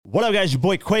What up, guys? Your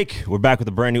boy Quake. We're back with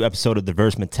a brand new episode of the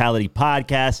Verse Mentality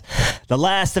Podcast. The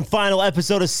last and final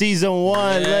episode of season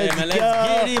 1. Let's go.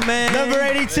 Get it, man. Number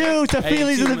 82.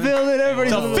 Tafili's in the building.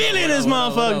 Everybody's in the building. Tafili this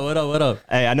motherfucker. What up?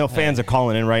 Hey, I know fans are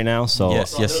calling in right now, so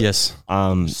Yes.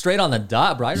 Straight on the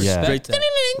dot, bro. I respect that.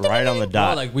 right on the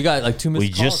dot. Bro, like we got like 2 minutes.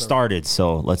 We just started,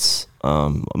 so let's.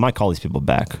 I might call these people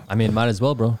back. I mean, might as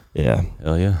well, bro. Yeah.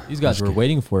 Hell yeah. These guys were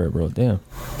waiting for it, bro. Damn.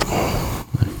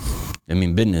 I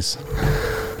mean, business.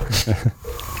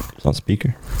 It's on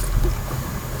speaker.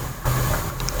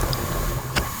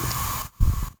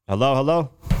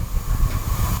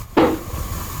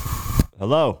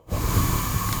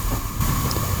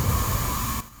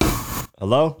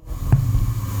 Hello.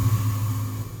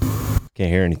 Can't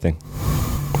hear anything.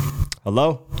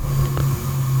 Hello?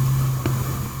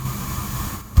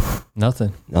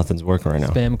 Nothing. Nothing's working right now.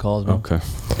 Spam calls, bro. Okay.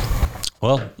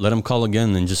 Well, let him call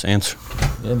again and just answer.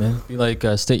 Yeah, man. Be like,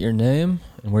 state your name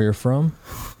and where you're from.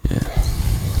 Yeah.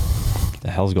 What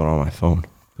the hell's going on my phone?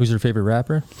 Who's your favorite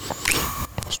rapper?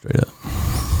 Straight up.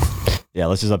 Yeah,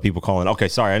 let's just let people call in. Okay,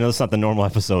 sorry. I know it's not the normal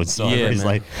episode, so Yeah, everybody's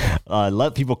man. like,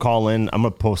 let people call in. I'm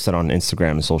going to post it on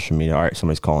Instagram and social media. All right,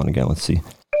 somebody's calling again. Let's see.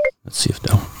 Let's see if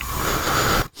they'll.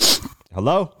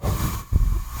 Hello?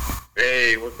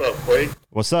 Hey, what's up, Quake?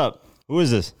 What's up? Who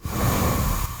is this?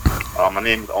 My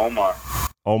name's Omar.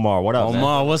 Omar, what up, man?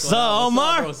 Omar, what's up,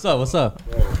 Omar? What's up?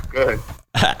 Good.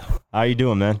 How you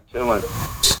doing, man? Chilling.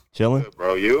 Chilling? Good,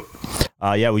 bro. You?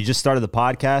 Yeah, we just started the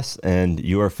podcast, and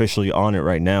you are officially on it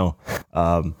right now.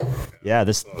 Yeah,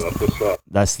 That's what's up.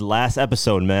 that's the last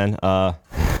episode, man.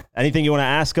 Anything you want to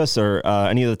ask us, or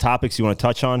any of the topics you want to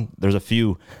touch on? There's a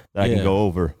few that I can Yeah. go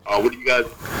over. What do you guys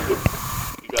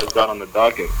got on the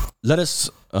docket? Let us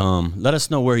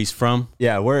know where he's from.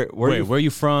 Yeah, where Wait, where you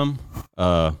from?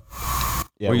 yeah,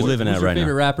 Where you living Who's at your right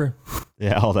favorite now? rapper?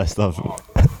 Yeah, all that stuff.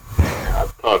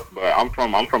 That's tough, but I'm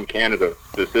from Canada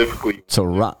specifically. So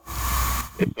rock.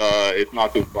 It's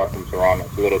not too far from Toronto.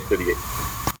 It's a little city,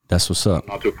 That's what's up.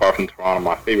 not too far from Toronto.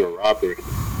 My favorite rapper.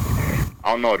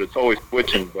 I don't know. It's always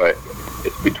switching, but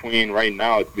it's between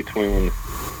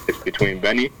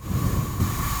Benny,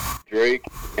 Drake,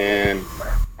 and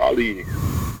probably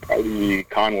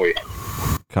Conway.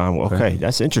 Conway. Okay,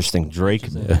 that's interesting. Drake,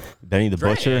 Benny the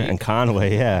Butcher, and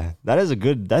Conway. Yeah, that is a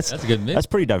good. That's a good mix. That's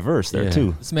pretty diverse there Yeah.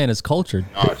 too. This man is cultured.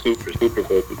 Nah, super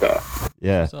close to that.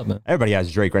 Yeah, What's up, man? everybody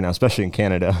has Drake right now, especially in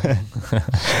Canada.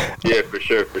 Yeah, for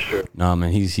sure. Nah,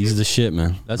 man, he's the shit,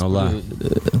 man. That's no lie.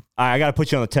 pretty- I got to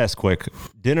put you on the test quick.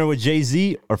 Dinner with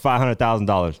Jay-Z or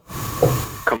 $500,000?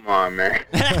 Come on, man.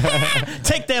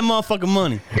 Take that motherfucking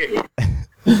money.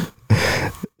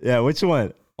 Yeah, which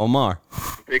one? Omar.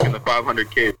 Taking the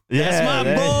 500K. That's my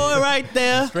there- boy right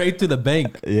there. straight to the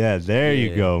bank. Yeah, there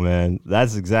you go, man.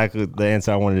 That's exactly the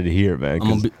answer I wanted to hear, man. I'm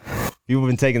gonna 'cause people have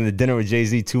been taking the dinner with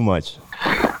Jay-Z too much.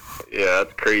 Yeah,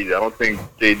 that's crazy. I don't think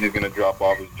Jay-Z's gonna drop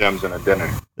off his gems in a dinner.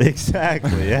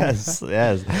 Exactly. Yes.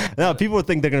 No, people would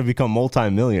think they're going to become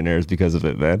multimillionaires because of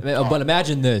it, man. But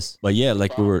imagine this. But yeah,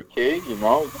 like we were. Okay,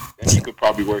 and you could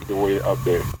probably work your way up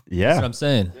there. That's what Yeah. I'm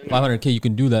saying. 500K, you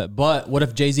can do that. But what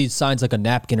if Jay-Z signs like a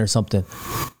napkin or something?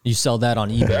 You sell that on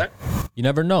eBay. That? You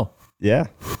never know. Yeah.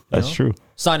 That's know? true.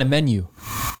 Sign a menu.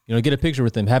 Get a picture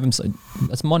with him. Have him.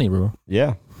 That's money, bro.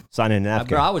 Yeah. Sign in a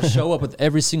napkin. Bro, I would show up with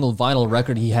every single vinyl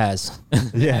record he has.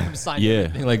 Yeah. Have him sign Yeah.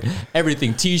 everything, like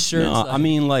everything, T-shirts. No, I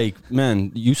mean, like,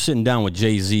 man, you sitting down with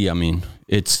Jay-Z. I mean,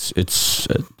 it's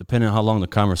depending on how long the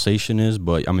conversation is,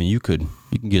 but I mean, you can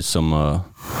get some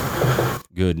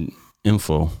good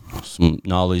info, some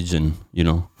knowledge, and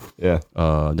Yeah.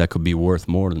 that could be worth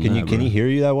more than Can that. you can bro. he hear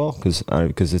you that well?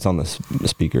 Because it's on the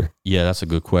speaker. Yeah, that's a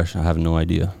good question. I have no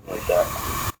idea.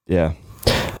 Yeah.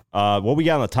 What we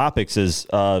got on the topics is,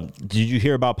 did you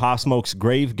hear about Pop Smoke's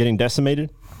grave getting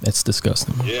decimated? It's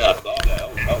disgusting. Yeah, I saw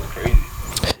that. That was crazy.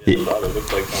 Yeah, I thought it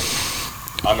looked like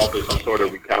I don't know if there's some sort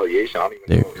of retaliation. I don't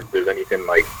even know if there's anything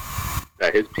like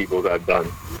that his people have done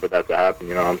for that to happen.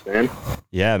 You know what I'm saying?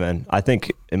 Yeah, man. I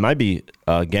think it might be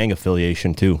gang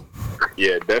affiliation too.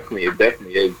 Yeah, it definitely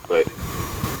is. But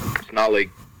it's not like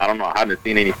I don't know. I haven't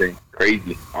seen anything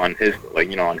crazy on his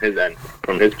on his end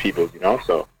from his people.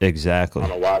 So Exactly. I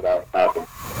don't know why that happened.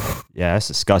 Yeah, that's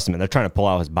disgusting, man. They're trying to pull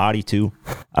out his body too,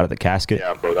 out of the casket.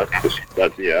 Yeah, bro. That's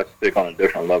sick on a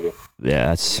different level. Yeah,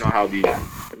 that's You know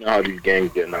how these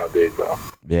gangs get nowadays, bro.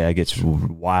 yeah, it gets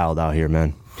wild out here,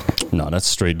 man. No, that's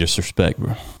straight disrespect,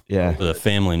 bro. Yeah, For the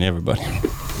family and everybody.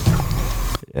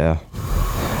 yeah.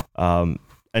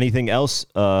 Anything else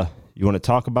you want to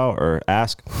talk about or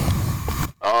ask?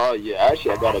 Yeah.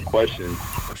 Actually, I got a question.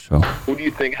 For sure. Who do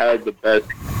you think has the best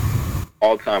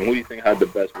all time? Who do you think had the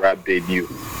best rap debut?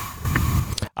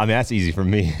 I mean, that's easy for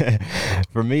me.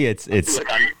 For me, it's I feel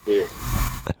like I know it.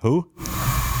 who?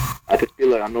 I just feel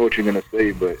like I know what you're gonna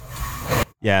say, but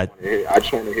Yeah, I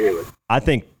just want to hear it.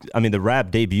 I mean, the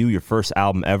rap debut, your first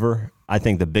album ever, I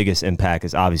think the biggest impact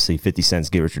is obviously 50 Cent's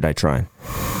Get Rich or Die Trying.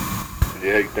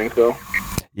 Yeah, you think so?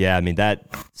 Yeah, I mean, that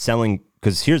selling,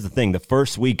 because here's the thing, the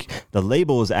first week, the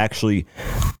label was actually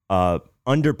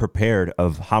underprepared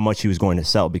of how much he was going to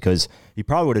sell, because he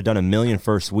probably would have done 1 million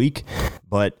first week,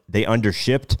 but they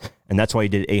undershipped, and that's why he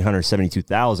did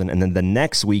 872,000. And then the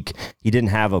next week, he didn't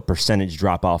have a percentage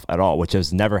drop off at all, which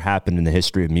has never happened in the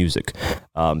history of music.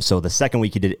 So the second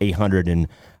week, he did 800 and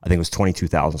I think it was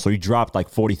 22,000. So he dropped like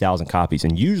 40,000 copies.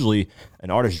 And usually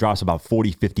an artist drops about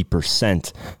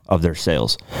 50% of their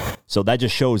sales. So that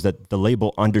just shows that the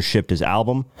label undershipped his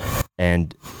album.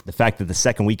 And the fact that the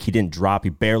second week he didn't drop, he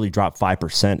barely dropped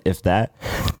 5%, if that,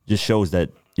 just shows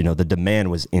that, you know, the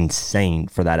demand was insane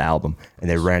for that album and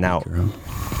they ran out.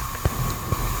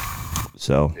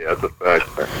 So Yeah, that's a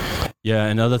fact. Yeah,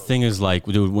 another thing is like,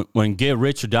 dude, when Get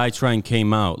Rich or Die Trying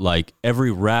came out, like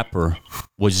every rapper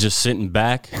was just sitting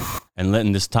back and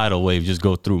letting this tidal wave just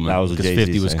go through, man. That was what because Jay-Z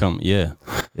 50 was saying. coming. Yeah,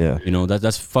 yeah. you know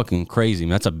that's fucking crazy,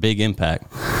 man. That's a big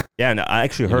impact. Yeah, and I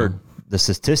actually heard the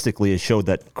statistically it showed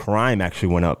that crime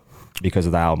actually went up because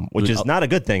of the album, which is not a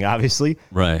good thing, obviously.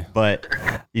 Right. But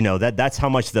you know, that's how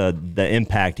much the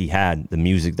impact he had. The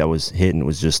music that was hitting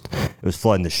was just, it was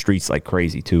flooding the streets like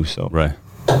crazy too. So Right.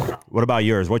 what about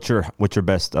yours? What's your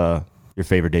best your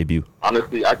favorite debut?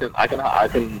 Honestly, I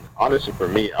can honestly, for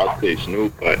me, I'll say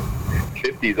Snoop, but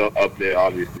 50's up there,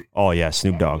 obviously. Oh yeah,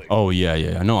 Snoop Dogg. Oh yeah.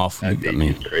 I know. I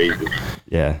mean, It's crazy.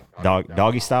 Yeah,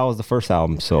 Doggy Style was the first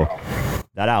album. So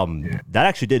that album that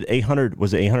actually did 800.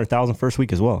 Was it 800,000 first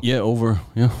week as well? yeah,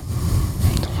 yeah.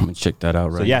 Let me check that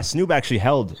out right So yeah, Snoop actually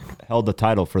held the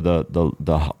title for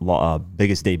the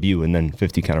biggest debut, and then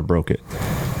 50 kind of broke it.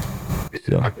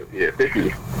 So, Yeah,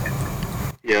 50.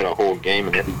 He had a whole game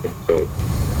and everything, so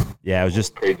yeah, it was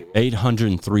just crazy.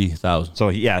 803,000. so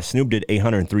yeah. Snoop did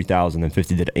 803,000, and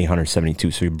 50 did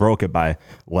 872. So he broke it by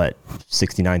what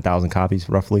 69,000 copies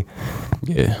roughly,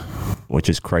 Yeah. which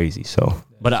is crazy. So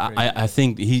But I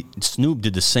think Snoop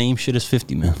did the same shit as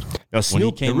 50, man. now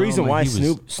Snoop, the came reason out, why he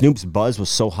was- Snoop's buzz was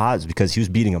so hot is because he was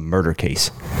beating a murder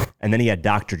case, and then he had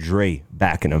Dr. Dre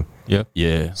backing him. Yeah.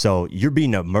 Yeah. So you're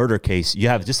beating a murder case. You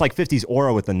have just like 50's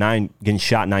aura with the 9 getting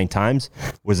shot 9 times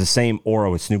was the same aura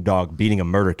with Snoop Dogg beating a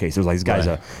murder case. It was like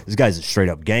this guy's a straight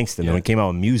up gangster. And when it came out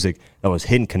with music that was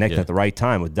hidden, connected at the right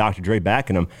time with Dr. Dre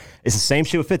backing him, it's the same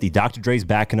shit with 50. Dr. Dre's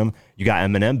backing him. You got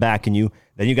Eminem backing you.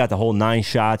 Then you got the whole 9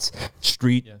 shots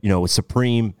street. You know, with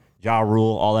Supreme, Ja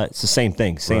Rule, all that. It's the same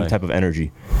thing, same type of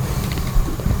energy.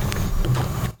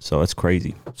 So it's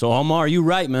crazy. So Omar, you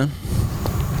right, man.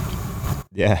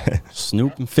 Yeah,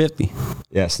 Snoop and 50.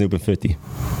 yeah. Snoop and 50.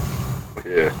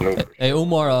 Yeah, Snoop. Hey,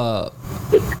 Umar,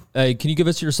 hey, can you give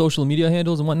us your social media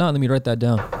handles and whatnot? Let me write that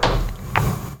down.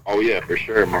 Oh yeah, for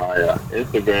sure. My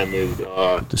Instagram is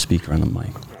The speaker on the mic.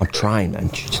 I'm trying, man.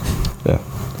 Yeah.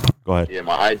 Go ahead. yeah,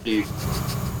 my IG is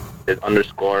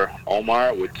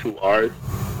 _Omar with 2 R's,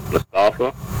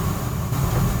 Mustafa.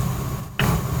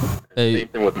 Hey, Same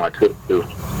thing with my Twitter too.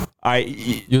 All right.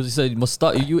 you said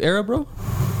Mustafa, you Arab, bro?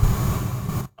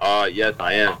 Yes,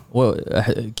 I am.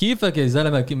 كيفك يا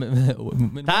زلمة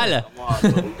تعال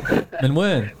من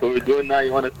وين؟ So we're doing now.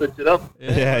 You want to switch it up?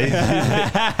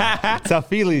 Yeah,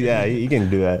 Tafili, yeah, he can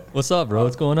do that. What's up, bro?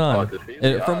 What's going on?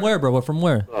 Tafili, From where, bro? From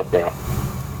where? What's up, bro?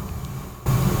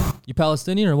 You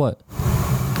Palestinian or what?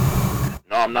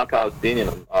 No, I'm not Palestinian.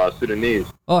 I'm Sudanese.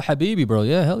 Oh, Habibi, bro.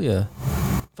 Yeah, hell yeah.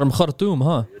 From Khartoum,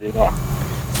 huh? You already know.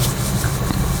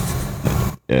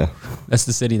 Yeah, That's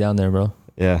the city down there, bro.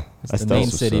 yeah. That's the main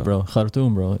city, bro.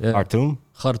 Khartoum, bro. Yeah. Khartoum?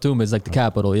 Khartoum is like the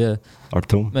capital, yeah.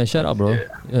 Khartoum? Man, shout out, bro.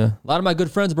 Yeah. A lot of my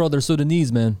good friends, bro, they're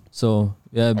Sudanese, man. So,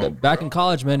 yeah, back in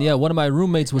college, man, yeah, one of my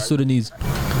roommates was Sudanese.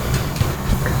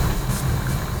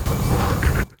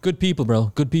 Good people,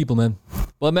 bro. Good people, man.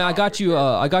 Well, man, I got you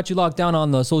locked down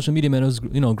on the social media, man. It was,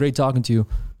 great talking to you.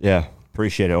 Yeah,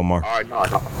 appreciate it, Omar. All right, no,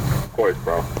 of course,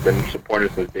 bro. Been supporting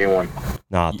since day one.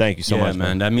 Nah, thank you so yeah, much,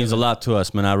 man. That means a lot to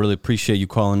us, man. I really appreciate you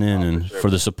calling in and for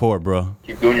the support, bro.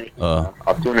 Keep doing your thing, man.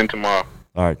 I'll tune in tomorrow.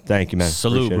 All right, thank you, man.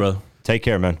 Salute, Appreciate bro. it. Take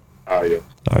care, man. All right, yeah.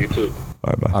 All right. You too.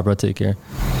 All right, bye. All right, bro, take care.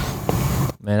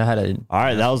 Man, I had a... All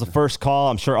right, that was the first call.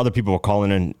 I'm sure other people were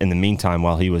calling in the meantime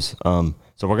while he was.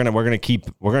 So we're gonna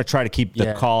try to keep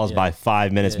the calls by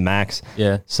 5 minutes max.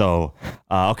 Yeah. So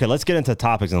okay, let's get into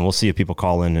topics and we'll see if people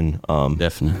call in and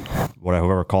Definitely.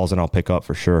 whoever calls in, I'll pick up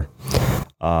for sure.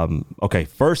 Okay,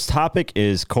 first topic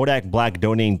is Kodak Black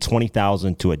donating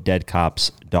 $20,000 to a dead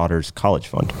cop's daughter's college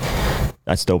fund.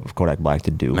 That's dope of Kodak Black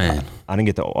to do. Man. I didn't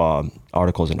get the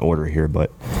articles in order here,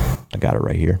 but I got it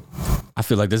right here. I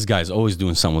feel like this guy's always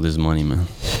doing something with his money, man.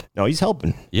 No, he's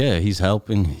helping. Yeah, he's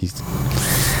helping.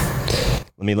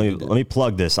 Let me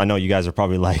plug this. I know you guys are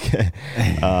probably like,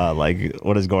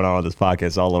 what is going on with this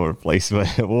podcast all over the place, but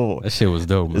That shit was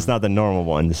dope, man. it's not the normal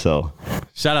one. So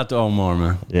Shout out to Omar,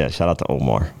 man. yeah, shout out to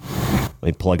Omar. Let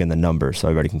me plug in the number so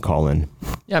everybody can call in.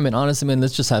 Yeah, I mean, honestly, man,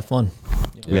 let's just have fun.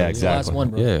 Yeah, It's the last exactly. one,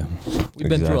 bro. Yeah. We've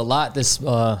been through a lot this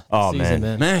season,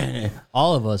 man. Man.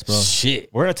 All of us, bro. Shit.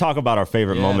 We're gonna talk about our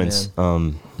favorite Yeah, moments.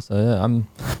 So yeah,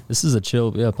 this is a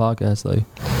chill podcast. Like,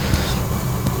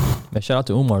 man, shout out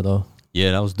to Umar though.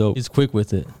 Yeah, that was dope. He's quick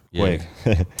with it. Yeah.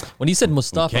 Quick. When he said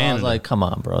Mustafa, I was Canada. like, come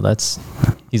on, bro.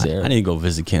 He's there. I need to go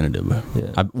visit Canada, bro.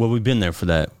 Yeah. We've been there for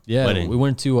that Yeah, wedding. we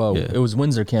went to Yeah. it was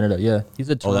Windsor, Canada. Yeah, he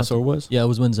said Oh, that's Toronto. where it was? Yeah, it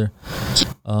was Windsor. It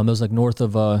was like north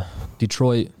of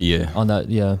Detroit. Yeah. On that,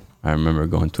 yeah, I remember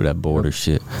going through that border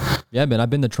shit. yeah, man. I've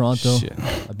been to Toronto. Shit.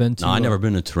 I've been to. No, I never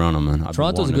been to Toronto, man.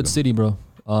 Toronto's a good city, bro.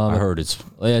 I heard it's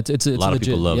Yeah, it's a lot of legit.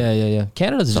 people love yeah, it. yeah, yeah.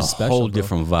 Canada's It's just a special. whole bro.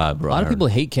 different vibe, bro. A lot of I heard. people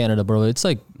hate Canada, bro. It's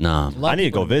like Nah. a lot I of need to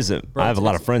go people- visit. Bro, I have a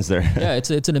lot of friends there. Yeah, it's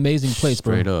an amazing place,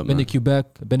 bro. Straight up, been to man. Quebec,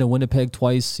 been to Winnipeg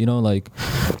twice. You know, like,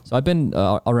 so I've been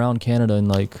around Canada, and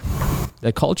like,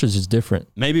 that culture is just different.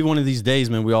 Maybe one of these days,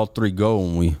 man, we all three go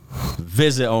and we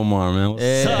visit Omar, man.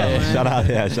 What's up, man? Shout out,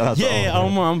 shout out. to Yeah, Omar.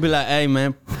 Omar. I'm gonna be like, hey,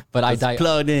 man. But Let's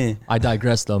plugged in. I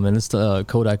digress though, man. It's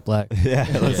Kodak Black. Yeah,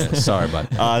 sorry about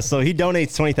that. So he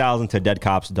donates $20,000 to Dead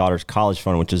Cop's daughter's college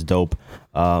fund, which is dope.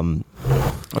 I don't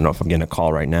know if I'm getting a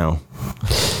call right now.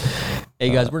 Hey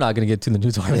guys, we're not gonna get to the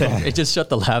news article. It just shut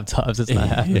the laptops. It's not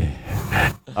happening.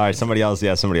 All right, somebody else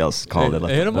called it.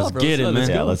 Hit him Let's up, bro. get it, man.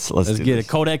 Yeah, go. let's Let's do get this. it.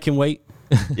 Kodak can wait.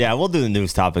 Yeah, we'll do the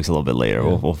news topics a little bit later.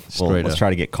 Let's Straight up. try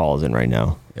to get calls in right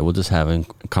now. Yeah, we'll just having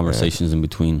conversations in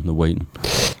between the waiting.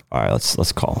 All right,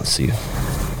 let's call and see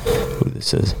who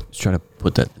this is. Just try to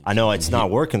put that. I know it's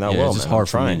not working that Yeah, well, it's just man. I'm hard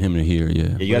for me trying. and him to hear. Yeah,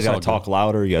 Yeah, you guys got to talk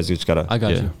louder. You guys just got I to.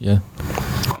 got Yeah. you. Yeah.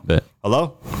 Bet.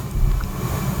 Hello?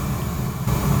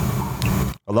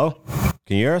 Hello?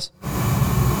 Can you hear us?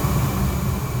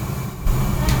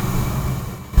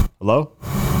 Hello?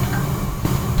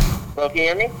 Hello, can you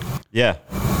hear me? Yeah.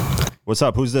 What's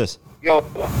up? Who's this? Yo,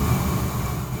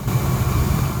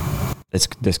 It's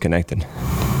disconnected.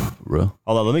 Real.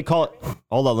 Hold on, let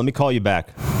me call you back.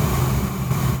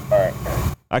 all right.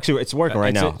 Actually, it's working right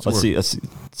It's- now. it's Let's see.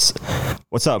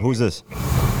 What's up? Who's this?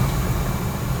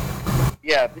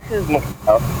 Yeah, this is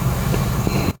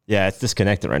Yeah, it's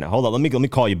disconnected right now. Hold on, let me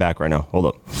call you back right now. Hold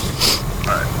up.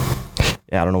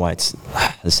 Yeah, I don't know why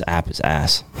this app is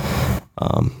ass.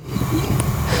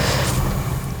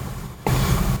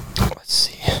 Let's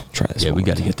see. Try this. Yeah, one we more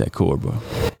got to time. get that core, bro.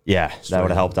 Yeah, that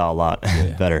would have helped out a lot.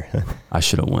 Better. I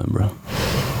should have went, bro.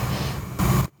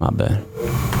 My bad.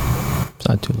 It's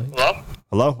not too late. Hello?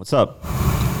 Hello, what's up?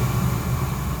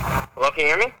 Hello, can you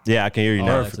hear me? Yeah, I can hear you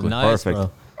now. That's nice, Perfect.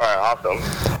 bro. All right,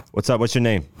 awesome. What's up? What's your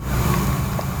name?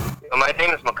 My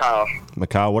name is Mikhail.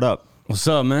 Mikhail, what up? What's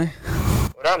up, man?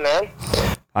 What up, man?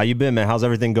 How you been, man? How's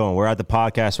everything going? We're at the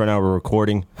podcast right now. We're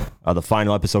recording the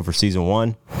final episode for season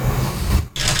 1.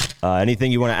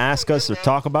 Anything you want to ask us or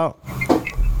talk about?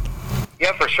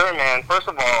 Yeah, for sure, man. First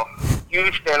of all,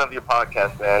 huge fan of your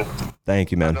podcast, man.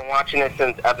 Thank you, man. I've been watching it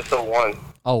since episode 1.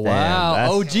 Oh wow,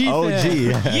 Damn, OG,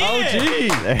 that's- fan.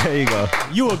 OG. There you go.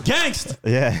 You a gangster.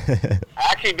 Yeah.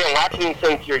 I actually been watching you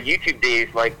since your YouTube days,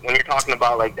 like when you're talking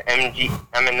about like the Eminem,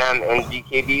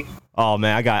 MGKB. Oh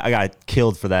man, I got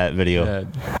killed for that video.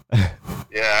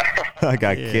 Yeah. I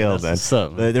got killed, man. what's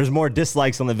up, man. There's more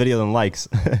dislikes on the video than likes.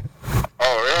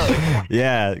 Oh, really?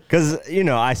 Yeah, because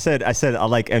I said I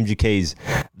like MGK's.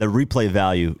 The replay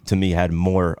value to me had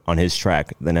more on his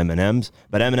track than Eminem's,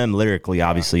 but Eminem lyrically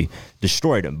obviously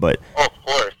destroyed him. But Oh, of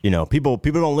course. people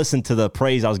don't listen to the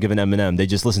praise I was giving Eminem. They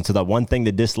just listen to that one thing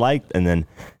they disliked, and then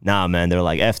nah, man, they're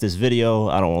like, F this video.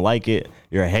 I don't like it.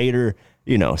 You're a hater.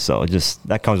 So just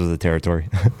that comes with the territory.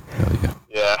 Hell yeah.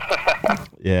 Yeah.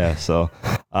 Yeah. So,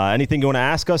 anything you want to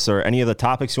ask us, or any of the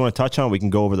topics you want to touch on, we can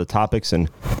go over the topics, and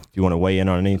if you want to weigh in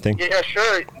on anything. Yeah,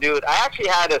 sure, dude. I actually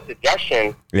had a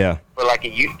suggestion Yeah, for like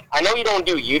I know you don't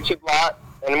do YouTube a lot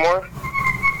anymore.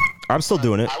 I'm still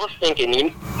doing it. I was thinking,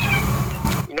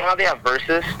 you know how they have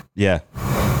verses? Yeah.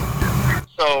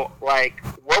 So, like,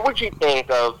 what would you think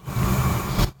of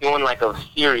doing like a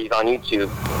series on YouTube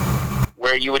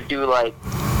where you would do like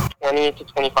 20 to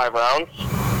 25 rounds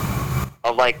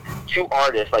of like two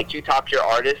artists, like two top tier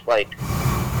artists, like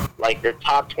their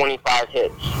top 25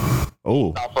 hits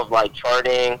Oh, off of like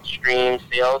charting, streams,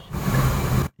 sales.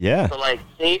 yeah. So like,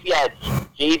 say if you had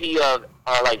Jay-Z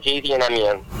and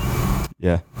Eminem.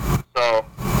 Yeah. So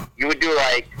you would do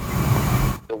like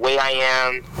The Way I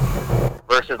Am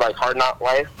versus like Hard Knock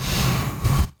Life,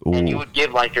 and you would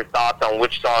give like your thoughts on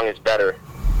which song is better.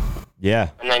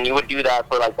 Yeah. And then you would do that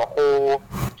for like the whole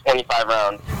 25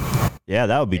 rounds. Yeah,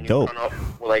 that would be dope.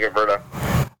 With like a verdict.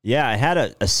 Yeah, I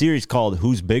had a series called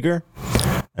Who's Bigger,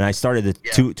 and I started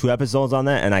the two episodes on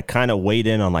that, and I kind of weighed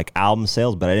in on like album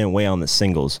sales, but I didn't weigh on the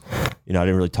singles. You know, I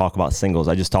didn't really talk about singles.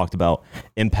 I just talked about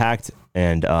impact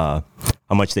and how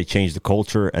much they changed the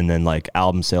culture, and then like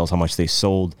album sales, how much they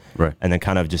sold, Right. and then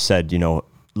kind of just said, you know,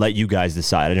 let you guys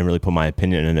decide. I didn't really put my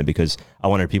opinion in it because I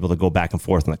wanted people to go back and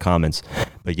forth in the comments.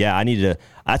 But yeah,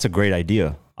 that's a great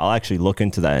idea. I'll actually look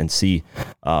into that and see.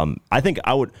 I think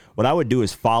what I would do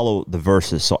is follow the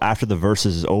verses. So after the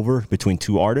verses is over between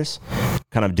two artists,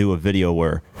 kind of do a video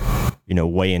where, you know,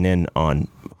 weighing in on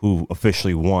who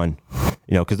officially won,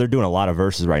 you know, because they're doing a lot of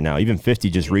verses right now. Even 50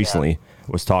 just recently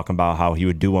was talking about how he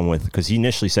would do one with, because he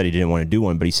initially said he didn't want to do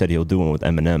one, but he said he'll do one with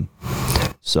Eminem.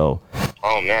 So,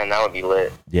 oh man, that would be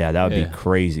lit. yeah, that would be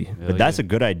crazy. But that's a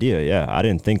good idea. Yeah, I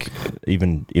didn't think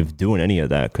even if doing any of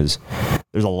that, because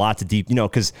there's a lot to deep, you know,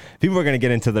 because people are going to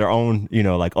get into their own, you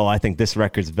know, like, oh, I think this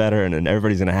record's better, and then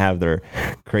everybody's going to have their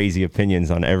crazy opinions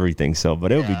on everything. So,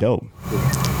 but it would be dope.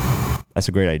 That's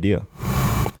a great idea.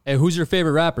 Hey, who's your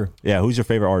favorite rapper? Yeah, who's your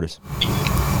favorite artist?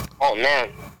 Oh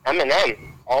man, Eminem,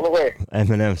 all the way.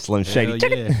 Eminem, Slim Shady.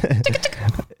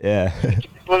 Yeah.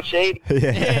 Slim Shady.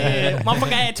 Yeah,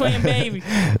 motherfucker had twin baby.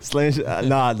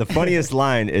 Nah, the funniest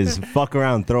line is "fuck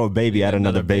around, throw a baby at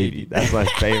another baby." That's my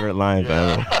favorite line for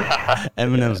Eminem.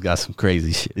 Eminem's got some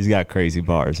crazy shit. He's got crazy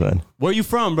bars, man. Where you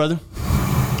from, brother?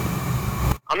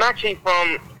 I'm actually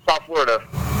from South Florida.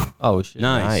 Oh shit.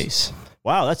 Nice.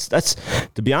 Wow, that's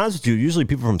to be honest with you, usually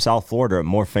people from South Florida are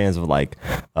more fans of like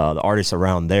the artists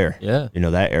around there. Yeah. You know,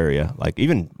 that area. Like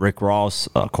even Rick Ross,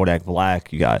 Kodak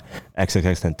Black, you got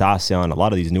XXXTentacion, a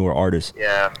lot of these newer artists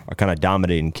are kind of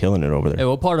dominating, killing it over there. Hey,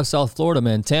 what part of South Florida,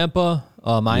 man? Tampa,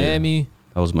 Miami,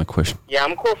 That was my question. Yeah,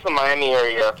 I'm close to Miami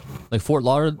area. like Fort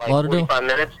Like Lauderdale? 45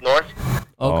 minutes north.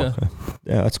 Okay.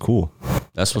 Yeah, that's cool.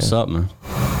 That's what's up, man.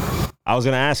 I was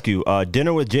gonna ask you,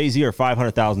 dinner with Jay-Z or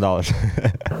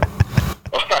 $500,000?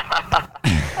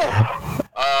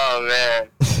 Oh man,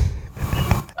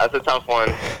 that's a tough one.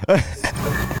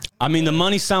 I mean, the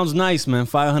money sounds nice, man.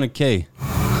 $500K,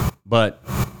 but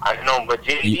I know, but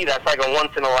Jay-Z, that's like a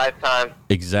once in a lifetime.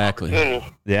 exactly.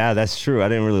 Yeah, that's true. I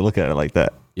didn't really look at it like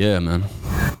that. Yeah, man.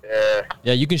 Yeah.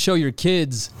 Yeah, you can show your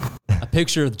kids a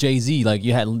picture of Jay-Z. Like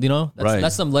you had, you know,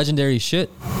 that's some legendary shit.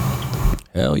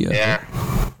 Hell yeah. Yeah.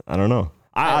 I don't know.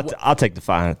 I'll take the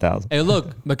 500,000. Hey,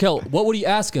 look, Mikel, what would you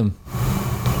ask him?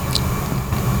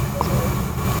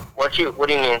 What do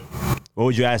you mean? What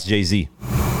would you ask Jay-Z?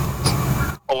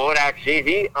 Oh, what would I ask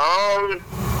Jay-Z? I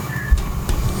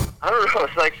don't know.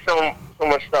 It's like so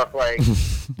much stuff. Like,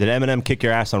 Did Eminem kick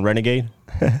your ass on Renegade?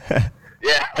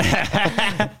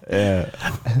 yeah.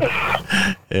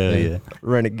 Yeah.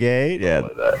 Renegade? Yeah.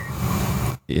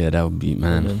 Yeah, that would be,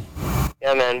 man.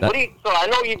 Yeah, man. So I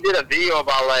know you did a video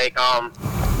about like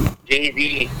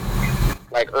Jay-Z,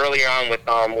 like earlier on with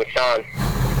Sean,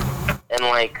 and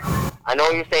like I know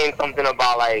you're saying something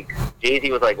about like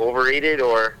Jay-Z was like overrated,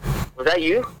 or was that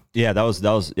you? Yeah, that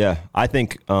was yeah. I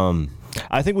think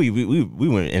we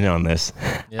went in on this.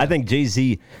 Yeah. I think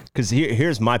Jay-Z, because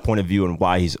here's my point of view and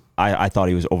why I thought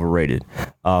he was overrated.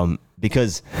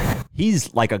 Because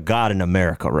he's like a god in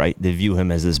America, right? They view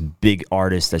him as this big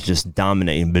artist that's just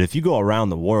dominating. But if you go around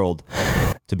the world,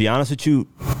 to be honest with you,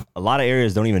 a lot of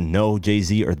areas don't even know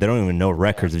Jay-Z, or they don't even know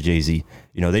records of Jay-Z.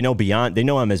 You know, they know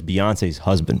him as Beyonce's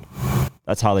husband.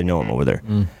 That's how they know him over there.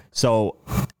 So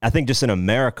I think just in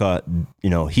America, you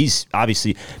know, he's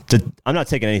obviously, I'm not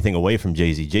taking anything away from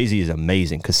Jay-Z. Jay-Z is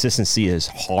amazing. Consistency is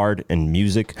hard in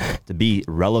music. To be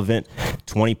relevant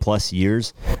 20 plus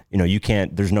years, you know,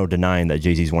 there's no denying that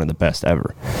Jay-Z is one of the best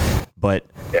ever. But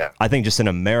I think just in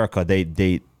America,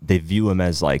 they view him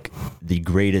as like the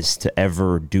greatest to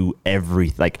ever do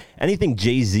everything. Like anything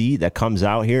Jay-Z that comes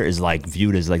out here is like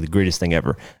viewed as like the greatest thing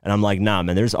ever. And I'm like, nah,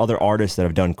 man, there's other artists that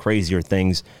have done crazier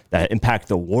things that impact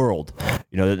the world.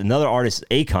 You know, another artist,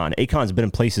 Akon. Akon's been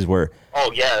in places where, Oh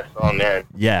yes. Oh man.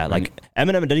 yeah, like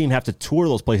Eminem doesn't even have to tour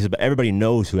those places, but everybody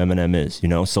knows who Eminem is, you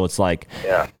know? So it's like,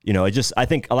 you know, I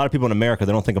think a lot of people in America,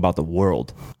 they don't think about the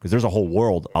world, because there's a whole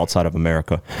world outside of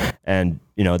America. And,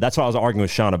 you know, that's what I was arguing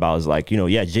with Sean about, is like, you know,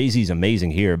 yeah, Jay-Z's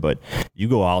amazing here, but you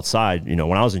go outside, you know,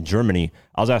 when I was in Germany,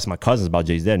 I was asking my cousins about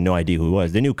Jay-Z. They had no idea who he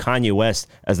was. They knew Kanye West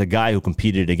as the guy who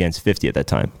competed against 50 at that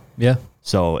time. Yeah.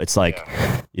 So it's like,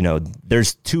 you know,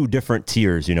 there's two different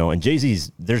tiers, you know, and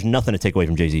Jay-Z's, there's nothing to take away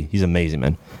from Jay-Z. He's amazing,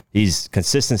 man.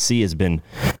 Consistency has been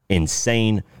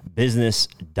insane. business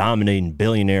dominating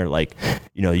billionaire. Like,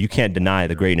 you know, you can't deny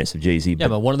the greatness of Jay-Z. Yeah,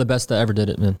 but one of the best that ever did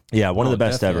it, man. Yeah, one of the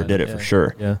best that ever did it for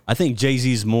sure. Yeah. I think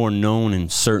Jay-Z's more known in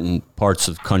certain parts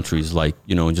of countries, like,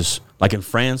 you know, just like in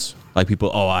France, like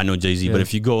people, oh, I know Jay-Z. Yeah. But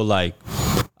if you go like,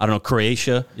 I don't know,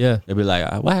 Croatia, Yeah. they'll be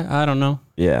like, what? I don't know.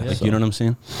 Yeah. Like, so- you know what I'm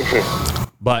saying?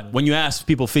 But when you ask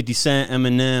people, 50 Cent,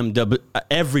 Eminem,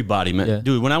 everybody, man. Yeah.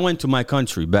 Dude, when I went to my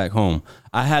country back home,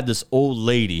 I had this old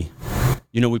lady,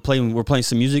 you know, we're playing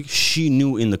some music. She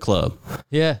knew in the club.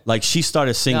 Yeah. Like, she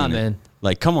started singing Nah, it. man.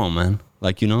 Like, come on, man.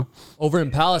 Like, you know? Over in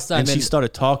Palestine, And man, she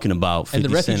started talking about 50 and the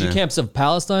refugee Cent. camps of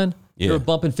Palestine, they Yeah. were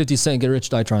bumping 50 Cent, Get Rich,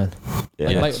 Die Trying.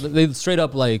 Like, Yeah. they straight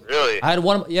up like. Really? I had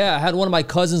one of my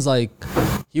cousins, like,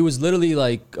 he was literally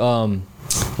like,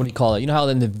 what do you call it? You know how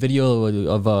in the video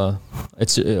of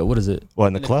it's what is it? What,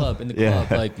 in the club? In the Yeah.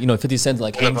 club, like, you know, 50 Cent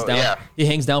like hangs down. Yeah. He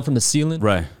hangs down from the ceiling,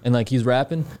 Right. And like he's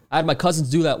rapping. I had my cousins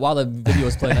do that while the video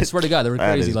was playing. I swear to God, they were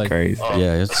That crazy. is Like, crazy.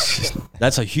 Yeah,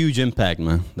 that's a huge impact,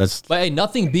 man. That's but hey,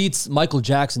 nothing beats Michael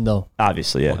Jackson though.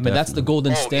 Obviously, yeah. I mean, that's the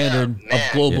golden standard yeah, of man.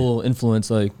 global influence.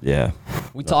 Like, Yeah.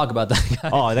 we talk about that guy.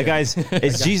 Oh, that guy's,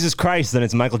 it's Jesus Christ, then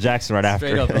it's Michael Jackson right after.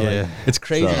 Straight up, bro. Yeah. It's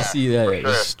crazy So- to see that.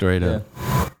 sure. straight up.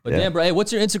 But Yeah. damn, bro, hey,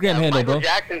 what's your Instagram handle, Michael bro?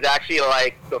 Jackson's actually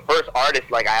like the first artist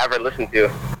like I ever listened to.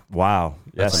 Wow.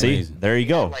 Yeah, That's see? amazing. There you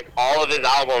go. Like all of his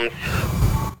albums,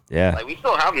 Yeah. like we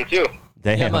still have them too.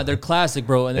 Damn. Yeah, man, they're classic,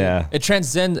 bro, and Yeah. it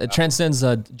transcends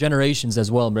generations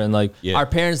as well, bro. And like Yeah. our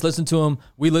parents listen to him,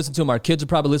 we listen to him, our kids will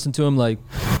probably listen to him. Like,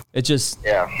 it just,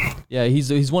 Yeah.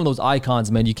 he's one of those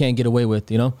icons, man. You can't get away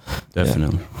with, you know.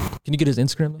 Definitely. Can you get his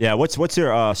Instagram? Yeah, what's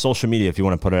your social media if you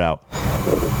want to put it out?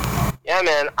 Yeah,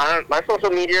 man. My social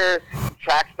media is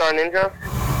Trackstar Ninja.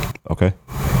 Okay.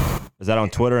 Is that on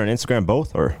Twitter and Instagram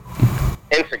both or?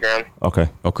 Instagram. Okay.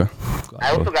 Okay.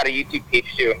 I also got a YouTube page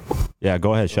too. Yeah,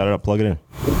 go ahead. Shout it up. Plug it in.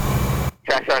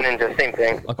 Trackstar Ninja, same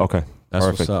thing. Okay. That's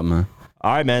Perfect. what's up, man.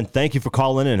 All right, man. Thank you for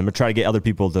calling in. I'm going to try to get other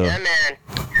people to. Yeah, man.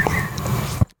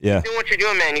 Yeah. Doing what you're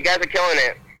doing, man. You guys are killing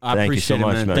it. I Thank you appreciate so it,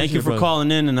 much, man. man. Thank you for Brother.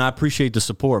 calling in, and I appreciate the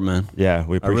support, man. Yeah,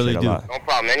 we appreciate really it a do. lot. No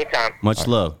problem. Anytime. Much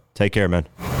love. Take care, man.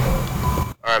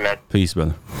 All right, man. Peace,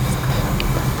 brother.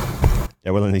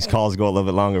 Yeah, we're letting these calls go a little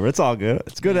bit longer, but it's all good.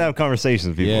 It's good to have conversations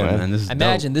with people, Yeah, man. man. This is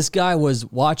Imagine this guy was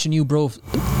watching you, bro,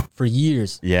 for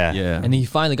years. Yeah. Yeah. And he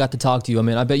finally got to talk to you. I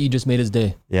mean, I bet you just made his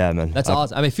day. Yeah, man. That's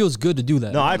awesome. I mean, it feels good to do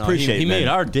that. No, I dope. appreciate He it, man. made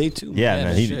our day too. Yeah,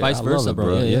 man. He, shit. Vice I love versa, it,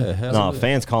 bro. Yeah. hell no, yeah.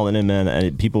 fans calling in, man,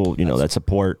 and people, you know, that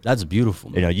support. That's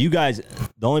beautiful. You know, you guys,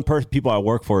 the only people I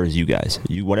work for is you guys.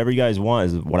 Whatever you guys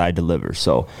want is what I deliver.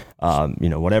 So, you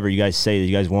know, whatever you guys say that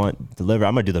you guys want, deliver.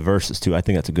 I'm gonna do the verses too. I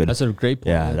think that's a good. That's a great point.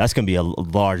 Yeah, man. that's gonna be a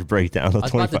large breakdown. Of I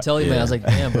was about to tell you, man. I was like,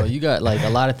 damn, bro, you got like a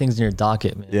lot of things in your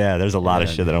docket, man. Yeah, there's a lot of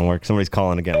shit that don't work. Somebody's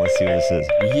calling again. Let's see what this is.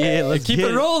 Yeah, let's Keep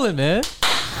it rolling, man.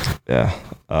 Yeah.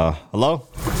 Hello.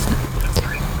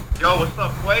 Yo, what's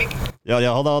up, Quake? Yo,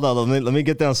 hold on. Let me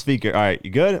get down speaker. All right,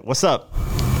 you good? What's up?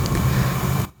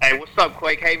 Hey, what's up,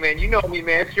 Quake? Hey, man, you know me,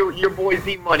 man. It's your boy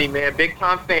Z Money, man. Big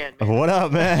time fan, man. What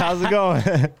up, man? How's it going?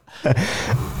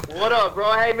 What up,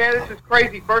 bro? Hey, man, this is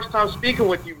crazy. First time speaking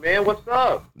with you, man. What's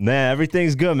up? Man,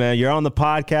 everything's good, man. You're on the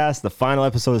podcast, the final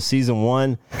episode of season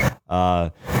 1.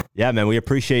 Yeah, man, we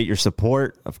appreciate your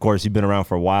support. Of course, you've been around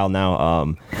for a while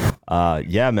now.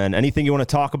 Yeah, man, anything you want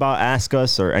to talk about, ask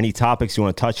us, or any topics you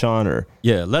want to touch on, or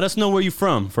Yeah, let us know where you're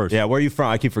from first. yeah, where are you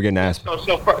from? I keep forgetting to ask.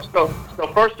 So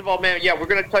first of all, man, yeah, we're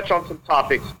gonna touch on some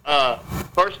topics.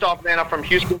 First off, man, I'm from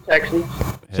Houston, Texas.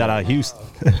 Shout out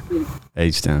Houston.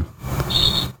 H-Town.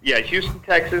 Yeah, Houston,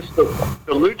 Texas.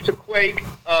 Salute to Quake.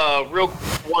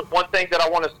 One thing that I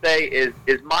want to say is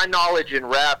my knowledge in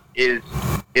rap is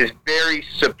very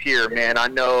superior, man. I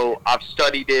know I've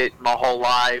studied it my whole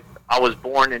life. I was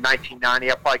born in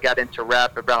 1990. I probably got into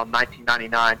rap around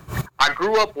 1999. I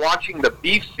grew up watching the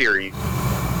Beef series.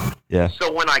 Yeah.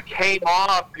 So when I came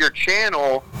off your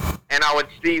channel and I would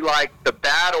see like the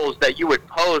battles that you would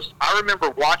post, I remember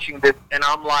watching this and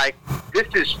I'm like, this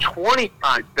is 20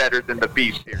 times better than the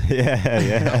Beef series.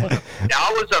 Yeah.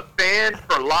 I was a fan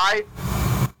for life,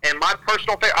 and my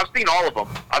personal favorite, I've seen all of them.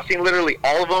 I've seen literally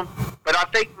all of them, but I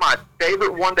think my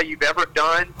favorite one that you've ever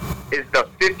done is the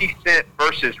 50 Cent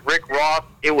versus Rick Ross.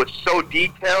 It was so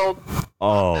detailed.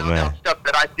 Oh, Found man. out stuff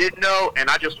that I didn't know, and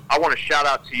I want to shout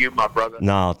out to you, my brother.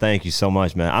 No, thank you so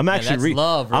much, man. I'm actually that's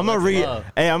love, bro. I'm gonna That's love.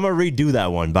 Hey, I'm gonna redo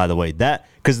that one, by the way. That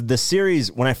because the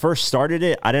series when I first started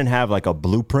it, I didn't have like a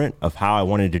blueprint of how I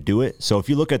wanted to do it. So if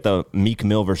you look at the Meek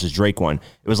Mill versus Drake one,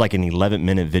 it was like an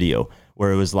 11-minute video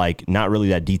where it was like not really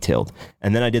that detailed.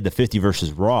 And then I did the 50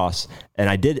 versus Ross, and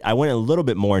I went a little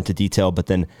bit more into detail, but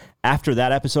then after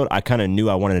that episode, I kind of knew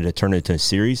I wanted to turn it into a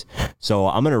series. So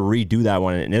I'm going to redo that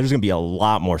one, and there's going to be a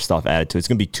lot more stuff added to it. It's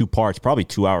going to be 2 parts, probably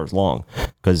 2 hours long,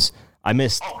 because I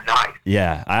missed. Oh, nice.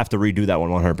 Yeah, I have to redo that one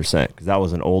 100% because that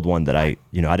was an old one that I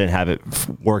didn't have it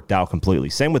worked out completely.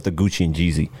 Same with the Gucci and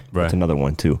Jeezy. Right. That's another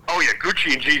one too. Oh yeah,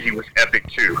 Gucci and Jeezy was epic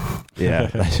too. Yeah,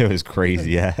 that shit was crazy.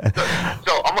 Yeah.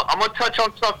 So I'm gonna touch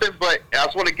on something, but I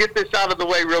just want to get this out of the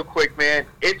way real quick, man.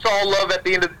 It's all love at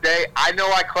the end of the day. I know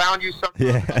I clown you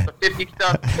sometimes on the 50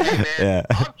 stuff, hey, man. Yeah.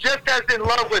 I'm just as in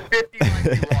love with 50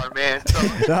 like you are, man.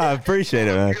 So, No, I appreciate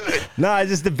it, man. good. No,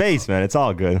 it's just the bass, man. It's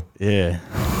all good. Yeah.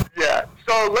 Yeah.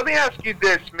 So let me ask you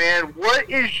this, man. What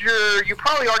is you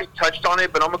probably already touched on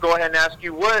it, but I'm going to go ahead and ask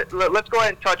you let's go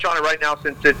ahead and touch on it right now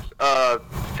since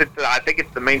I think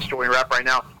it's the main story in rap right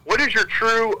now. What is your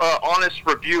true, honest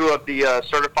review of the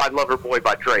Certified Lover Boy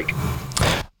by Drake?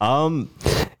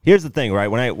 Here's the thing, right?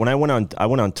 When I went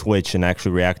on Twitch and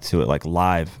actually reacted to it like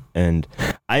live, and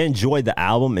I enjoyed the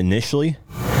album initially,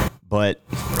 but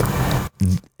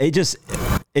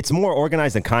it's more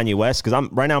organized than Kanye West, because I'm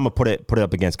gonna put it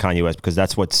up against Kanye West because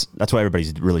that's what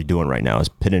everybody's really doing right now is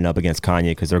pitting it up against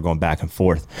Kanye because they're going back and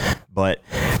forth. But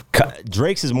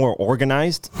Drake's is more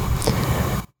organized,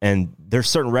 and there's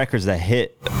certain records that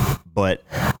hit, but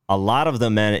a lot of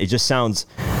them, man, it just sounds,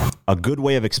 a good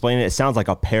way of explaining it, it sounds like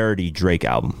a parody Drake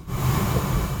album.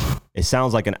 It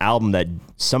sounds like an album that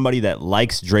somebody that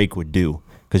likes Drake would do.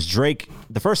 Because Drake,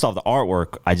 first off, the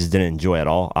artwork, I just didn't enjoy at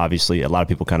all. Obviously, a lot of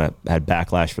people kind of had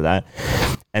backlash for that.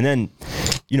 And then,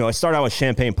 it started out with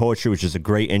Champagne Poetry, which is a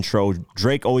great intro.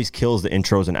 Drake always kills the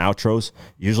intros and outros.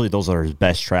 Usually those are his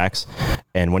best tracks.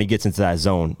 And when he gets into that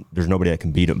zone, there's nobody that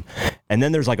can beat him. And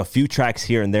then there's like a few tracks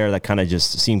here and there that kind of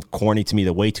just seemed corny to me.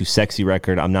 The Way Too Sexy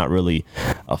record, I'm not really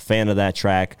a fan of that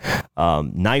track.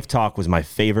 Knife Talk was my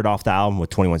favorite off the album with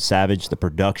 21 Savage. The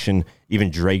production, even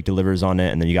Drake delivers on it.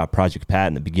 And then you got Project Pat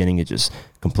in the beginning. It just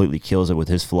completely kills it with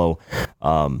his flow.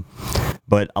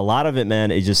 But a lot of it, man,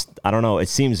 it just, I don't know, it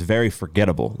seems very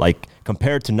forgettable. Like,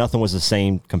 compared to Nothing Was the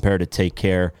Same, compared to Take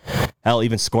Care. Hell,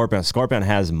 even Scorpion. Scorpion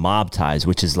has Mob Ties,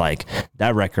 which is like,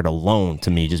 that record alone,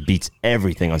 to me, just beats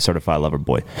everything on Certified Lover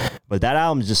Boy. But that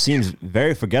album just seems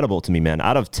very forgettable to me, man.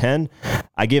 Out of 10,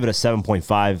 I give it a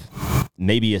 7.5,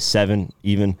 maybe a 7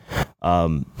 even.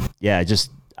 I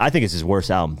think it's his worst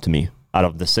album to me. Out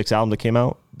of the 6 albums that came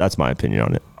out, that's my opinion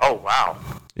on it. Oh, wow.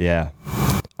 Yeah.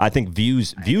 I think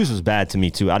Views was bad to me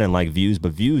too. I didn't like Views,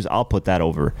 but Views, I'll put that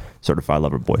over Certified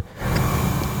Lover Boy.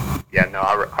 Yeah, no,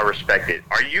 I respect it.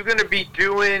 Are you going to be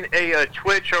doing a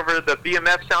Twitch over the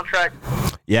BMF soundtrack?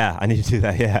 Yeah, I need to do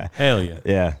that. Yeah. Hell yeah.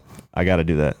 Yeah, I got to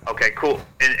do that. Okay, cool.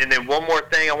 And then one more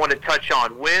thing I want to touch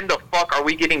on. When the fuck are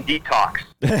we getting Detox?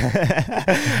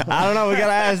 I don't know. We got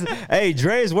to ask. Hey,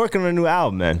 Dre's working on a new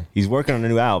album, man. He's working on a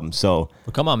new album. So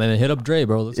Well, come on, man. Hit up Dre,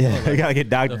 bro. Let's yeah, go. we got to get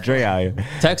Dr. Dre out here.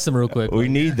 Text him real quick. We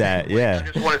need that. I Yeah.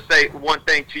 just want to say one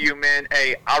thing to you, man.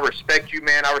 Hey, I respect you,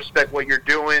 man. I respect what you're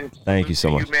doing. Thank you so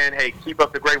Salute much. to man. Hey, keep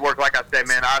up the great work. Like I said,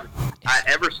 man, I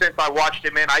ever since I watched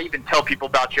it, man, I even tell people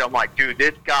about you. I'm like, dude,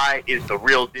 this guy is the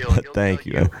real deal. He'll Thank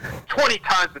tell you, man. 20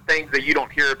 times the things that you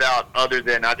don't hear about other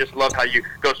than I just love how you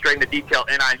go straight into detail.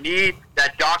 And I need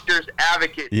that doctor's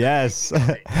advocate. Yes.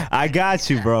 I got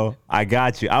you, bro. I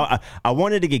got you. I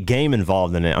wanted to get Game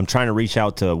involved in it. I'm trying to reach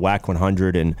out to WAC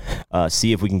 100 and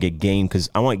see if we can get Game, because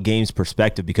I want Game's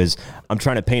perspective, because I'm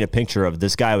trying to paint a picture of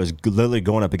this guy was literally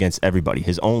going up against everybody.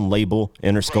 His own label,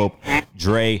 Interscope,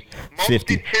 Dre, Most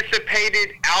 50.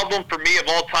 anticipated album for me of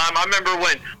all time. I remember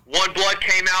when One Blood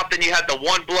came out, then you had the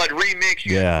One Blood remix.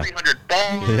 You Yeah. had 300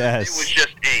 Bars. Yes. It was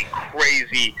just a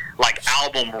crazy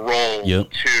album roll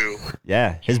too.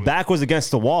 Yeah, his back was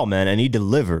against the wall, man, and he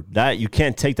delivered. That you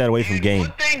can't take that away from And Game.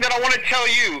 one thing that I want to tell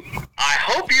you, I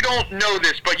hope you don't know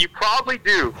this, but you probably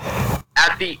do.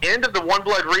 At the end of the One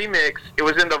Blood remix, it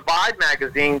was in the Vibe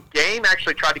magazine. Game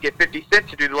actually tried to get 50 Cent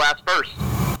to do the last verse.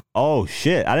 Oh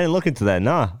shit, I didn't look into that.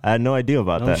 Nah, I had no idea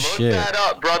about that. shit. Look that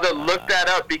up, brother. Look that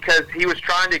up, because he was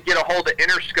trying to get a hold of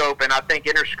Interscope, and I think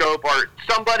Interscope or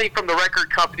somebody from the record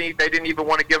company, they didn't even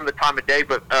want to give him the time of day.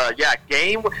 But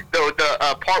Game,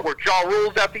 the part where Ja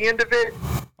Rule's at the end of it,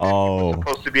 Oh,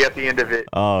 supposed to be at the end of it.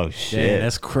 oh Yeah, shit.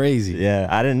 that's crazy. Yeah,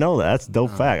 I didn't know that. That's a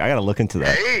dope fact. I gotta look into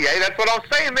that. Hey, that's what I'm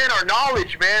saying, man. Our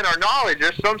knowledge, man. Our knowledge.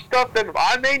 There's some stuff that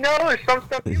I may know. There's some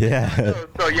stuff you Yeah. may not know.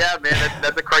 So, yeah, man,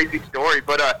 that's a crazy story.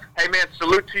 But, hey, man,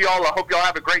 salute to y'all. I hope y'all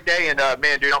have a great day. And,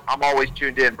 man, dude, I'm always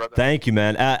tuned in, brother. Thank you,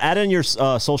 man. Add in your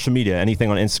social media.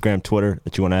 Anything on Instagram, Twitter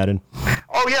that you want to add in?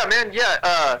 Oh, yeah, man.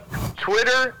 Yeah.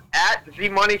 Twitter, at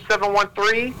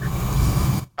ZMoney713.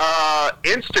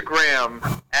 Instagram,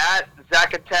 at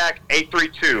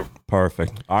ZachAttack832.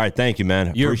 Perfect. All right, thank you,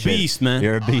 man. You're a Appreciate it. beast, man.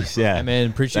 You're a beast, yeah. Hey, man,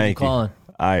 appreciate you Thank calling.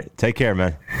 All right, take care,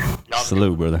 man.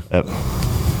 Salute, brother. Yep.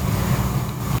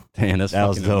 Man, that's That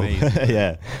was fucking dope. amazing.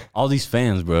 Yeah. All these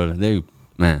fans, bro. They,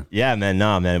 man. Yeah, man.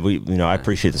 Nah, man. I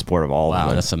appreciate the support of all of Wow,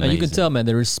 them. that's And amazing. you can tell, man,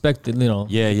 they respect it,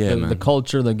 Yeah, the man.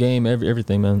 culture, the game,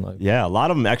 everything, man. Like, Yeah, a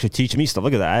lot of them actually teach me stuff.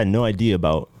 Look at that. I had no idea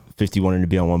about 50 wanting to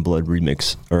be on One Blood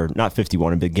remix, or not 50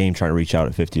 wanting, but Game trying to reach out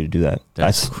at 50 to do that.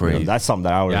 That's crazy. That's something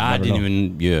that I would. Yeah, I didn't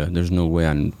even. Yeah, there's no way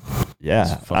I. Yeah,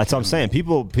 that's what I'm saying.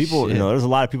 People, there's a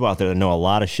lot of people out there that know a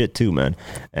lot of shit too, man.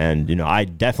 And I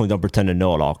definitely don't pretend to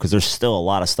know it all, because there's still a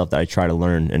lot of stuff that I try to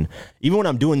learn. And even when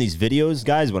I'm doing these videos,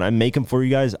 guys, when I make them for you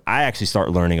guys, I actually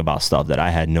start learning about stuff that I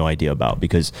had no idea about,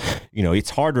 because it's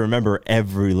hard to remember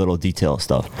every little detail of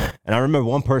stuff. And I remember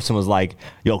one person was like,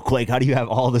 "Yo, Quake, how do you have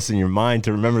all this in your mind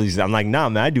to remember these?" I'm like, "Nah,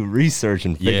 man, I do research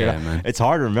and figure it out." man. It's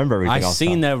hard to remember everything. I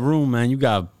seen that room, man. You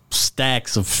got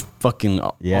stacks of fucking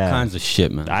all kinds of shit,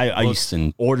 man. I used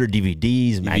to order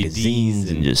DVDs, magazines,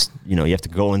 and just you have to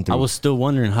go in through. I was still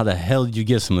wondering how the hell did you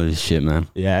get some of this shit, man?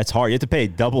 Yeah, it's hard. You have to pay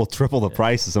double, triple the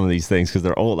price of some of these things because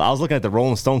they're old. I was looking at the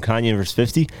Rolling Stone Kanye vs.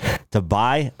 50. To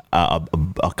buy a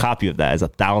copy of that is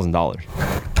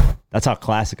 $1,000. That's how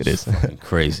classic it is.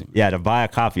 Crazy. Yeah, to buy a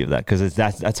copy of that, because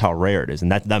that's how rare it is,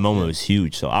 and that moment was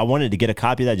huge. So I wanted to get a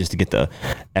copy of that just to get the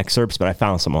excerpts, but I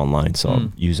found some online, so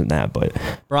I'm using that. But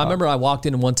bro, I remember I walked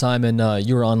in one time and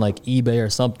you were on like eBay or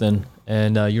something,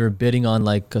 and you were bidding on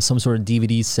like some sort of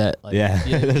DVD set. Like, yeah,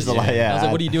 there's a lot. Yeah, I was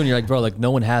like, "What are you doing?" You're like, "Bro, like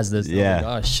no one has this." And I was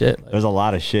like, oh shit. Like, there's a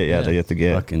lot of shit. Yeah, that you have to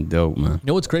get. Fucking dope, man. you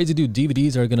know what's crazy, dude?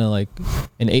 DVDs are gonna like,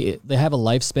 they have a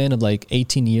lifespan of like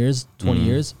 18 years, 20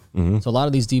 years. Mm-hmm. So a lot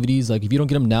of these DVDs, like if you don't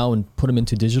get them now and put them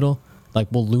into digital, like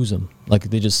we'll lose them. Like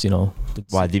they just,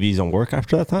 Why DVDs don't work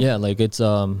after that time? yeah, like it's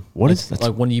What like, is that?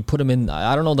 like when you put them in?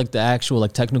 I don't know like the actual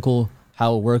like technical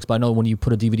how it works, but I know when you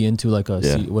put a DVD into like a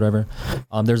whatever,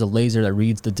 there's a laser that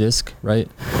reads the disc, right?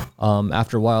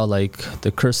 After a while, like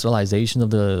the crystallization of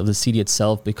the CD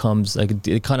itself becomes like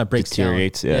it kind of breaks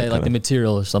Deteriorates, down. yeah, like kinda. the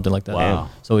material or something like that. Wow.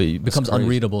 So it becomes crazy.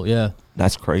 unreadable. Yeah.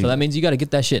 That's crazy. So that means you got to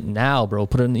get that shit now, bro.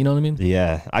 Put it in, you know what I mean?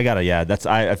 Yeah, I gotta. Yeah, that's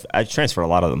I transfer a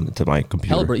lot of them to my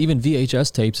computer. Hell, bro. Even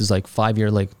VHS tapes is like 5-year,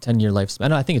 like 10-year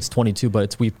lifespan. I think it's 22,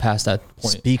 but we've passed that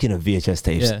point. Speaking of VHS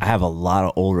tapes, Yeah. I have a lot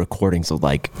of old recordings of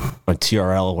like on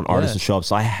TRL when artists would show up.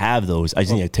 So I have those. I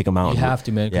just need to take them out. You have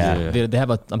to, man. 'Cause Yeah. They have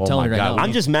a. I'm telling you my right God. now.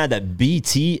 I'm just mad that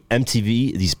BT,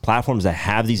 MTV, these platforms that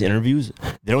have these interviews,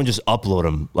 they don't just upload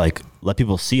them, like let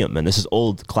people see them. And this is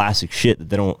old classic shit that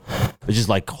they don't. They just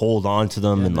like hold on to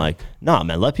them and like, nah,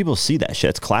 man, let people see that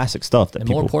shit. It's classic stuff that and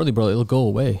people. more importantly, bro, it'll go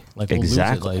away. Like we'll lose it,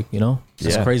 Exactly. like, you know.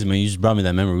 That's Yeah. crazy, man. You just brought me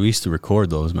that memory. We used to record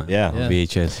those, man. Yeah. On Yeah.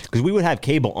 VHS. Because we would have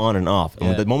cable on and off. And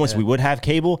Yeah, the moments we would have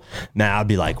cable, man, I'd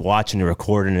be like watching and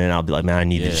recording, and I'll be like, man, I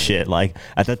need this shit. Like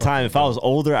at the time, if I was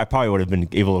older, I probably would have been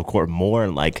able to record more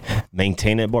and like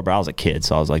maintain it more. But I was a kid,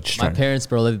 so I was like, just My trying. parents,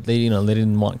 bro, they they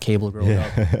didn't want cable growing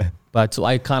up. But so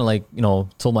I kind of like,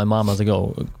 told my mom, I was like,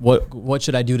 oh, what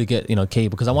should I do to get, cable?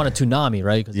 Because I wanted Toonami,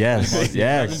 right? 'Cause Yes, Dragon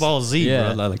yes. Ball Z,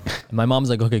 Yeah. bro. Like, And my mom's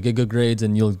like, okay, get good grades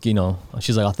and you'll,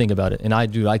 she's like, I'll think about it. And I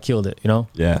killed it,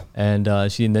 Yeah. And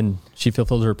she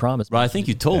fulfilled her promise. bro, I think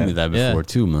you told me that Yeah. before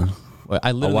too, man.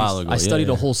 I literally, while ago, I studied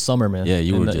yeah. a whole summer, man. Yeah,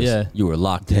 you And, were just, you were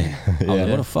locked in. I was like,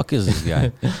 what the fuck is this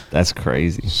guy? That's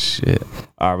crazy. Shit.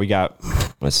 All right, we got.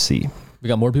 Let's see. We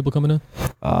got more people coming in?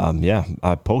 Yeah,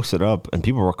 I posted up and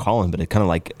people were calling, but it kind of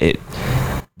like it.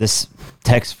 This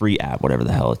text-free app, whatever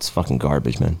the hell, it's fucking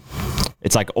garbage, man.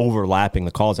 It's like overlapping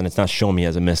the calls and it's not showing me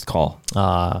as a missed call.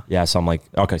 Yeah, so I'm like,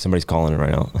 okay, somebody's calling it right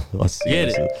now. Let's see. Get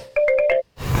it.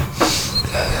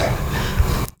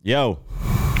 Yo,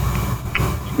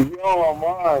 Yo, I'm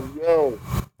on. Yo,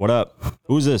 what up?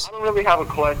 Who's this? I don't really have a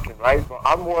question, right? But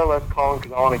I'm more or less calling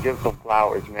because I want to give some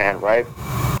flowers, man, right?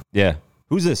 Yeah.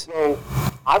 Who's this? So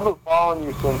I've been following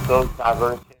you since those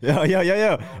diverse. Yo.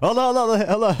 Hold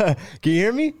on. Can you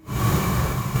hear me?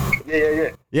 Yeah.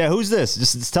 Yeah, who's this?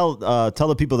 Just tell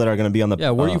the people that are going to be on the.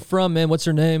 Yeah, where are you from, man? What's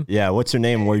your name? Yeah, what's your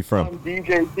name and where you from? I'm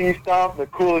DJ T Stomp, the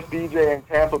coolest DJ in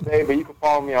Tampa Bay, but you can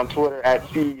follow me on Twitter at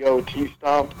CEO T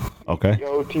Stomp. Okay.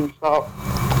 CEO T Stomp.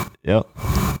 Yep.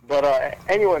 But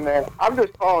anyway, man, I'm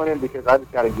just calling in because I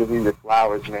just got to give you your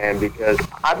flowers, man, because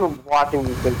I've been watching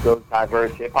you since those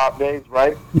diverse hip hop days,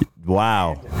 right?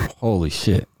 Wow. Holy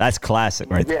shit. That's classic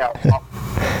right there.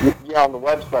 Yeah, on the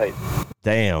website.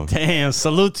 Damn. Damn,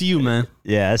 salute to you, man.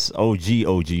 Yeah, that's OG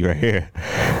right here.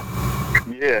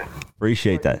 Yeah.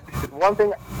 Appreciate that. One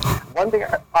thing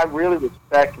I really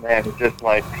respect, man, is just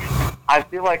like, I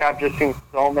feel like I've just seen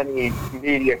so many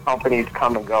media companies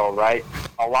come and go, right?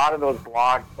 A lot of those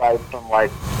blog sites from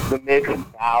like the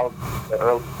mid-2000s, the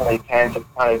early 2010s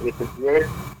just kind of disappeared.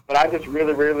 But I just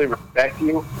really, really respect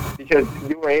you because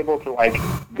you were able to like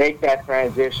make that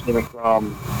transition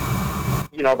from,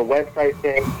 the website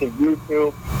thing to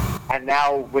YouTube. and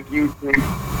now with YouTube,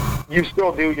 you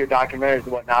still do your documentaries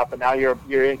and whatnot, but now you're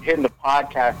hitting the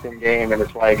podcasting game, and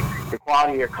it's like the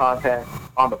quality of your content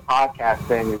on the podcast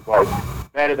thing is like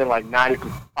better than like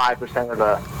 95% of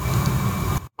the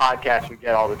podcasts we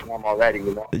get all the time already,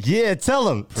 you know? Yeah, tell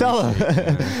him.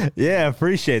 Yeah,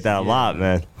 appreciate that a lot,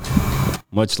 man.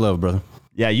 Much love, brother.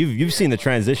 Yeah, you've seen the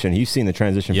transition. You've seen the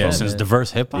transition. Yeah, from, since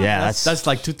diverse hip hop. Yeah, that's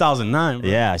like 2009. Bro.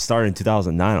 Yeah, I started in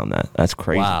 2009 on that. That's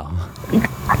crazy. Wow.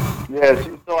 Yeah,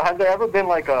 so has there ever been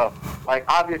like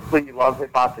obviously you love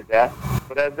hip hop to death,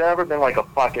 but has there ever been like a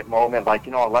fuck it moment, like,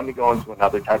 you know, let me go into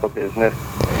another type of business?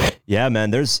 Yeah,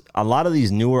 man, there's a lot of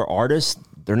these newer artists,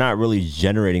 they're not really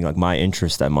generating like my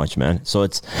interest that much, man. So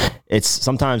it's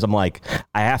sometimes I'm like,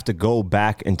 I have to go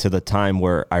back into the time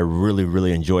where I really,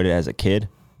 really enjoyed it as a kid.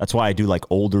 That's why I do like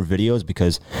older videos,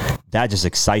 because that just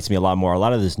excites me a lot more. A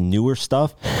lot of this newer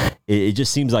stuff, it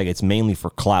just seems like it's mainly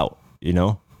for clout, you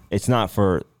know? It's not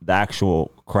for the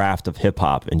actual craft of hip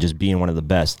hop and just being one of the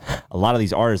best. A lot of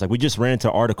these artists, like we just ran into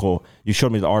an article. You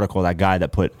showed me the article, that guy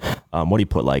that put, what do you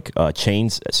put, like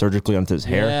chains surgically onto his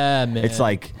hair? Yeah, man. It's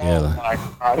like,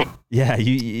 Yeah.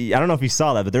 yeah, I don't know if you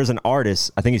saw that, but there's an artist,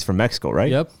 I think he's from Mexico,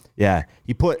 right? Yep. Yeah,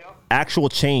 he put actual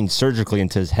chains surgically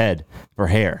into his head for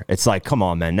hair. It's like, come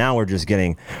on, man. Now we're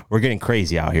getting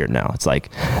crazy out here now. It's like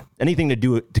anything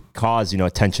to cause, you know,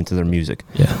 attention to their music.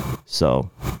 Yeah. So.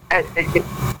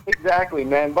 Exactly,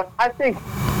 man. But I think,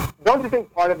 don't you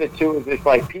think part of it too is just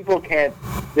like people can't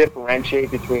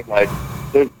differentiate between like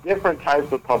there's different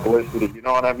types of publicity, you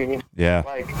know what I mean? Yeah.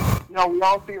 Like, you know, we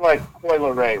all see like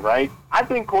Coyle Ray, right? I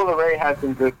think Coyle Ray has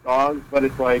some good songs, but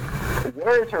it's like,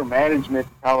 where is her management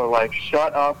to tell her like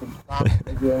shut up and stop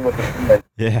dealing with the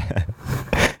Yeah.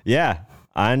 Yeah.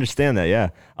 I understand that. Yeah.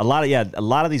 A lot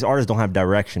of these artists don't have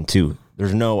direction too.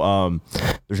 There's no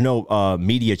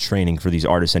media training for these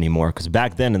artists anymore. Because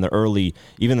back then in the early,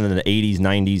 even in the 80s,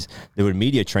 90s, they would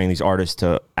media train these artists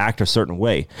to act a certain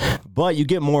way. But you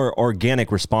get more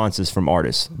organic responses from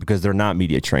artists because they're not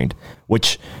media trained,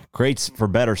 which creates for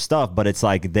better stuff. But it's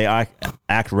like they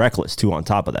act reckless too on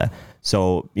top of that.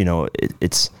 So, you know,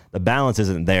 it's the balance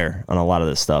isn't there on a lot of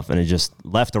this stuff. And it's just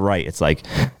left to right. It's like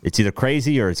it's either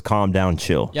crazy or it's calm down,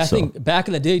 chill. Yeah, I think back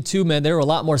in the day too, man, they were a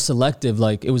lot more selective.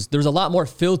 Like there's a lot more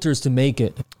filters to make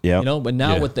it. Yeah. You know, but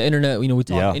now with the internet, you know, we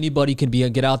talk anybody can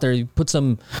get out there. You put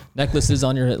some necklaces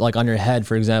on your head,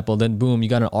 for example, then boom, you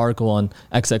got an article on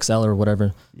XXL or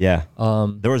whatever. Yeah.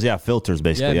 There was filters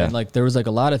basically. Yeah, man, like there was like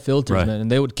a lot of filters, Right. man,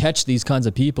 and they would catch these kinds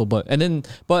of people. But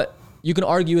you can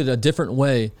argue it a different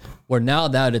way, where now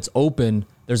that it's open,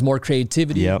 there's more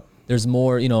creativity. Yep. There's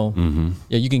more, you know,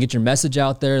 you can get your message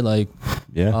out there. Like,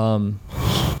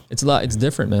 it's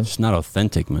different, man. It's not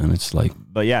authentic, man. It's like,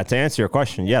 But yeah, to answer your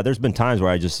question, yeah, there's been times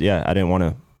where I didn't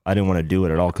want to do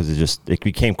it at all because it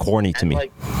became corny to me.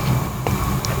 Like,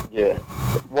 yeah.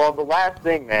 Well, the last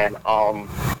thing, man, and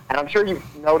I'm sure you've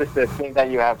noticed this, being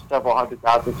that you have several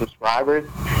 100,000 subscribers,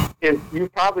 is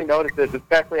you've probably noticed this,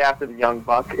 especially after the Young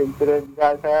Buck incident you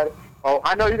guys had. Oh,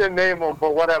 I know you didn't name him,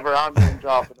 but whatever, I'm name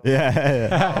dropping him.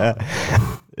 Yeah.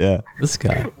 This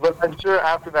guy. But I'm sure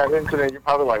after that incident, you're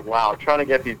probably like, wow, trying to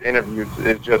get these interviews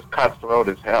is just cutthroat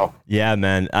as hell. Yeah,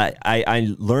 man.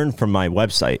 I learned from my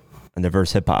website on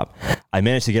Diverse Hip Hop. I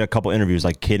managed to get a couple interviews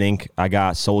like Kid Ink. I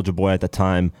got Soulja Boy at the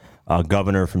time,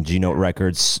 Governor from G-Note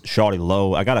Records, Shawty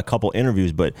Low. I got a couple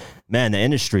interviews, but man, the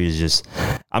industry is just,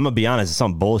 I'm gonna be honest, it's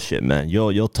some bullshit, man.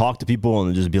 You'll talk to people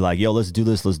and just be like, yo, let's do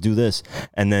this,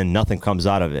 and then nothing comes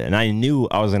out of it. And I knew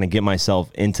I was gonna get myself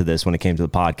into this when it came to the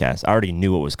podcast. I already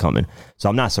knew it was coming, so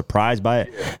I'm not surprised by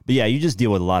it. But yeah, you just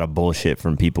deal with a lot of bullshit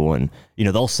from people, and you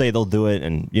know they'll say they'll do it,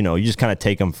 and you know you just kind of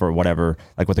take them for whatever,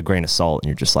 like with a grain of salt, and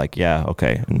you're just like, yeah,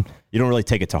 okay, and you don't really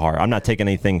take it to heart. I'm not taking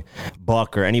anything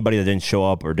Buck or anybody that didn't show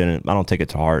up or didn't. I don't take it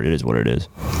to heart. It is what it is.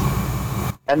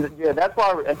 And yeah, that's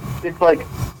why it's like,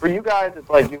 for you guys, it's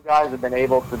like you guys have been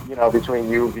able to, you know, between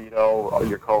you, Vito,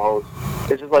 your co-host,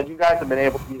 it's just like you guys have been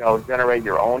able to, you know, generate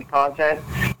your own content.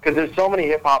 Because there's so many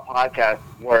hip-hop podcasts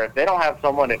where if they don't have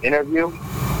someone to interview,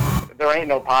 there ain't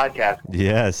no podcast.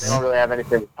 Yes. They don't really have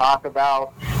anything to talk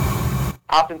about.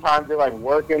 Oftentimes they like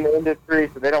work in the industry,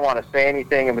 so they don't want to say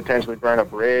anything and potentially burn a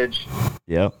bridge.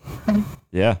 Yep.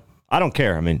 Yeah. I don't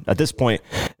care. I mean, at this point,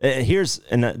 this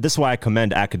is why I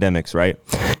commend Academics, right?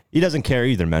 He doesn't care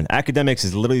either, man. Academics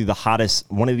is literally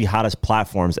one of the hottest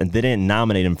platforms, and they didn't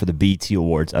nominate him for the BET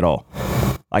Awards at all.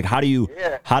 Like, He's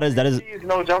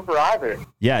no jumper either.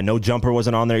 Yeah, No Jumper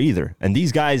wasn't on there either. And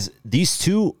these guys, these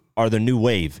two are the new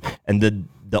wave. And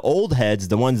the old heads,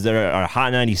 the ones that are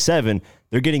Hot 97,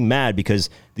 they're getting mad because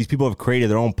these people have created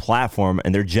their own platform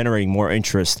and they're generating more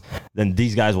interest than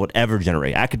these guys would ever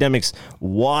generate. Academics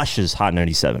washes Hot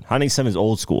 97. Hot 97 is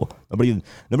old school. Nobody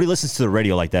listens to the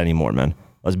radio like that anymore, man.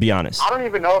 Let's be honest. I don't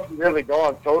even know if you really go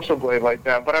on Social Blade like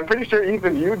that, but I'm pretty sure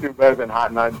even you do better than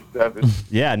Hot 97.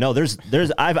 Yeah, no,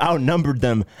 I've outnumbered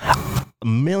them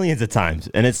millions of times,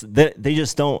 and they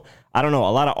just don't. I don't know.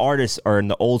 A lot of artists are in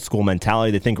the old school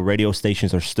mentality. They think radio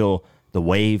stations are still the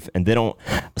wave, and they don't,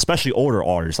 especially older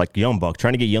artists like Young Buck,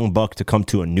 trying to get Young Buck to come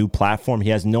to a new platform. He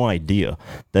has no idea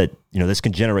that, this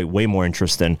can generate way more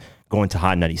interest than going to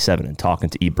Hot 97 and talking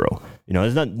to Ebro.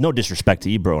 There's no disrespect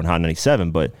to Ebro and Hot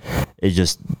 97, but it's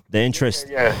just the interest.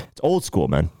 Yeah. It's old school,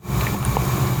 man.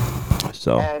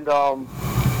 So. And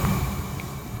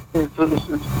there's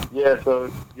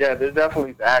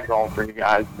definitely that going for you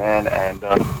guys, man. And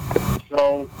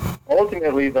so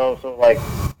ultimately, though,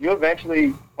 you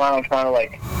eventually plan on trying to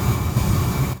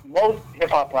most hip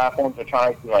hop platforms are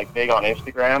trying to be big on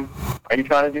Instagram. Are you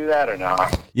trying to do that or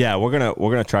not? Yeah, we're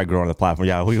gonna try growing the platform.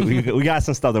 Yeah, we got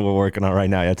some stuff that we're working on right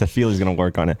now. Yeah, Tafili's gonna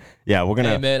work on it. Yeah, we're gonna.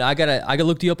 Hey man, I gotta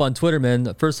look you up on Twitter,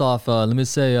 man. First off, let me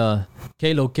say,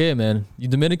 que lo que, man. You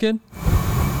Dominican?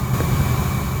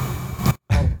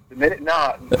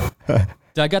 Nah. Did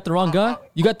I got the wrong guy?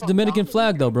 You got the Dominican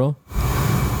flag though, bro.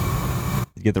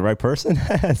 You get the right person?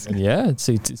 Yeah, it's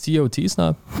COT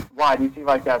snap. Why? Do you see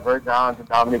that Virgin Islands and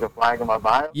Dominica flag in my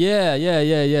bio? Yeah. Yeah,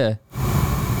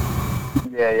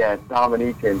 it's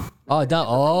Dominican.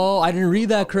 Oh, I didn't read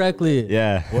that correctly.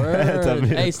 Yeah. Word.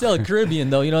 Hey, still a Caribbean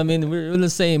though. You know what I mean? We're in the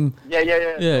same.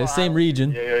 Yeah, same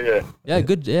region. Yeah. Yeah,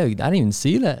 good. Yeah, I didn't even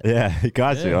see that. Yeah, he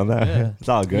got you on that. Yeah. It's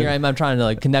all good. Here I'm trying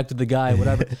to connect with the guy,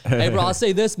 whatever. Hey, bro, I'll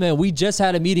say this, man. We just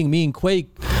had a meeting, me and Quake,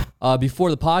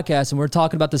 before the podcast, and we're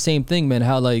talking about the same thing, man.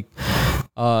 How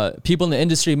people in the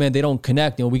industry, man, they don't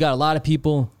connect. We got a lot of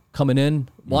people coming in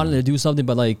wanting to do something,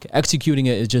 but executing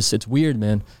it is just, it's weird,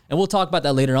 man. And we'll talk about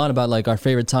that later on about our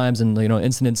favorite times and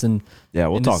incidents and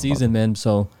we'll in talk the season, man.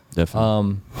 So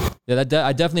definitely.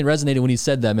 I definitely resonated when he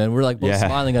said that, man. We're both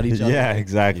smiling at each other. Yeah,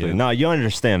 exactly. Yeah. No, you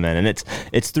understand, man, and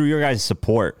it's through your guys'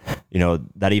 support,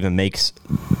 that even makes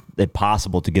it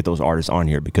possible to get those artists on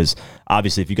here, because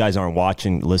obviously if you guys aren't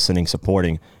watching, listening,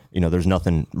 supporting, there's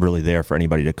nothing really there for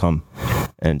anybody to come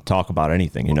and talk about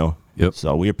anything, Yep.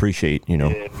 So we appreciate,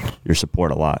 your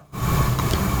support a lot.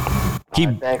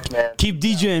 Keep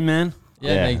DJing, man.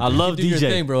 Yeah. Man, I love keep doing DJ. your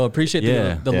thing, bro. Appreciate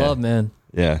the love, man.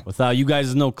 Yeah. Without you guys,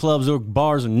 there's no clubs or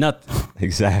bars or nothing.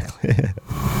 Exactly.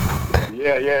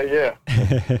 Yeah.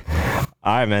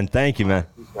 All right, man. Thank you, man.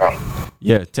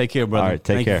 Yeah, take care, brother. All right,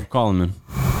 take care. Thank you for calling, man.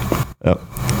 Yep.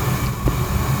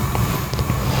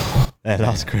 Yeah,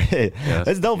 that was great. Yeah,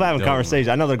 it's dope having a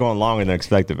conversation. I know they're going longer than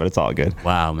expected, but it's all good.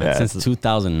 Wow, man. Yeah. Since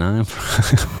 2009,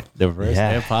 the first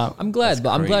hip hop. I'm glad,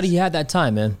 but I'm glad he had that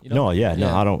time, man. I don't.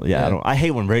 I don't. I hate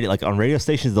when on radio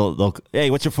stations they'll hey,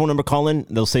 what's your phone number? Call in.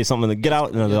 They'll say something. Get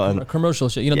out. Commercial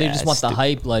shit. They just want the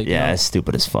hype. It's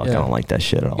stupid as fuck. I don't like that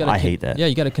shit at all. I hate that. Yeah,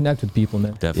 you got to connect with people,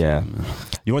 man. Definitely. Yeah. Man.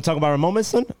 You want to talk about our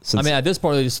moments then? At this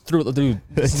point, they just threw it. Dude,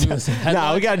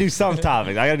 no, we gotta do some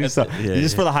topics. I gotta do some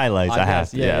just for the highlights. I have.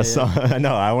 So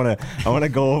no, I want to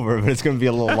go over it, but it's gonna be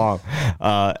a little long.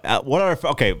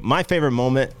 My favorite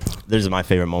moment. There's my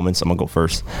favorite moments. I'm gonna go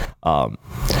first.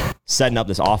 Setting up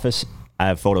this office. I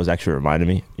have photos actually reminding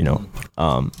me.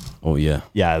 Oh yeah.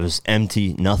 Yeah, it was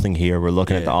empty, nothing here. We're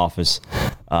looking at the office.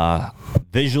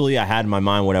 Visually, I had in my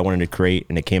mind what I wanted to create,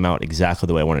 and it came out exactly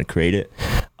the way I wanted to create it.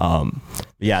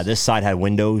 This side had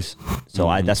windows, so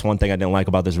that's one thing I didn't like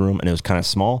about this room, and it was kind of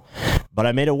small, but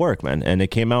I made it work, man, and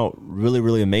it came out really,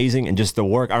 really amazing. And just the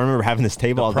work, I remember having this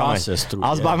table. I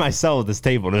was by myself with this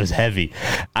table, and it was heavy.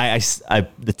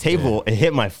 The table, it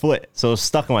hit my foot, so it was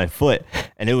stuck in my foot,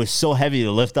 and it was so heavy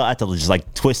to lift up. I had to just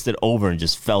twist it over and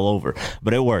just fell over,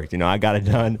 but it worked. I got it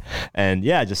done, and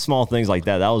just small things like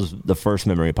that. That was the first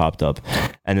memory popped up,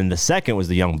 and then the second was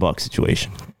the Young Buck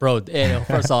situation. Bro,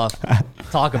 first off,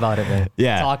 talk about it, man.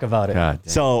 Yeah. Talk about it.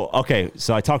 So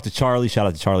I talked to Charlie. Shout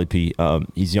out to Charlie P.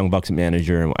 He's Young Buck's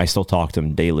manager, and I still talk to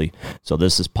him daily. So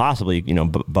this is possibly,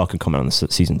 Buck can come out on the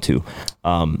season 2.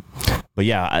 But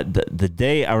yeah, the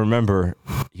day I remember,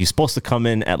 he's supposed to come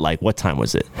in at what time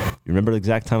was it? You remember the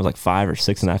exact time? It was 5 or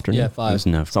 6 in the afternoon? Yeah, 5.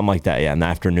 Something like that, in the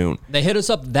afternoon. They hit us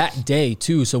up that day,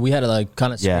 too, so we had to,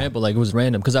 kind of scramble, it was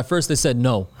random. Because at first they said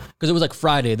no, because it was,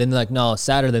 Friday. Then they're no,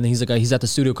 Saturday. Then he's he's at the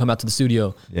studio, come out to the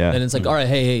studio. Yeah. And it's all right,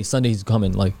 hey, Sunday's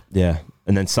coming, Yeah.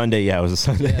 And then Sunday, it was a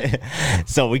Sunday. Yeah.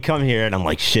 So we come here, and I'm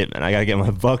like, shit, man, I got to get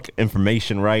my Buck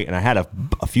information right. And I had a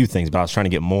few things, but I was trying to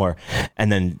get more.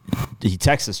 And then he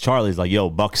texts Charlie. He's like, "Yo,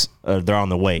 Buck's, they're on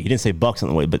the way." He didn't say Buck's on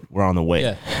the way, but we're on the way.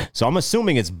 Yeah. So I'm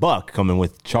assuming it's Buck coming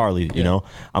with Charlie. You know,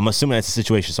 I'm assuming that's the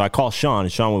situation. So I call Sean,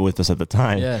 and Sean was with us at the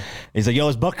time. Yeah. He's like, "Yo,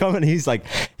 is Buck coming?" He's like,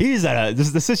 "He's at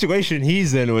the situation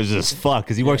he's in was just fuck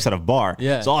because he works at a bar."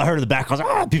 Yeah. So all I heard in the back was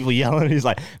people yelling. He's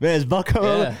like, "Man, is Buck coming?"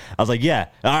 Yeah. I was like, "Yeah,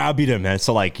 all right, I'll be there, man."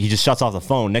 So like he just shuts off the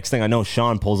phone. Next thing I know,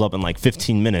 Sean pulls up in like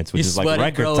 15 minutes, which He's is like sweating,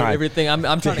 record bro, time. everything. I'm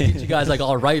trying to get you guys like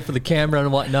all right for the camera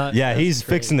and whatnot. Yeah, That's he's crazy.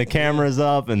 fixing the cameras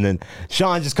up, and then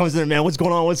Sean just comes in, man, what's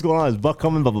going on? What's going on? Is Buck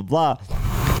coming? Blah, blah, blah.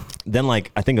 Then,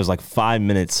 like, I think it was like 5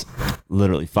 minutes,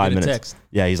 literally 5 Get a minutes. text.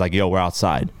 Yeah, he's like, yo, we're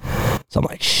outside. So I'm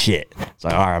like, shit. It's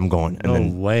like, all right, I'm going. And No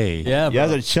then way. Yeah, you guys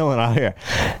bro. are chilling out here.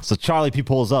 So Charlie P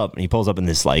pulls up, and he pulls up in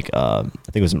this, like, I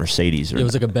think it was a Mercedes. Or, It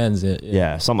was like a Benz.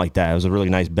 yeah, something like that. It was a really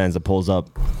nice Benz that pulls up.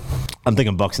 I'm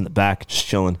thinking Buck's in the back, just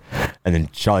chilling. And then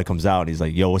Charlie comes out and he's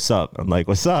like, yo, what's up? I'm like,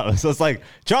 what's up? So it's like,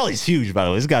 Charlie's huge, by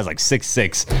the way. This guy's like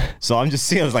 6'6". So I'm just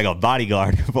seeing him as like a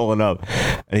bodyguard pulling up.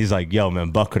 And he's like, yo, man,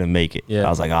 Buck couldn't make it. Yeah. I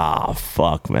was like, ah,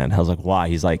 fuck, man. I was like, why?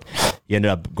 He's like, he ended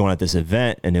up going at this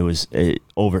event and it was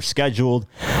overscheduled.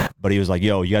 But he was like,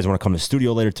 yo, you guys want to come to the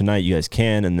studio later tonight? You guys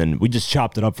can. And then we just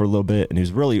chopped it up for a little bit. And he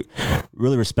was really,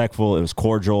 really respectful. It was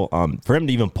cordial. For him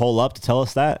to even pull up to tell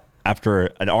us that, after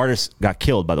an artist got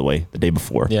killed, by the way, the day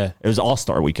before. Yeah. It was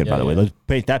All-Star Weekend, by the way. yeah. Let's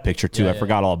paint that picture, too. Yeah, I yeah.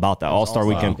 forgot all about that. All-Star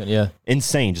Weekend. Yeah.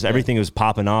 Insane. Just everything was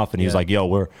popping off. And he was Yeah. like, yo,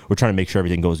 we're trying to make sure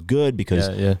everything goes good because,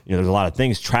 Yeah. you know, there's a lot of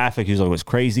things. Traffic, he was like, it was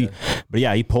crazy. But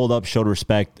yeah, he pulled up, showed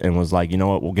respect, and was like, you know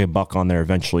what, we'll get Buck on there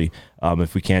eventually.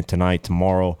 If we can't tonight,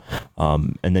 tomorrow.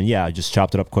 And then, yeah, I just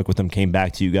chopped it up quick with him, came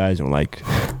back to you guys, and we're like,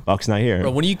 Buck's not here.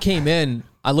 Bro, when you came in,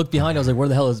 I looked behind. I was like, "Where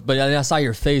the hell is?" But I saw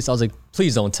your face. I was like,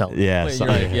 "Please don't tell me." Yeah, But you're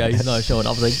sorry. like, yeah, he's not showing. I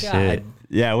was like, Shit. "God."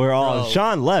 Yeah, we're all. Bro.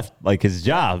 Sean left like his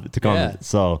job to come. Yeah.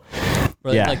 So,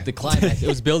 Bro, yeah. like the climax. It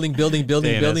was building, building,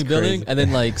 building, Damn, building, that's building, crazy. and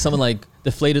then like someone like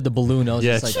deflated the balloon. I was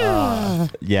Yeah. just like, ah.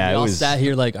 yeah, We it all was. sat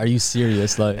here like, "Are you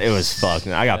serious?" Like, It was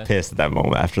fucking. I got pissed at that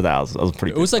moment. After that, I was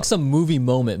pretty. it was pissed like off. some movie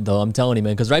moment, though. I'm telling you,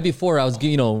 man. Because right before I was,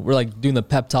 we're like doing the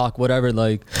pep talk, whatever,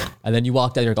 like, and then you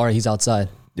walked out. You're like, "All right, he's outside."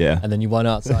 Yeah. And then you went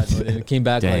outside, and it came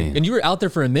back, like, Dang. and you were out there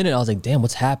for a minute. I was like, "Damn,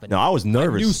 what's happening?" No, I was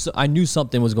nervous. I knew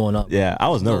something was going on. Yeah, I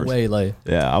was No nervous. way, like.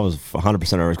 Yeah, I was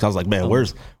 100% nervous because I was like, man,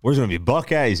 where's gonna be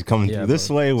Buck at? He's coming Yeah, through this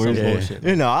bro. way. Some Where's bullshit,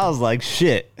 you know? I was like,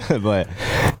 shit. But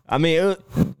I mean,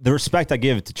 the respect I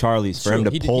give to Charlie is for him to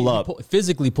He pull up.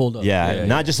 physically pulled up. Yeah,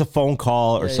 not just a phone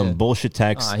call or some yeah. bullshit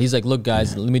text. He's like, "Look,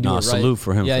 guys, let me do it right." salute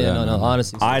for him Yeah, for yeah, that, no, man.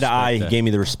 honestly, Eye to eye, he that. gave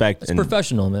me the respect. it's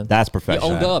professional, man. That's professional.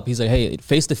 He owned up. He's like, "Hey,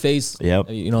 face to face. Yep.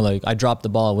 Like I dropped the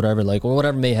ball, whatever, like or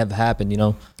whatever may have happened.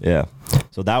 Yeah.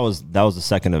 So that was the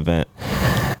second event,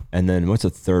 and then what's the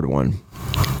third one?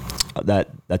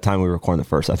 That time we were recording the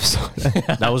first episode.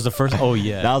 That was the first. Oh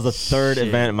yeah. That was the third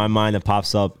event in my mind that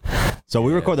pops up. So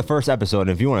we record the first episode, and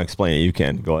if you want to explain it, you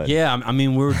can. Go ahead. Yeah, I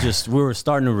mean, we were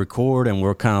starting to record, and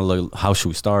we're kind of like, how should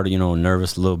we start?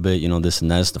 Nervous a little bit, this and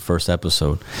that's the first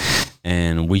episode,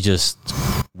 and we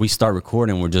start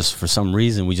recording. We're just, for some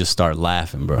reason, we just start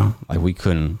laughing, bro. Like we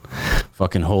couldn't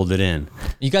fucking hold it in.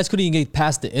 You guys couldn't even get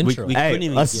past the intro. we- Hey, couldn't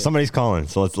even get- somebody's calling,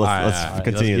 so let's right, let's all right,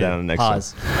 continue let's that get on the next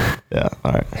Pause. one. Yeah.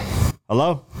 All right.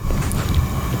 Hello.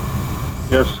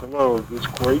 Yes, hello, this is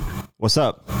Quake. What's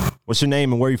up? What's your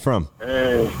name and where are you from?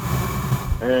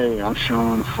 Hey, I'm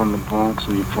Sean from the Bronx,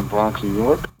 from Bronx, New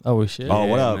York. Oh shit. Oh,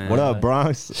 what up? man. What up,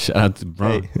 Bronx? Shout out to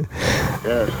Bron. Hey.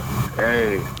 Yes.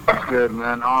 Hey, that's good,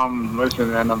 man.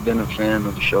 Listen, man, I've been a fan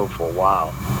of the show for a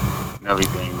while and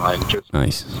everything. Like, just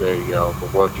Nice. to say,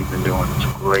 the work you've been doing is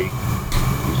great.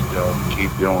 Just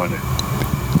keep doing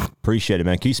it. Appreciate it,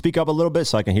 man. Can you speak up a little bit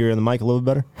so I can hear you on the mic a little bit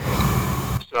better?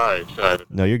 Sorry.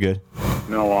 No, you're good.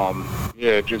 No,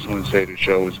 just want to say the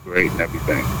show is great and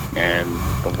everything. And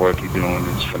the work you're doing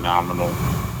is phenomenal.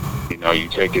 You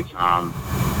take your time.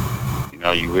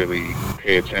 You really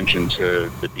pay attention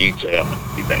to the detail and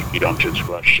everything. You don't just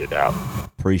rush shit out.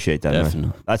 Appreciate that, man.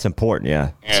 Definitely. That's important,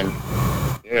 yeah. And,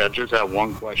 I just have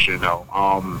one question, though.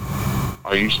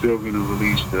 Are you still going to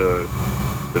release the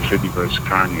 50 versus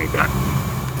Kanye guy?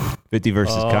 50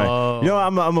 versus Kanye. You know,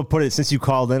 I'm gonna put it, since you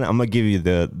called in, I'm gonna give you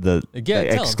the Yeah,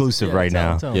 tell 'em. exclusive Yeah, right tell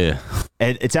 'em, now. tell 'em. Yeah.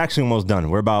 And it's actually almost done.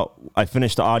 I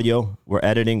finished the audio, we're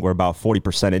editing, we're about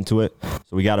 40% into it.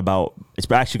 So we got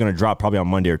it's actually gonna drop probably on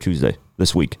Monday or Tuesday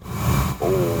this week.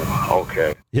 Oh,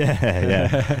 okay.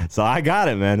 Yeah. So I got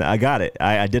it, man. I got it.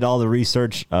 I did all the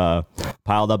research,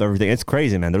 piled up everything. It's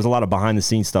crazy, man. There's a lot of behind the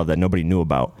scenes stuff that nobody knew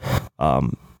about.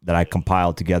 That I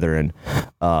compiled together, and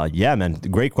yeah, man,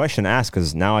 great question to ask,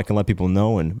 because now I can let people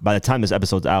know, and by the time this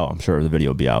episode's out, I'm sure the video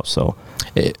will be out. So,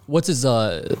 What's his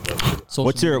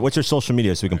social what's your social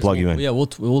media so we can plug you in? Yeah, we'll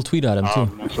tweet at him too.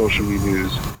 My social media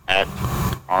is at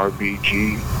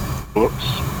RBG Books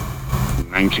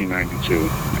 1992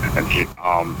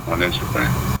 on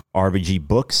Instagram. RBG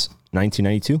Books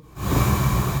 1992.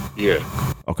 Yeah.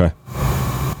 Okay.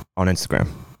 On Instagram.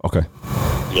 Okay.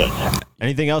 Yes.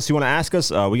 Anything else you want to ask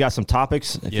us? We got some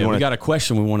topics. If you we wanna, got a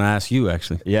question we want to ask you,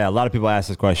 actually. Yeah, a lot of people ask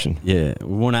this question. Yeah,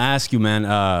 we want to ask you, man.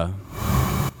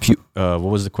 What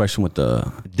was the question with the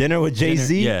Dinner with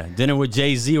Jay-Z? Yeah, dinner with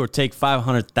Jay-Z or take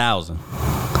 500,000.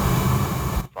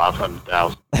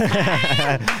 500,000.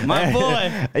 My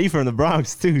boy, Hey, you from the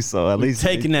Bronx too, so at least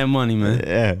taking that money, man.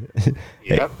 Yeah.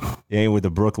 Yep. You ain't with the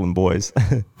Brooklyn boys.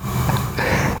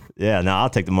 Yeah, no, I'll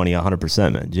take the money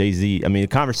 100%, man. Jay-Z, I mean, the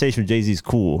conversation with Jay-Z is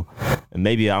cool, and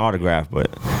maybe an autograph, but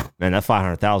man, that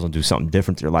 500,000 will do something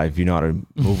different to your life if you know how to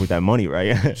move with that money,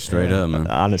 right? Straight up, man.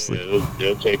 Honestly,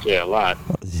 They'll take care of a lot.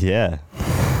 yeah.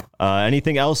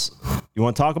 Anything else you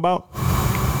want to talk about?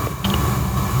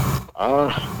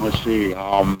 Let's see.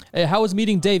 Hey, how was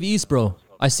meeting Dave East, bro?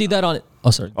 I see that on. Oh,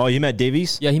 sorry. Oh, you met Dave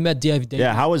East? Yeah, he met Dave.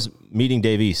 Yeah, how was meeting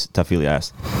Dave East? Tafili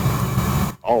asked.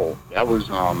 Oh, that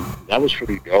was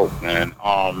pretty dope, man.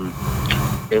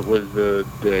 It was the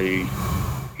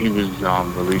he was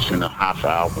releasing a half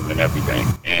album and everything,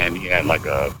 and he had like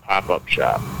a pop-up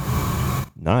shop,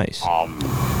 Nice.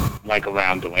 like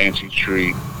around Delancey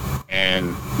Street,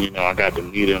 and I got to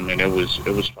meet him, and it was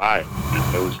fire.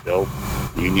 It was dope,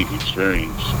 unique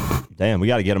experience. Damn, we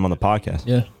got to get him on the podcast.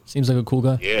 Yeah, seems like a cool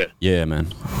guy. Yeah. Yeah, man.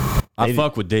 I Dave-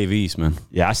 fuck with Dave East, man.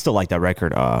 Yeah, I still like that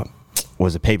record.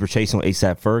 Was it Paper Chasing with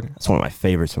A$AP Ferg? That's one of my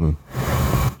favorites from him.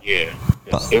 Yeah,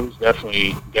 it was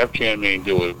definitely Def Jam ain't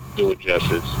do it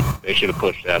justice. They should have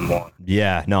pushed that more.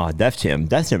 Yeah, no, Def Jam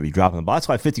be dropping the ball. That's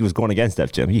why 50 was going against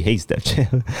Def Jam. He hates Def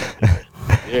Jam.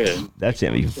 Yeah, Def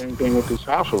Jam. same thing with this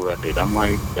Alpha record. I'm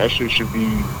like, that shit should be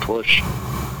pushed.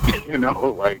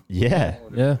 Like Yeah,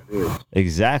 Yeah. it is.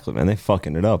 exactly, man. They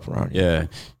fucking it up around here.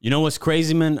 Yeah. You know what's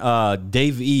crazy, man?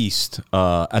 Dave East,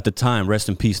 at the time, rest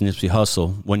in peace, Nipsey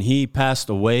Hussle. When he passed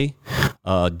away,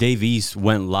 Dave East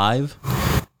went live,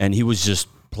 and he was just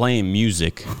playing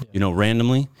music,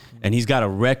 randomly. And he's got a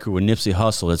record with Nipsey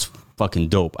Hussle that's fucking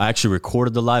dope. I actually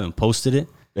recorded the live and posted it.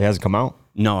 It hasn't come out?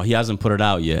 No, he hasn't put it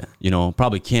out yet.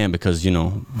 Probably can't because,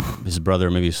 his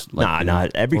brother maybe. Nah.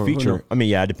 Every or feature. no. I mean,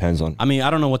 yeah, it depends on. I mean, I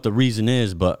don't know what the reason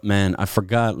is, but man, I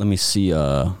forgot. Let me see.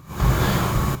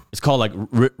 It's called like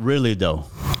Really Though.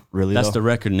 Really, That's though? the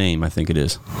record name, I think it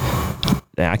is.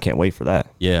 Yeah, I can't wait for that.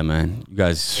 Yeah, man. You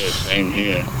guys. Yeah, same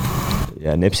here.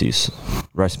 Yeah, Nipsey's.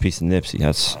 Rest in peace to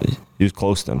Nipsey. He was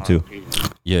close to him, too.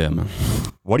 Yeah, man.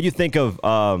 What do you think of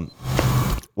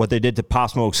what they did to Pop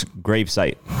Smoke's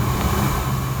gravesite?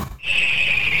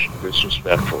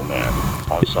 Disrespectful, man,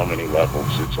 on so many levels.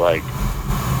 It's like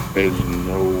there's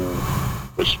no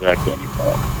respect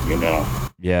anymore.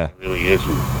 Yeah. It really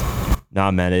isn't.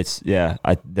 Nah, man,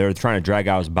 they're trying to drag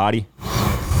out his body,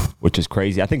 which is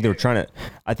crazy. I think they were trying to.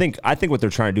 I think what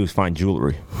they're trying to do is find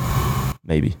jewelry,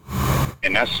 maybe.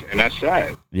 And that's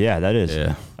sad. Yeah, that is.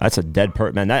 Yeah. That's a dead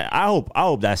person, man. I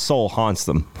hope that soul haunts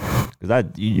them, because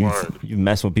you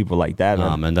mess with people like that,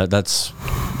 Nah, man. man. That's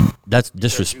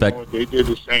disrespect. They did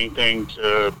the same thing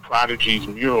to Prodigy's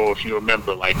mural, if you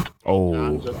remember, like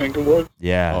Oh, I think it was.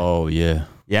 yeah, Oh yeah.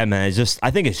 yeah, man. It's just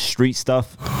I think it's street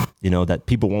stuff, that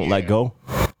people won't let go.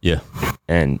 Yeah.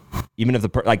 And even if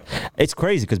it's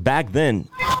crazy because back then,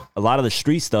 a lot of the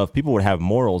street stuff, people would have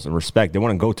morals and respect. They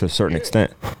want to go to a certain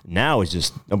extent. Now it's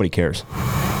just nobody cares.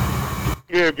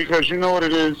 Yeah, because you know what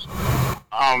it is.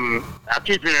 I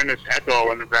keep hearing this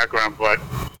echo in the background, but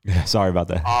Sorry about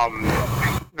that.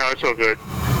 no, it's all good.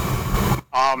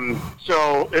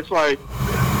 So it's like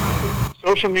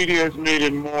social media has made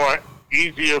it more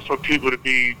easier for people to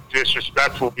be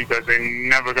disrespectful because they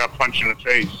never got punched in the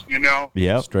face,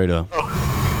 Yep. Straight up.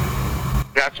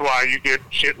 That's why you get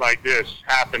shit like this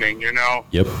happening,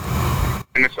 Yep.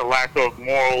 and it's a lack of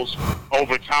morals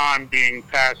over time being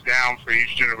passed down for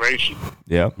each generation,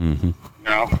 Yep.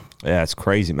 Yeah, it's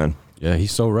crazy, man. Yeah,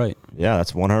 he's so right. Yeah,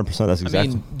 that's 100%. That's I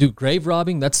exactly. mean, dude, grave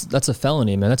robbing, that's a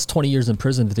felony, man. That's 20 years in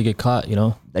prison if they get caught,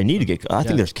 They need to get. I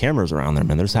think there's cameras around there,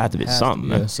 man. There's had to be something,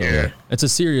 man. So Yeah. it's a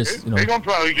serious, They're gonna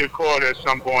probably get caught at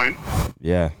some point.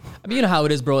 Yeah, I mean, you know how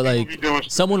it is, bro. Like, be doing-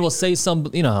 someone will say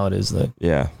you know how it is. Like,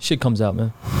 yeah, shit comes out,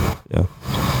 man. yeah.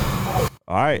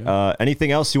 All right.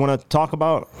 Anything else you want to talk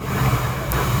about?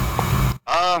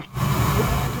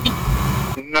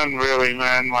 None really,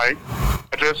 man. Like,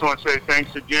 I just want to say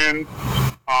thanks again.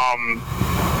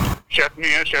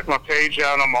 Check my page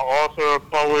out. I'm an author,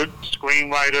 poet,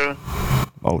 screenwriter.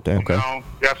 Oh, damn. Okay.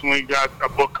 Definitely got a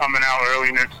book coming out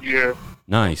early next year.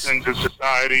 Nice. Into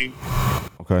Society.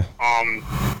 Okay.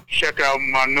 Check out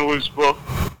my newest book,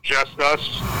 Just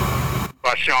Us.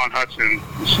 by Sean Hudson.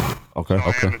 Okay. On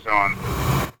Okay.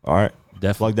 Amazon. All right.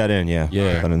 Definitely. Plug that in. Yeah.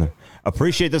 Yeah. Plug that in there.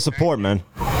 Appreciate the support, man.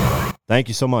 Thank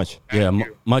you so much. Yeah,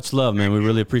 much love, man. We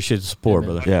really appreciate the support,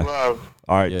 brother. Yeah. Love.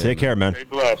 All right. Yeah, Take care, man. Stay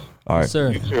blessed. All right.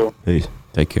 Sir, You too. Peace.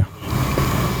 Take care.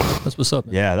 that's what's up.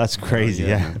 Man. Yeah, that's crazy.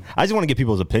 Yeah. I just want to get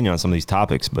people's opinion on some of these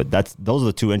topics, but those are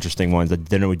the two interesting ones: the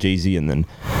dinner with Jay-Z, and then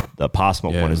the Pop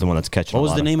Smoke Yeah. one is the one that's catching. What a was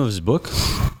lot the of- name of his book?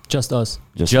 Just us.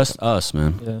 Just Us,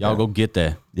 man. Yeah. Y'all go get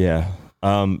that. Yeah.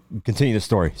 Continue the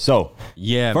story. So,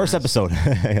 Yeah. first man. episode.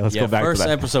 Let's go back to first that.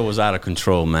 episode was out of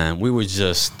control, man. We were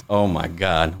just, oh my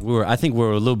god, I think we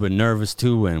were a little bit nervous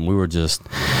too, and we were just,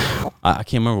 I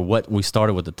can't remember what we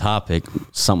started with the topic.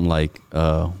 Something like,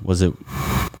 was it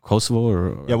Kosovo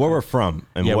or Yeah, where we're from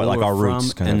and yeah, what where like our we're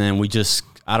roots. from, and then we just,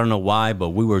 I don't know why, but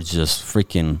we were just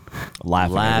freaking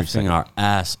Laughing every second. our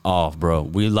ass off, bro.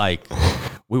 We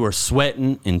were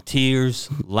sweating in tears,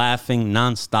 laughing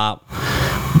nonstop.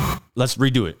 Let's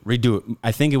redo it.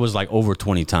 I think it was like over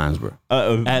 20 times, bro.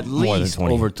 At more than least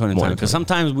 20. over 20 More times. than Because 20.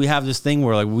 sometimes we have this thing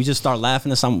where like we just start laughing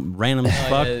at some random as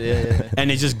fuck, and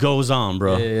it just goes on,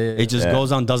 bro. It just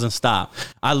goes on, doesn't stop.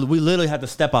 We literally had to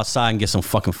step outside and get some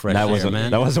fucking fresh That air, wasn't-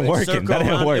 man. that wasn't working. Circle That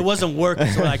didn't around. work. It wasn't working.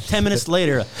 So like 10 minutes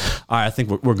later, all right, I think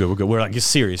we're good. We're good. We're like, it's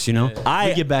serious, you know?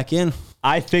 We get back in.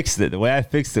 I fixed it. The way I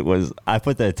fixed it was I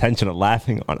put the attention of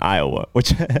laughing on Iowa,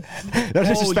 which no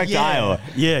disrespect to Iowa.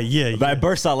 Yeah. But I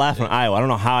burst out laughing on Iowa. I don't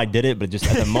know how I did it, but just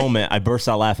at the moment I burst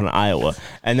out laughing on Iowa.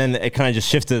 And then it kind of just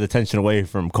shifted the attention away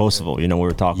from Kosovo, we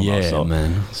were talking about. Yeah, So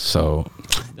man. So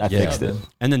I fixed it.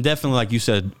 And then definitely, like you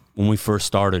said, when we first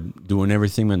started doing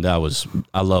everything, man,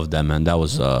 I loved that, man. That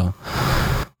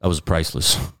was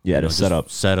priceless. Yeah, the just setup.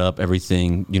 set up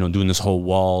everything, doing this whole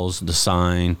walls, the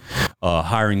sign,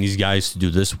 hiring these guys to do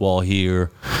this wall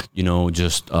here,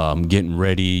 just getting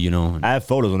ready, I have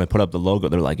photos when they put up the logo.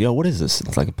 They're like, "Yo, what is this?"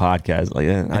 It's like a podcast. Like,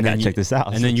 yeah, I gotta check this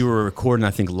out. And then you were recording,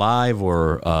 I think, live,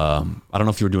 or I don't know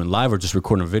if you were doing live or just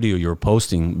recording a video. You were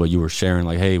posting, but you were sharing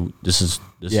like, "Hey, this is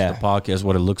the podcast,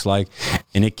 what it looks like,"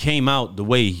 and it came out the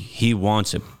way he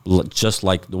wants it, just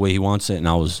like the way he wants it. And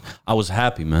I was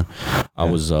happy, man. I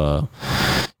was,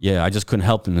 I just couldn't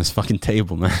help in this fucking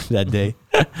table, man, that day.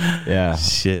 yeah,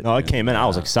 Shit, No, it came in. I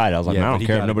was excited. I was like, Yeah, "Man, I but don't he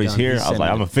care got if it nobody's done. here." He I was sent like,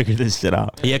 it. "I'm gonna figure this shit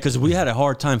out." Yeah, because we had a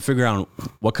hard time figuring out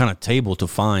what kind of table to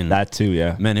find. That too,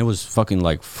 yeah. Man, it was fucking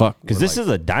like fuck. Because this is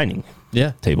a dining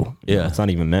Yeah. table. Yeah. It's not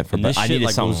even meant for. And But this I shit, needed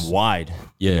like, something was- wide.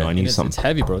 Yeah. I need It's something.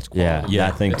 heavy, bro. It's quality. Yeah,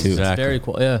 that thing It's too. exactly. very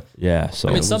cool. Yeah. Yeah, so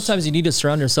I mean, sometimes you need to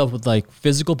surround yourself with like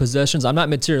physical possessions. I'm not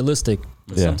materialistic,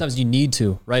 but Yeah. sometimes you need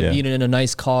to, right? Yeah. Being in a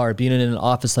nice car, being in an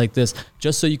office like this,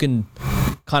 just so you can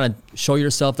kind of show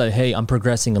yourself that, hey, I'm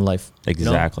progressing in life.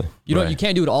 Exactly. You know, Right. you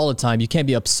can't do it all the time. You can't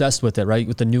be obsessed with it, right?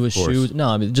 With the newest course. shoes. No,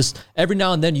 I mean, just every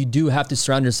now and then you do have to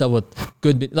surround yourself with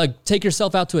good, like take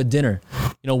yourself out to a dinner.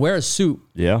 Wear a suit.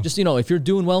 Yeah. Just, if you're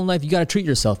doing well in life, you got to treat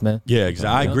yourself, man. Yeah,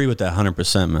 exactly. I agree with that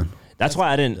 100%, man. That's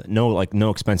why I didn't know like no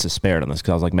expenses spared on this,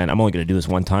 because I was like, man, I'm only gonna do this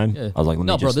one time. Yeah. I was like, let me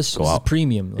no, bro, just this go is out.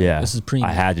 premium. Like, Yeah, This is premium.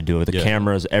 I had to do it with the Yeah.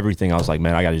 cameras, everything. I was like,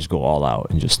 man, I gotta just go all out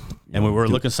and just. And we were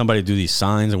looking at somebody to do these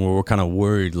signs, and we were kind of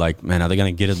worried, like, man, are they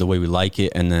gonna get it the way we like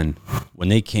it? And then when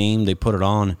they came, they put it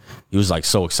on. He was like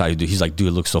so excited, dude. He's like, dude,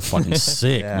 it looks so fucking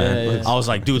sick, man. Yeah, yeah. I was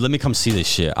like, dude, let me come see this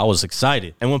shit. I was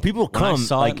excited. And when people When I come,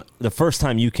 saw like it- the first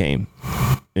time you came,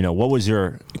 what was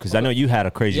your? Because I know you had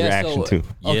a crazy reaction too.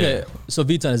 Okay, Yeah. so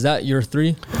Vitan, is that your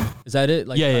 3? Is that it?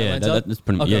 Like, Yeah, how it yeah, lines up? that's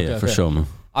pretty. Okay, Yeah, okay, for okay. sure, man.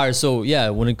 All right, so yeah,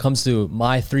 when it comes to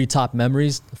my 3 top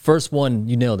memories, the first one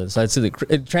you nailed it. So I'd say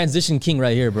the transition king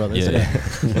right here, brother.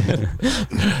 Yeah.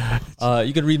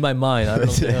 You could read my mind. I don't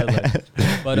know. What the hell,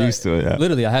 like, but Used to it, yeah.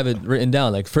 literally, I have it written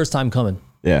down. Like first time coming.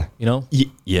 Yeah,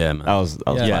 Yeah, man. that was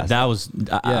Yeah. Yeah, fast. that was.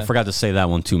 I Yeah. forgot to say that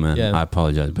one too, man. Yeah. I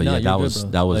apologize, but No, yeah, you're that good, was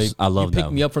bro. that was. Like, I love you that.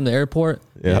 picked me up from the airport.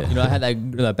 Yeah. I had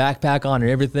that backpack on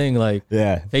and everything. Like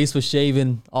Yeah. face was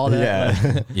shaven, all that.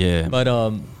 Yeah. like- Yeah,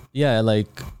 But yeah, like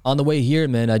on the way here,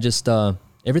 man, I just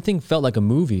everything felt like a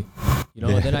movie,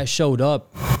 And then I showed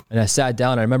up and I sat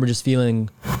down. I remember just feeling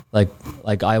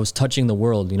like I was touching the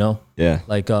world, Yeah.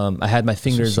 Like I had my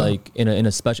fingers like in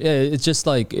a special. Yeah, it's just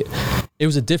like it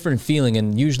was a different feeling,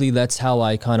 and usually that's how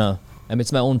I kind of. I mean,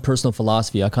 it's my own personal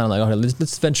philosophy. I kind of like, okay,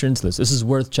 let's venture into this. This is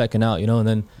worth checking out, And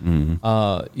then,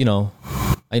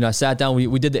 I sat down.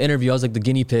 We did the interview. I was like the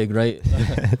guinea pig, right?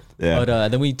 Yeah. But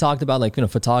then we talked about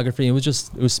photography. It was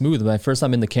smooth. My first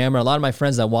time in the camera. A lot of my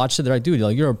friends that watched it, they're like, dude,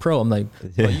 you're a pro. I'm like,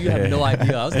 bro, you have no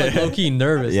idea. I was like low key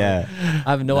nervous. Yeah. Like,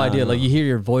 I have no idea. Like you hear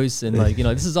your voice and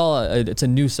this is all. It's a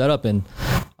new setup and.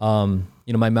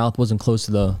 My mouth wasn't close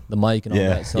to the mic and all Yeah.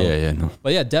 that. So. yeah, no.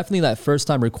 But yeah, definitely that first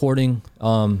time recording.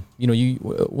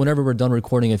 Whenever we're done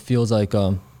recording, it feels like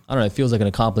I'm I don't know, it feels like an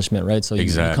accomplishment, right? So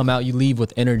you come out, you leave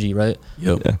with energy, right?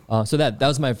 Yep. So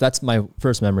that's my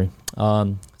first memory.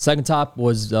 Second top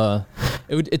was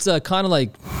it's a kind of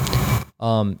like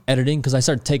editing, because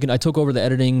I took over the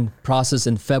editing process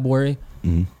in February,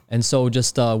 and so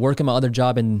just working my other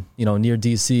job in near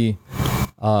DC,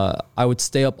 I would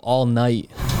stay up all night,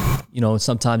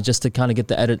 sometimes just to kind of get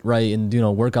the edit right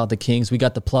and work out the kinks. We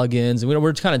got the plugins, and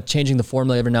we're kind of changing the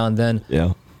formula every now and then.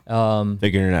 Yeah.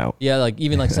 Figuring it out. Yeah, like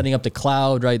even like setting up the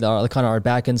cloud, right? The kind of our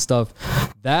back end stuff.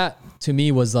 That to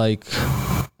me was like,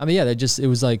 it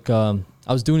was like I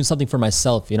was doing something for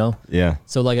myself, Yeah.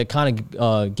 So like it kind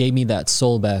of gave me that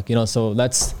soul back, So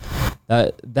that's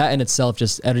that in itself,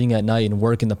 just editing at night and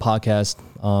working the podcast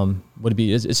would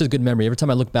be. It's just a good memory. Every time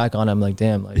I look back on it, I'm like,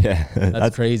 damn, like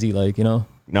that's crazy, like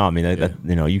No, I mean,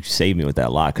 you saved me with that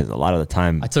a lot, because a lot of the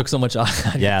time I took so much off.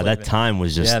 that time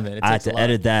was just, man, I had to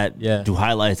edit that, do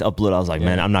highlights, upload. I was like,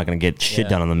 man, I'm not going to get shit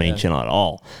done on the main channel at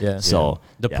all. Yeah. So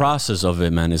the process of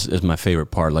it, man, is my favorite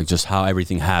part. Like just how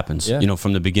everything happens,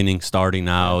 from the beginning, starting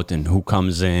out, and who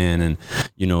comes in, and,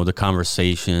 the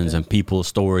conversations and people's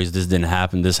stories. This didn't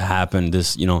happen. This happened.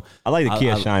 This, I like the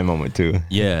Kia Shine moment too.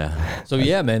 Yeah. So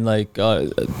man, like,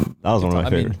 that was one of my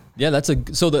favorites.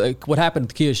 What happened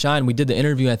to Kia Shine, we did the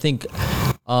interview, I think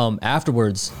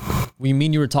afterwards, me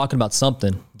and you were talking about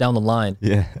something down the line.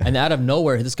 Yeah. And out of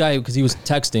nowhere, this guy, because he was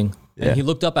texting, and he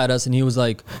looked up at us and he was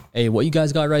like, hey, what you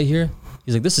guys got right here?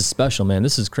 He's like, this is special, man.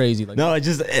 This is crazy. Like, when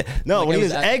he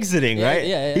was exiting, right?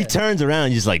 Yeah. He turns around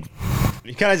and he's like,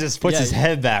 he kind of just puts his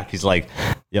head back. He's like,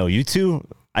 yo, you two?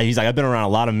 He's like, I've been around a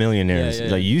lot of millionaires. He's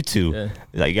like, you two.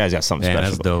 He's like, you guys got something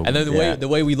special. That's dope. And then the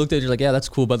way we looked at it, you're like, yeah, that's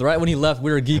cool. But right when he left,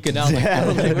 we were geeking out.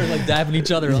 Like, we were like dabbing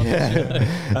each other. We're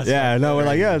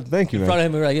like, yeah, thank you, man. In front of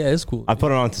him, we were like, yeah, it's cool. I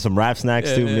put it on to some rap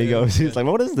snacks too, Migos. He's like,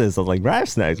 what is this? I was like, rap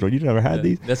snacks, bro. You never had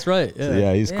these? That's right. Yeah,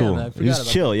 So, he's cool. Man, He's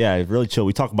chill. Yeah, really chill.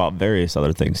 We talk about various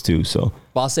other things too. So,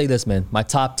 but I'll say this, man. My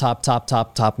top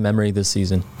memory this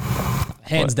season,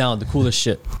 hands down, the coolest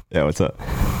shit. Yeah, what's up?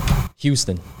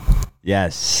 Houston.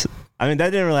 Yes. I mean, that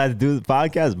didn't really have to do with the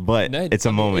podcast, but it's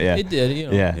a moment. It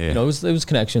did. It was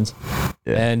connections.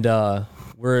 Yeah. And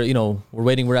we're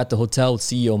waiting. We're at the hotel with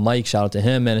CEO Mike. Shout out to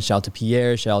him, man. And shout out to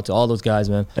Pierre. Shout out to all those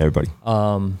guys, man. Everybody.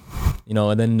 And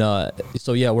then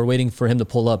we're waiting for him to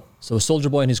pull up. So Soulja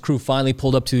Boy and his crew finally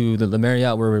pulled up to the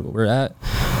Marriott where we're at,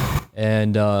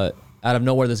 and out of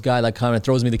nowhere, this guy like kind of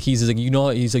throws me the keys. He's like, you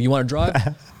want to drive?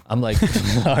 I'm like,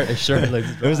 all right, sure. Like,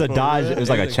 it was a Dodge. It was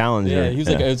like a Challenger. Yeah, he was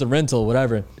like, it was a rental,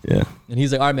 whatever. Yeah. And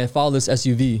he's like, all right, man, follow this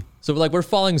SUV. So we're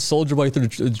following Soulja Boy through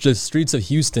the streets of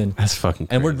Houston. That's fucking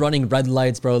crazy. And we're running red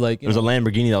lights, bro. Like, there was a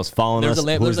Lamborghini that was following us.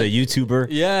 Who was a YouTuber?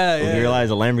 Yeah. We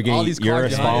realized a Lamborghini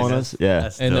Urus following us. Yeah.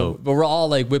 But we're all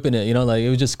like whipping it, like it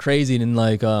was just crazy and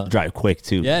like drive quick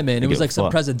too. Yeah, man. It was like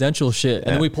some presidential shit.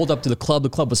 And then we pulled up to the club. The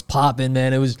club was popping,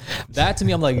 man. It was that to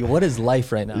me. I'm like, what is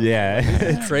life right now? Yeah.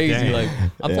 It's crazy. Damn. Like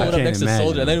I'm pulling up next to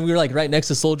Soulja, and then we were like right next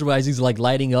to Soulja Boy. He's like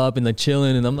lighting up and like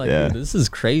chilling, and I'm like, dude, this is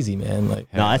crazy, man.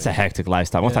 Like, no, that's a hectic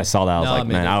lifestyle. Once I saw that, I was like,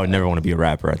 man, I would never want to be a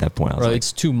rapper at that point. I was like,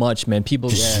 it's too much, man. People,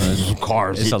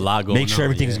 cars. It's a lot going on. Make sure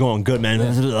everything's going good, man.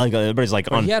 Like everybody's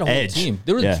like on he had a whole edge. team.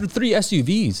 There were 3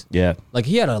 SUVs. Yeah. Like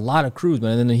he had a lot of crews,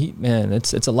 man. And then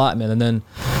it's a lot, man. And then,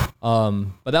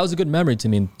 but that was a good memory to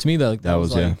me. To me, that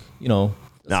was like, No,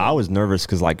 I was nervous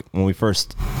because like when we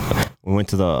went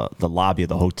to the lobby of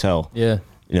the hotel. Yeah.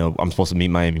 I'm supposed to meet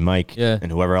Miami Mike and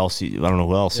whoever else, I don't know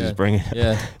who else he's bringing.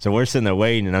 Yeah. So we're sitting there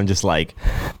waiting, and I'm just like,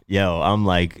 I'm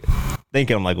like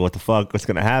thinking, what the fuck, what's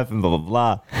gonna happen, blah blah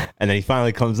blah. And then he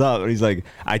finally comes up, and he's like,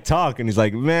 I talk, and he's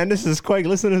like, man, this is Quake.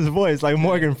 Listen to his voice, like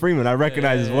Morgan Freeman. I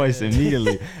recognize his voice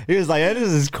immediately. He was like, hey, this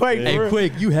is Quake. Hey,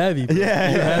 Quake, you heavy, bro.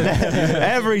 Yeah.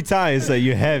 Every time it's like,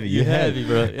 you heavy,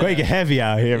 bro. Yeah. Quake heavy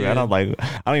out here, man. I'm like,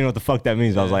 I don't even know what the fuck that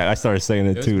means. I was like, I started saying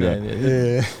it too.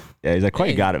 Yeah. Yeah, he's like,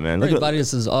 Quake got it, man. Everybody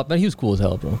just is up, man. He was cool as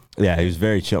hell, bro. Yeah, he was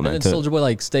very chill, man. And then Soulja Boy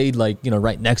like stayed like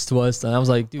right next to us, and I was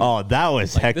like, dude. Oh, that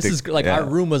was hectic. This is like our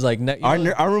room was like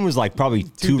our room was like probably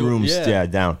two rooms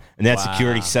down, and they had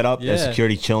security set up. They had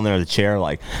security chilling there in the chair,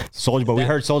 like Soulja Boy. We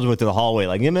heard Soulja Boy through the hallway,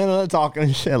 like, yeah, man, they're talking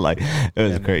and shit. Like it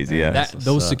was crazy. Yeah,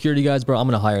 those security guys, bro. I'm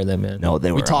gonna hire them, man. No,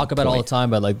 they were. We talk about it all the time,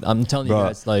 but like I'm telling you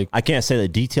guys, like I can't say the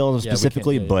details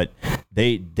specifically, but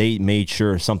they made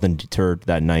sure something deterred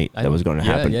that night that was going to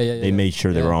happen. They made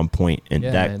sure they were on point, and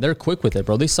man, they're quick with it,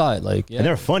 bro. They saw it, like, and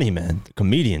they're funny, man. The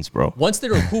comedians, bro. Once they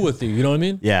were cool with you know what I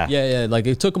mean? Yeah. Like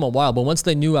it took them a while, but once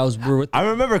they knew we were with them. I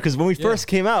remember because when we first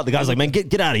came out, the guy was like, "Man,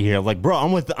 get out of here!" I'm like, bro,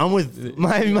 I'm with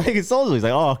Miami Mike and Soulja. He's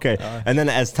like, "Oh, okay." And then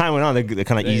as time went on, they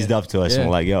kind of eased up to us, and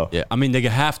we're like, "Yo, yeah." I mean, they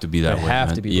have to be that way.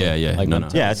 Have to be. Yeah. Like,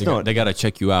 Yeah, they got to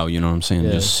check you out. You know what I'm saying?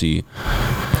 Just see.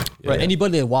 Right.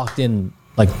 Anybody that walked in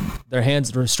like their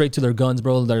hands were straight to their guns,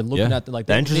 bro. They're looking Yeah. at the, like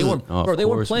The they entrance weren't, is- bro. They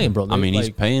weren't playing, bro. I mean, he's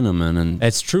like, paying them, man, and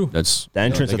It's true. that's The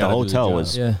entrance they at the gotta do the hotel job.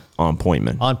 was Yeah. on point,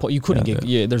 man. On point. You couldn't get.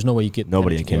 Yeah, there's no way you get.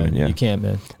 Nobody anything, came in, yeah. You can't,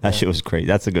 man. That shit was crazy.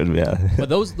 That's a good, But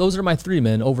those are my three,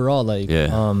 man. Overall, like,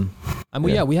 Yeah. I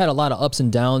mean, yeah, we had a lot of ups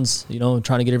and downs. You know,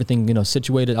 trying to get everything, you know,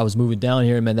 situated. I was moving down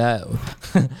here, man. That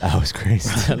That was crazy.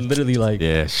 literally, like,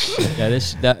 Yeah.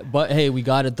 that. But hey, we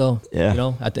got it though. Yeah. You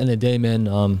know, at the end of the day, man.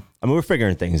 I mean, we're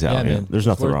figuring things out. Yeah, Yeah, man. There's It's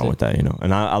nothing worth wrong it. with that, you know.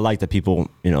 And I like that people,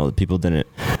 you know, the people didn't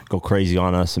go crazy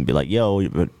on us and be like, "Yo,"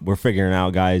 but we're figuring it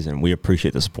out, guys, and we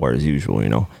appreciate the support as usual. You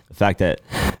know, the fact that,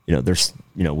 you know, there's,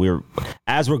 you know,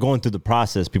 as we're going through the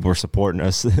process, people are supporting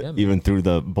us even through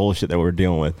the bullshit that we're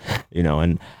dealing with. You know,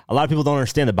 and a lot of people don't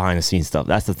understand the behind the scenes stuff.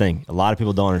 That's the thing. A lot of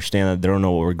people don't understand that. They don't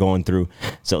know what we're going through,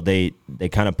 so they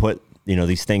kind of put, you know,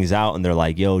 these things out and they're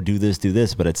like, "Yo, do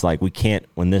this," but it's like we can't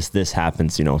when this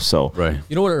happens, you know. So Right.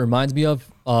 You know what it reminds me of?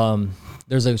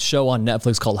 There's a show on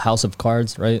Netflix called House of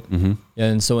Cards, right? Mm-hmm.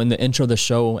 And so in the intro of the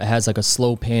show, it has like a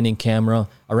slow panning camera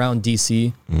around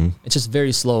DC. Mm-hmm. It's just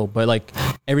very slow, but like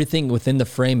everything within the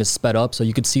frame is sped up, so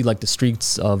you could see like the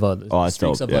streets of that's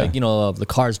streets dope, of yeah. like, you know, of the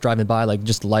cars driving by, like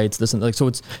just lights, this and like, so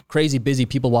it's crazy busy,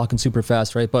 people walking super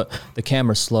fast, right? But the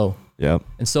camera's slow. Yep.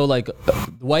 And so like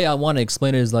the way I want to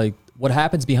explain it is like what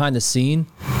happens behind the scene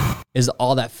is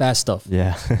all that fast stuff.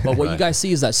 Yeah. But what you guys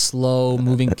see is that slow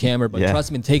moving camera. But Yeah.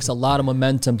 trust me, it takes a lot of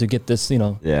momentum to get this, you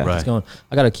know, Yeah. it's Right. going.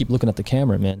 I got to keep looking at the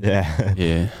camera, man. Yeah.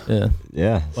 Yeah. Yeah.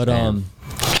 Yeah. But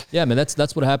yeah, man,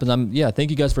 that's what happens. Thank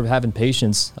you guys for having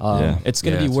patience. Yeah. It's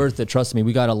gonna Yeah, be it's- worth it. Trust me.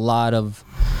 We got a lot of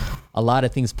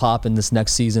things popping this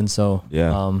next season. So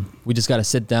Yeah. we just got to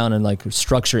sit down and like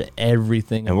structure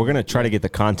everything. And we're gonna try to get the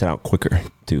content out quicker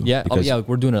too. yeah. Oh because- yeah,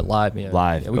 we're doing it live, man.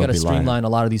 Live. Yeah, we It'll got to be live. streamline a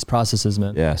lot of these processes,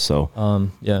 man. Yeah. So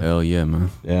Yeah. Hell yeah, man.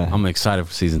 Yeah. I'm excited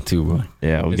for season 2, bro.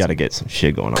 yeah, we got to get some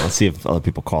shit going on. Let's see if other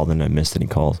people called in. I missed any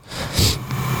calls.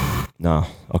 No.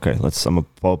 Okay. I'm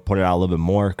gonna put it out a little bit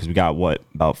more because we got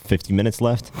about 50 minutes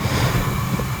left.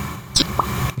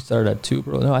 We started at 2,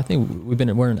 bro. No, I think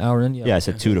we're an hour in. Yeah, I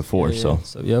said 2 to 4. Yeah, So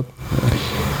So yep.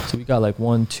 So we got like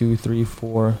 1, 2, 3,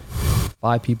 4,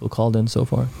 5 people called in so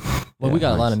far. Well, Yeah, we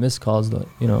got a lot nice. of missed calls, though.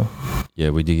 You know.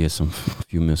 Yeah, we did get a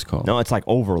few missed calls. no, it's like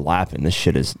overlapping. This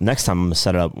shit is. Next time I'm gonna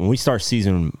set it up when we start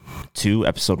season 2,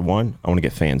 episode 1. I want to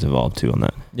get fans involved too on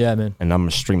that, Yeah, man. and I'm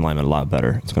gonna streamline it a lot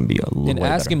better. It's gonna be a little. And way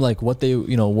ask better. him like what they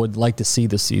would like to see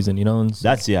this season. You know. And so-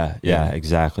 That's yeah,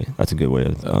 exactly. That's a good way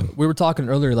of. we were talking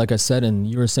earlier, like I said, and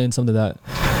you were saying something that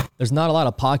there's not a lot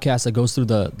of podcasts that goes through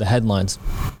the headlines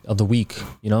of the week.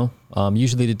 You know,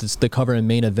 usually they cover a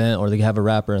main event or they have a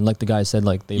rapper, and like the guy said,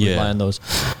 like they Yeah. rely on those.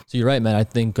 So you're right, man. I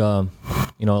think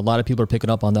you know, a lot of people are picking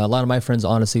up on that. A lot of my friends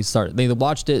honestly they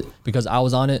watched it because I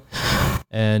was on it,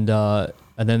 and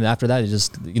then after that, it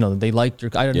just, you know, they liked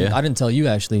your. I didn't tell you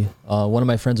actually. One of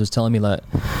my friends was telling me that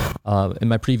in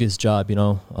my previous job, you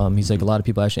know, he's like, a lot of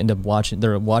people actually end up watching.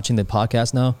 They're watching the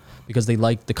podcast now because they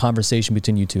like the conversation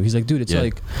between you two. He's like, dude, it's Yeah.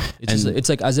 like it's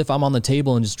like as if I'm on the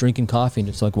table and just drinking coffee and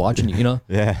just like watching you. You know,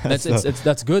 Yeah.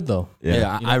 that's good though.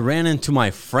 Yeah, I ran into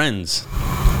my friends,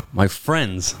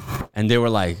 and they were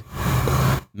like,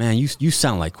 "Man, you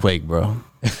sound like Quake, bro."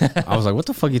 I was like, "What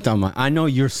the fuck you talking about?" I know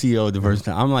you're CEO of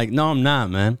Diversity. I'm like, "No, I'm not,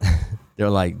 man." They're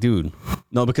like, "Dude,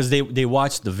 no," because they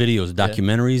watch the videos,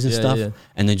 documentaries and Yeah, stuff, yeah.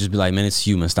 and they just be like, "Man, it's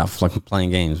you, man. Stop fucking playing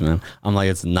games, man." I'm like,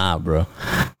 "It's not, bro.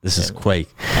 This is Quake."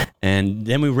 And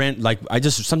then we ran, like, I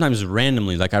just sometimes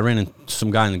randomly, like, I ran into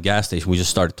some guy in the gas station. We just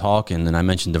started talking, and I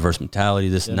mentioned diverse mentality,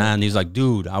 this and that, and he's like,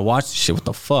 "Dude, I watched this shit. What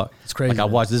the fuck?" It's crazy, Like, I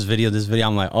man. watched this video.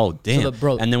 I'm like, "Oh, damn."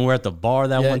 bro- And then we're at the bar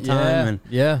that one time,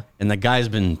 and the guy's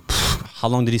been. How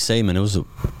long did he say, man?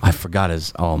 I forgot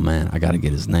his. Oh man, I gotta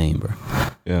get his name, bro.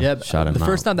 Yeah, Shout him the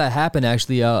first out. time that happened,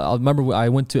 actually, I remember I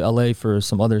went to LA for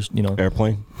some others, you know.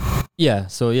 Airplane. Yeah.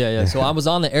 So So I was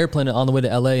on the airplane on the way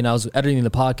to LA, and I was editing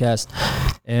the podcast,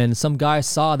 and some guy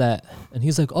saw that, and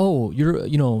he's like, "Oh,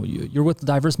 you're with the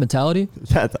Diverse Mentality."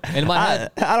 In my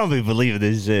head, I don't be believing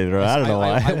this shit, bro. I don't know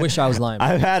why. I wish I was lying. Bro.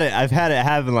 I've had it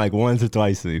happen like once or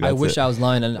twice. I wish I was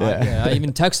lying, and I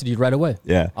even texted you right away.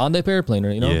 Yeah. On the airplane,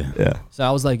 you know. Yeah. Yeah. So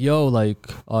I was like, "Yo, like,"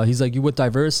 he's like, "You with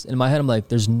Diverse?" In my head, I'm like,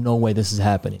 "There's no way this is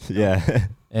happening." Yeah.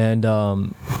 And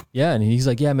and he's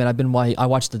like, "Yeah, man, I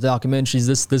watched the documentaries,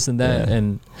 this and that, Yeah.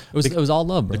 and it was all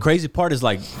love, bro." The crazy part is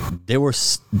like they were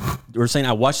saying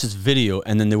I watched this video,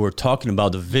 and then they were talking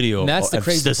about the video, And that's the of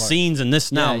crazy the part. scenes and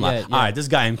this. Now Yeah, I'm like, yeah, yeah. all right, this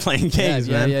guy ain't playing games,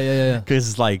 yeah, man. yeah.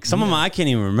 Because like some of them I can't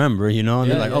even remember, you know. And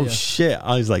Yeah, they're like, yeah, oh yeah. shit.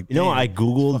 I was like, You know, damn. I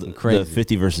Googled crazy. the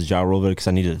 50 versus Ja Rule because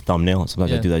I needed a thumbnail.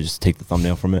 Sometimes I Yeah. do that, I just take the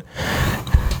thumbnail from it.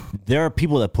 There are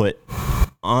people that put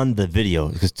on the video,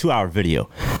 because 2-hour video,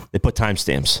 they put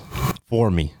timestamps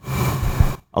for me.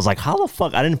 I was like, how the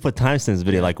fuck? I didn't put timestamps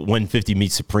video like when 50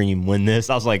 meets Supreme, when this.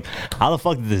 I was like, how the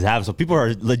fuck did this happen? So people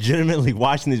are legitimately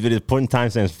watching these videos, putting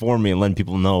timestamps for me and letting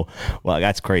people know. Well,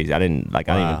 that's crazy. I didn't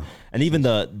even. And even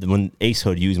when Ace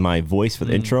Hood used my voice for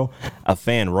the intro, a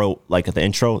fan wrote like at the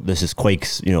intro, "This is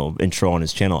Quake's, intro on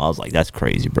his channel." I was like, "That's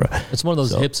crazy, bro." It's one of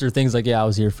those hipster things. Like, I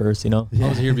was here first. I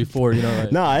was here before.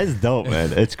 Like, no, it's dope,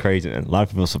 man. It's crazy, man. A lot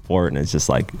of people support, and it's just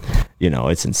like,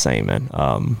 it's insane, man.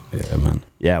 Yeah, man.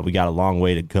 Yeah, we got a long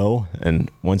way to go, and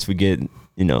once we get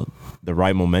the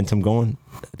right momentum going,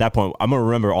 at that point, I'm gonna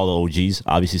remember all the OGs.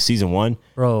 Obviously, season 1,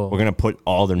 bro. We're gonna put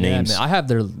all their names. Man, I have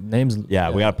their names.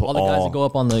 Yeah, we gotta put all the guys that go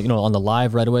up on the on the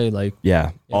live right away. Like,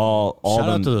 all Shout them.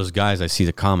 out to those guys. I see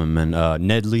the comment, man.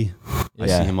 Nedley, I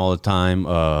see him all the time.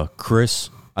 Chris.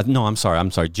 I'm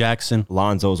sorry. Jackson.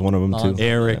 Lonzo's one of them too.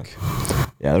 Eric.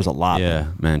 Yeah, there's a lot.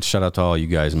 Yeah, man. Shout out to all you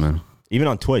guys, man. Even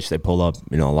on Twitch, they pull up,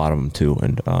 a lot of them too.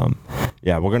 And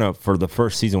we're gonna, for the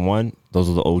first season 1, those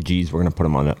are the OGs. We're gonna put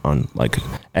them on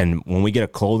and when we get a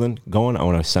clothing going, I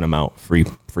want to send them out free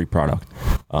product.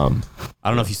 I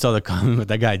don't know if you saw the comment, but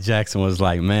that guy Jackson was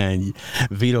like, "Man,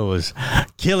 Vito was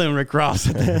killing Rick Ross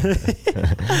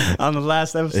on the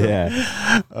last episode."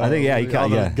 Yeah, I think he got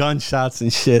those gunshots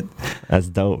and shit. That's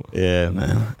dope. Yeah,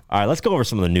 man. All right, let's go over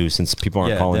some of the news since people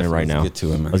aren't calling in right now. Let's get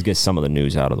to it, man. Let's get some of the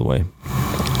news out of the way.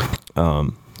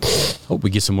 Hope we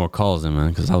get some more calls in, man,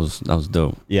 because that was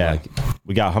dope. Yeah,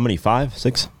 we got how many? 5,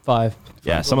 6? 5.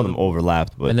 Yeah, some of them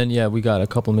overlapped, but and then we got a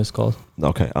couple missed calls.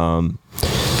 Okay.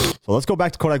 So let's go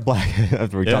back to Kodak Black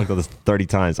after we talked about this 30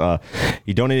 times.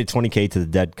 He donated $20K to the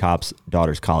dead cop's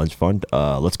daughter's college fund.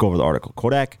 Let's go over the article.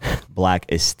 Kodak Black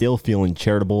is still feeling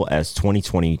charitable as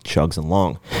 2020 chugs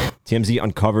along. TMZ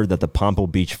uncovered that the Pompano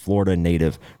Beach, Florida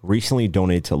native recently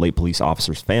donated to a late police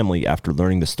officer's family after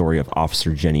learning the story of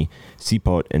Officer Jenny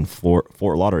Seapot in Fort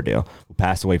Lauderdale, who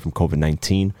passed away from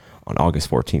COVID-19 on August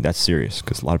 14th. That's serious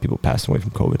because a lot of people passed away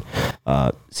from COVID.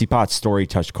 Seapot's story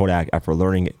touched Kodak after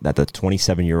learning that the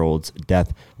 27-year-old's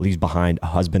death leaves behind a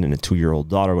husband and a 2-year-old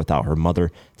daughter without her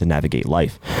mother to navigate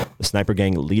life. The sniper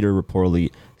gang leader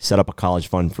reportedly set up a college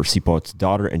fund for Seapot's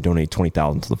daughter and donated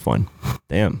 $20,000 to the fund.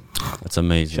 Damn. That's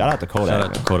amazing. Shout out to Kodak. Shout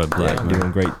out to Kodak Black. Yeah,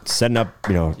 doing great. Setting up,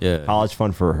 college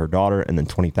fund for her daughter and then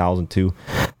 $20,000 too.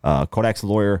 Kodak's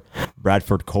lawyer,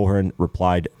 Bradford Cohen,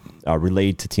 relayed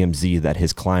to TMZ that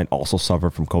his client also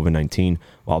suffered from COVID-19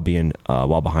 while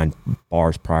behind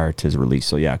bars prior to his release.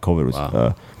 So yeah, Kodak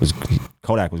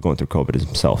was going through COVID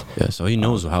himself. Yeah, so he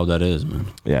knows how that is, man.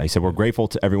 Yeah, he said, "We're grateful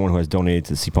to everyone who has donated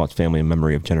to the Seapot's family in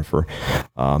memory of Jennifer.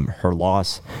 Her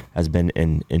loss has been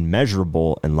an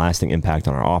immeasurable and lasting impact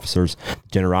on our officers.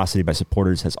 Generosity by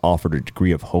supporters has offered a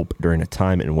degree of hope during a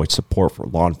time in which support for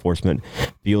law enforcement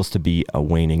feels to be a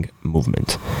waning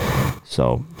movement."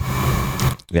 So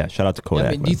yeah, shout out to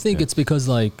Kodak. Do you think it's because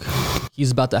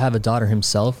he's about to have a daughter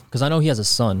himself? Because I know he has a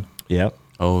son. Yeah.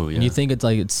 Oh yeah. And you think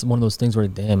it's one of those things where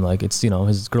it's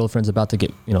his girlfriend's about to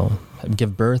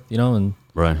give birth, and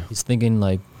right. He's thinking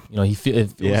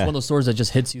it's one of those stories that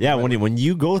just hits you. Yeah, when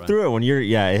you go through it,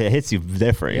 it hits you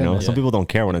different. Man, Some people don't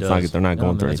care when they're not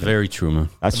going through it. That's very true, man.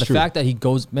 That's the true. fact that he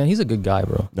goes, man, he's a good guy,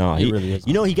 bro. No, he really is.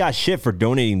 He got shit for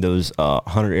donating those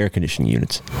 100 air conditioning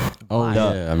units. Oh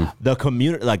yeah. The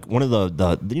community, one of the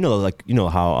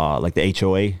how the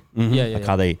HOA,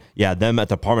 how they them at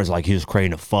the apartments, he was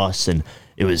creating a fuss and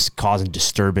it was causing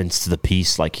disturbance to the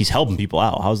peace. He's helping people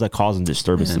out. How's that causing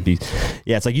disturbance to the peace?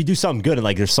 Yeah, it's you do something good and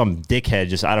there's some dickhead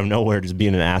just out of nowhere just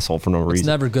being an asshole for no reason. It's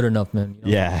never good enough, man.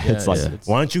 It's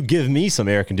why don't you give me some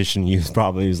air conditioning use?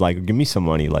 Probably he's give me some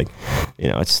money.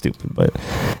 It's stupid, but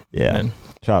yeah. Man.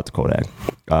 Shout out to Kodak.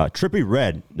 Trippie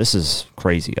Redd, this is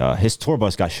crazy. His tour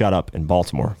bus got shot up in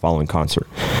Baltimore following concert.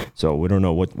 So we don't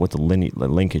know what the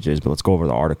linkage is, but let's go over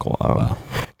the article.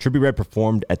 Trippie Redd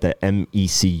performed at the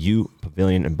MECU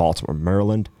Pavilion in Baltimore,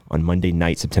 Maryland on Monday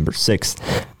night, September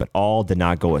 6th, but all did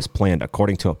not go as planned.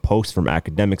 According to a post from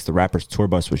Academics, the rapper's tour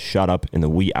bus was shot up in the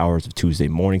wee hours of Tuesday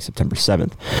morning, September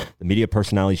 7th. The media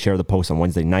personality shared the post on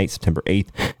Wednesday night, September 8th,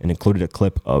 and included a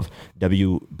clip of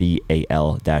WBAL-TV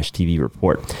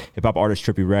report. Hip-hop artist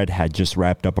Trippie Redd had just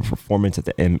wrapped up a performance at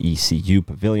the MECU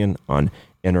Pavilion on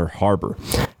Inner Harbor.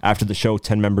 After the show,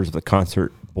 10 members of the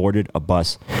concert boarded a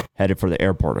bus headed for the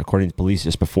airport. According to police,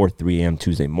 just before 3 a.m.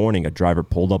 Tuesday morning, a driver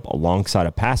pulled up alongside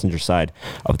a passenger side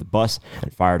of the bus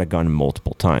and fired a gun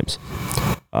multiple times.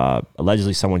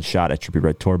 Allegedly, someone shot at Trippie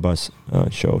Redd tour bus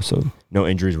show, so no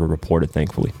injuries were reported,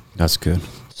 thankfully. That's good.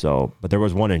 So, but there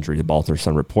was one injury. The Baltimore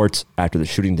Sun reports after the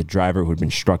shooting, the driver, who had been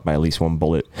struck by at least one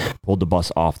bullet, pulled the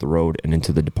bus off the road and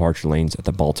into the departure lanes at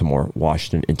the Baltimore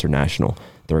Washington International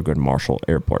Thurgood Marshall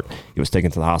Airport. He was taken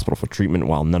to the hospital for treatment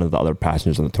while none of the other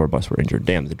passengers on the tour bus were injured.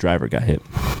 Damn, the driver got hit.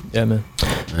 Yeah, man.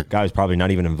 Guy was probably not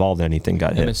even involved in anything,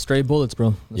 got hit. Man, stray bullets,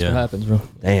 bro. That's what happens, bro.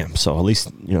 Damn. So at least,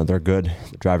 they're good.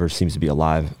 The driver seems to be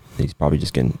alive. He's probably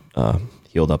just getting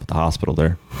healed up at the hospital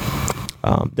there.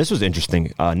 This was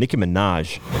interesting. Nicki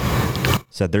Minaj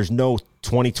said there's no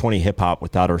 2020 hip hop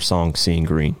without her song Seeing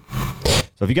Green.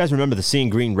 So if you guys remember, the Seeing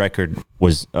Green record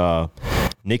was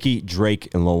Nicki,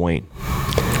 Drake, and Lil Wayne.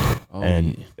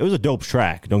 And it was a dope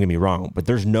track, don't get me wrong, but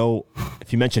there's no,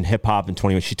 if you mention hip hop in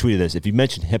 2021, she tweeted this, if you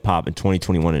mention hip hop in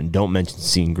 2021 and don't mention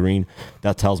Seeing Green,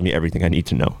 that tells me everything I need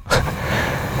to know.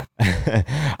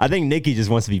 I think Nicki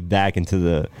just wants to be back into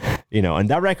the, and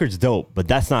that record's dope, but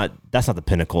that's not the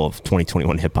pinnacle of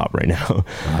 2021 hip hop right now.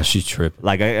 She's tripping.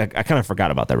 Like I kind of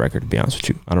forgot about that record, to be honest with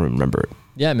you. I don't remember it.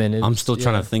 Yeah, man. I'm still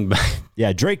trying to think back.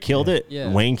 Yeah, Drake killed it.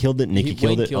 Yeah. Wayne killed it. Nicki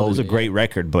killed it. It was a great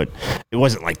record, but it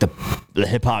wasn't like the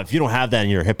hip hop. If you don't have that in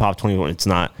your hip hop 21, it's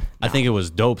not. I think it was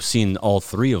dope seeing all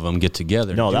three of them get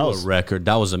together. No, and that do was a record.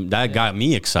 That got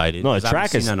me excited. No, the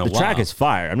track is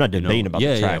fire. I'm not debating about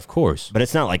the track. Yeah, of course. But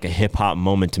it's not like a hip hop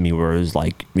moment to me where it was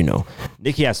like,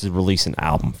 Nicki has to release an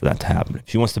album for that to happen. If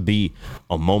she wants to be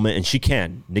a moment, and she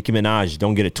can. Nicki Minaj,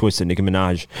 don't get it twisted. Nicki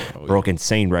Minaj broke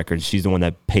Insane Records. She's the one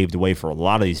that paved the way for a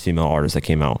lot of these female artists that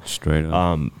came out. Straight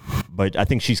up. But I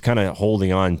think she's kind of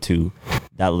holding on to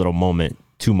that little moment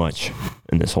too much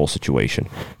in this whole situation,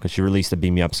 because she released the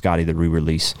Beam Me Up Scotty, the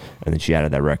re-release, and then she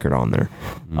added that record on there.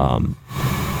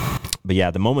 But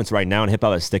yeah, the moments right now in hip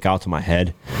hop that stick out to my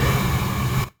head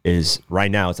is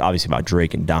right now it's obviously about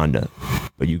Drake and Donda,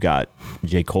 but you got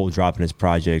J. Cole dropping his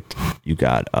project, you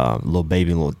got Lil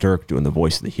Baby and Lil Durk doing the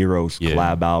Voice of the Heroes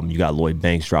collab album, you got Lloyd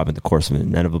Banks dropping The Course of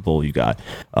Inevitable, you got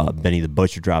Benny the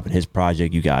Butcher dropping his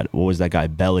project, you got, what was that guy,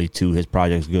 Belly too, his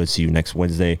project's good, See You Next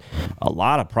Wednesday. A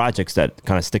lot of projects that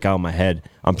kind of stick out in my head.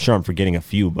 I'm sure I'm forgetting a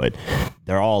few, but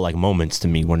they're all like moments to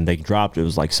me. When they dropped, it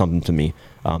was like something to me.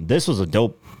 This was a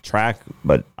dope track,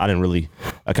 but I kind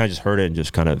of just heard it and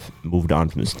just kind of moved on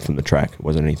from the track. It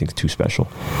wasn't anything too special.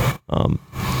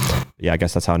 Yeah, I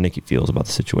guess that's how Nicki feels about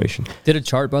the situation. Did it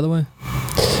chart, by the way?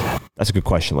 That's a good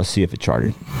question. Let's see if it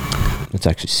charted. Let's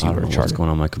actually see where it charted. What's going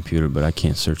on my computer, but I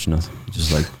can't search nothing.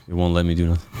 Just like it won't let me do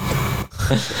nothing.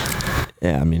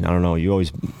 Yeah, I mean, I don't know.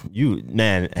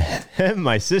 Man,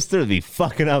 my sister would be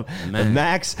fucking up the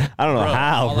Max. I don't know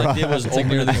how. All I did was open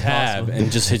the tab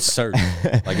and just hit search.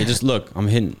 Like it just I'm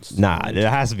hitting. Nah, there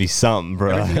has to be something,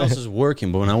 bro. Everything else is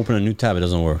working, but when I open a new tab, it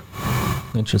doesn't work.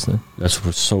 Interesting. That's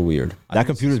what's so weird. That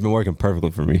computer's been working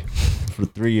perfectly for me for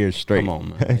 3 years straight. Come on,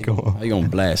 man. How you gonna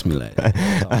blast me like that?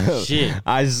 Oh, shit.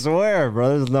 I swear,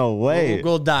 bro. There's no way.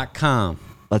 Google.com.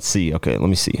 Let's see. Okay, let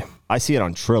me see. I see it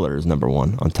on Triller as number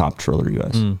one on Top Triller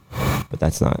US, but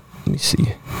that's not. Let me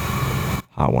see.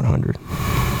 Hot 100.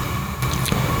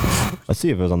 Let's see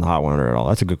if it was on the Hot 100 at all.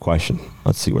 That's a good question.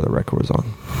 Let's see where the record was on.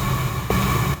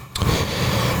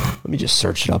 Let me just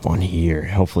search it up on here.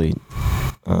 Hopefully.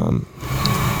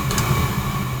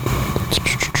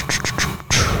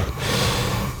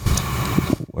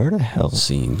 Where the hell?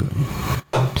 Seeing Green.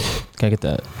 Can I get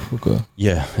that? Okay.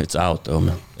 Yeah, it's out though,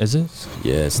 man. Is it?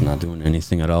 Yeah, it's not doing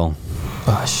anything at all.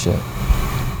 Oh shit.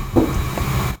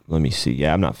 Let me see.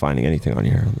 Yeah, I'm not finding anything on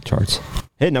here on the charts.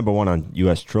 Hit number one on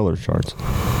US Triller charts,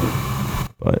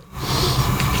 but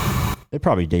they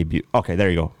probably debut. Okay,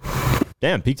 there you go.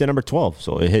 Damn, peaked at number 12,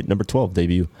 so it hit number 12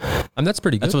 debut. And that's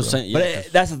pretty good. That's what I'm saying. Yeah.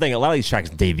 But that's the thing. A lot of these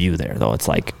tracks debut there, though. It's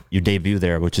like you debut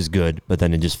there, which is good, but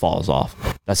then it just falls off.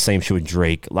 That's the same shit with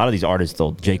Drake. A lot of these artists,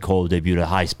 though, J. Cole debuted at a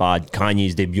high spot,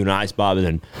 Kanye's debuted at a high spot, but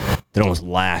then they almost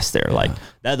last there. Like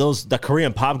the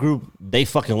Korean pop group, they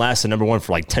fucking last at number one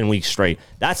for like 10 weeks straight.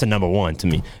 That's a number one to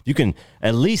me. You can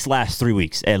at least last 3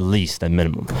 weeks, at least at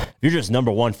minimum. If you're just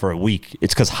number one for a week,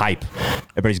 it's because hype.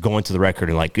 Everybody's going to the record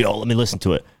and like, yo, let me listen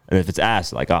to it. And if it's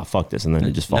ass, like, oh, fuck this. And then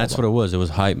it just falls That's off. what it was. It was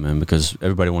hype, man, because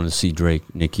everybody wanted to see Drake,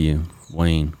 Nicki, and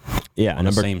Wayne on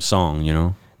the same song, you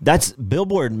know? That's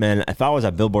Billboard, man. If I was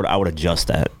at Billboard, I would adjust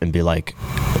that and be like,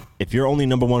 if you're only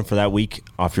number one for that week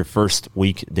off your first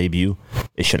week debut,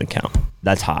 it shouldn't count.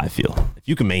 That's how I feel. If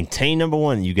you can maintain number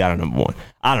one, you got a number one.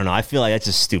 I don't know. I feel like that's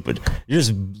just stupid. You're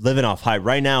just living off hype.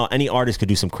 Right now, any artist could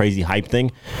do some crazy hype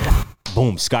thing.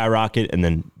 Boom, skyrocket, and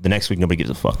then the next week, nobody gives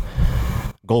a fuck.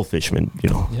 Goldfishman,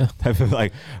 type of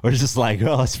like, we're just like,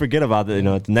 oh, let's forget about it.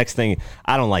 The next thing,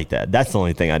 I don't like that. That's the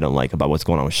only thing I don't like about what's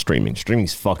going on with streaming.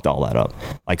 Streaming's fucked all that up.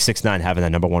 Like 6ix9ine having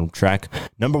that number one track,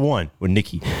 number one with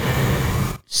Nicki.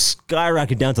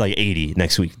 skyrocket down to like 80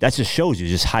 next week. That just shows you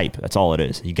just hype. That's all it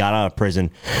is. He got out of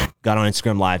prison, got on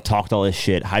Instagram Live, talked all this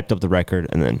shit, hyped up the record,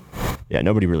 and then yeah,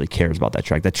 nobody really cares about that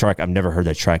track. That track, I've never heard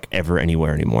that track ever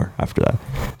anywhere anymore after that.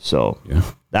 So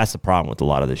that's the problem with a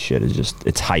lot of this shit, is just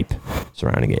it's hype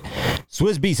surrounding it.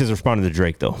 Swizz Beatz has responded to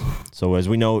Drake though. So as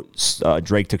we know,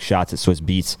 Drake took shots at Swizz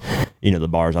Beatz. You know, the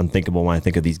bars unthinkable when I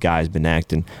think of these guys been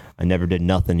acting. I never did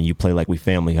nothing and you play like we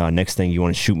family, huh? Next thing you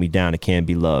want to shoot me down, it can't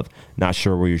be love. Not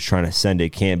sure where you're trying to send it,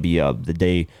 can't be up. That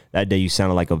day you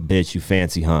sounded like a bitch, you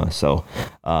fancy, huh? So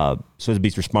Swizz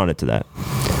Beatz responded to that.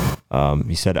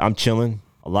 He said, I'm chilling.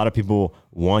 A lot of people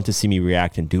want to see me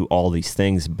react and do all these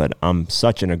things, but I'm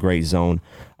such in a great zone.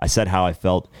 I said how I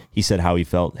felt. He said how he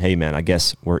felt. Hey, man, I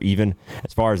guess we're even.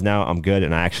 As far as now, I'm good,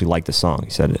 and I actually like the song. He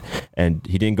said it. And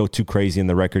he didn't go too crazy in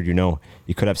the record. You know,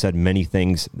 he could have said many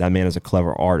things. That man is a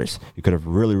clever artist. He could have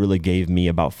really, really gave me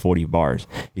about 40 bars.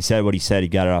 He said what he said. He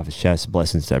got it off his chest.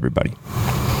 Blessings to everybody.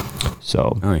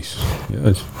 So nice.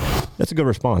 Yes. That's a good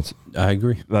response. I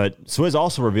agree. But Swizz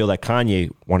also revealed that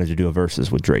Kanye wanted to do a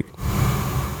versus with Drake,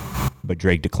 but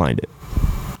Drake declined it.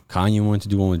 Kanye wanted to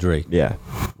do one with Drake. Yeah.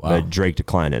 Wow. But Drake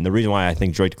declined it. And the reason why I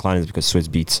think Drake declined it is because Swizz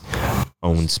Beatz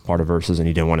owns part of Versus, and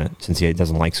he didn't want to, since he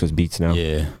doesn't like Swizz Beatz now.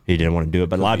 Yeah. He didn't want to do it.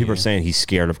 But a lot of people are saying he's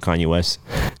scared of Kanye West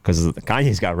because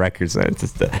Kanye's got records. And it's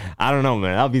just, I don't know,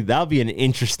 man. That'll be an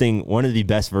interesting, one of the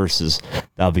best verses.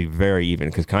 That'll be very even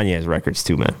because Kanye has records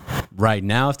too, man. Right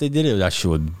now, if they did it, that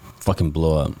shit would fucking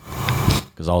blow up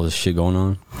because all this shit going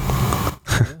on.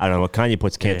 I don't know what Kanye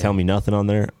puts Can't Tell Me Nothing on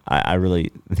there. I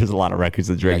really, there's a lot of records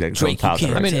that Drake Like, that Drake, top you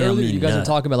that can't- record. I mean, Tell earlier me you guys were nothing.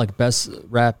 talking about like best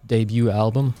rap debut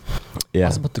album. Yeah.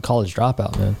 That's about the College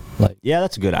Dropout, man. Like, Yeah,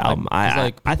 that's a good album.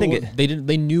 it's I think people- it.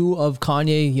 they knew of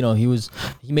Kanye. You know,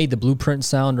 he made the Blueprint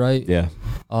sound, right? Yeah.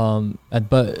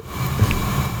 But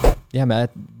yeah, man.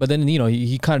 But then you know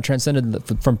he kind of transcended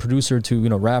from producer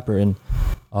to rapper, and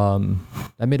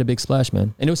that made a big splash,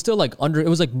 man. And it was still like it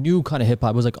was like new kind of hip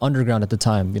hop. It was like underground at the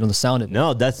time. You know, the sound.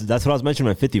 No, that's what I was mentioning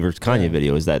in my 50 versus Kanye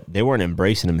video, is that they weren't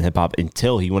embracing him in hip hop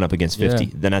until he went up against 50.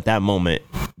 Yeah. Then at that moment,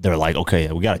 they're like, okay,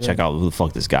 we got to check out who the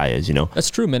fuck this guy is, you know? That's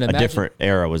true, man. A different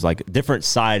era was like a different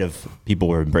side of people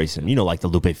were embracing him. You know, like the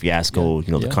Lupe Fiasco,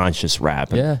 the conscious rap.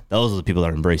 And Yeah. those are the people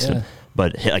that are embracing Yeah. him.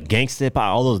 But like gangsta hip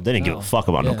hop, all those, they didn't give a fuck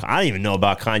about no. Yeah. I didn't even know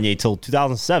about Kanye till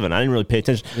 2007. I didn't really pay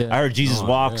attention. Yeah. I heard Jesus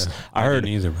Walks. yeah. I I heard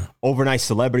didn't either, bro. Overnight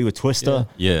Celebrity with Twista.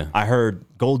 Yeah. I heard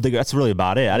Gold Digger. That's really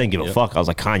about it. I didn't give a fuck. I was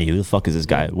like, Kanye, who the fuck is this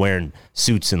guy wearing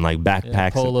suits and like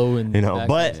backpacks, polo and But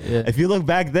backpacks, yeah. if you look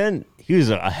back then, he was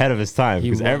ahead of his time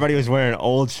because was. everybody was wearing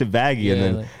old shit baggy, and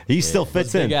then like- he still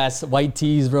fits in. big ass white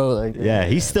tees, bro. Like, Yeah,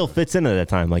 he still fits in at that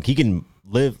time. Like he can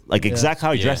live like exactly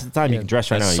how he dressed at the time. He Yeah. can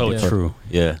dress right That's now. so He can- true.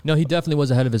 Yeah. No, he definitely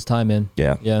was ahead of his time, man.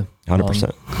 Yeah, Yeah.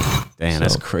 100%. Damn,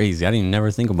 that's crazy. I didn't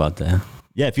never think about that.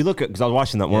 Yeah, if you look at, because I was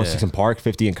watching that 106 Yeah. in Park,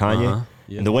 50 and Kanye, Uh-huh.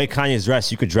 Yeah. and the way Kanye's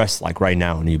dressed, you could dress like right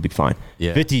now and you'd be fine.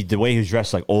 Yeah. 50, the way he was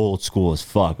dressed, like old school as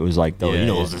fuck. It was like,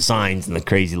 those designs and the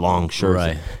crazy long shirts.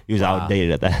 Right. He was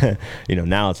outdated at that.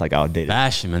 Now it's like outdated.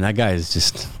 Fashion, man. That guy is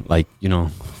just like,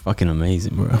 fucking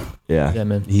amazing, bro. Yeah,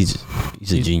 man. He's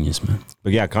a genius, man.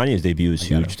 But yeah, Kanye's debut was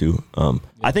huge too.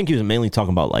 I think he was mainly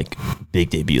talking about like big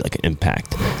debut, like an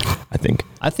impact.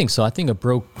 I think so. I think it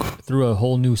broke through a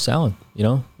whole new sound.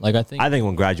 Like I think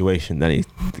when Graduation, then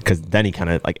he kind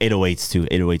of like 808s too.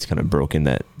 808s kind of broke in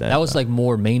that. that was like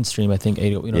more mainstream. I think Yeah.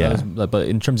 that was, but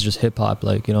in terms of just hip hop,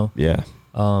 Yeah.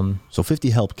 So 50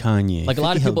 helped Kanye. Like a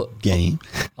lot of 50 people- helped Game.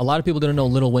 a lot of people didn't know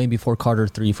Lil Wayne before Carter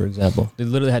 3, for example. They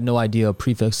literally had no idea of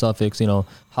prefix, suffix,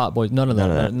 Hot Boys, none of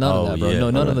that, none of that, bro. yeah. No,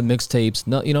 none of the mixtapes.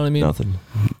 No, you know what I mean? Nothing.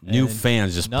 New And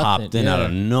fans just nothing, popped in out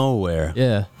of yeah. nowhere.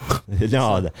 Yeah.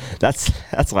 No, that's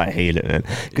why I hate it, man.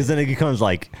 Because then it becomes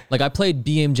like, Like I played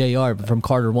BMJR from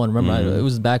Carter 1. Remember, it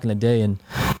was back in the day, and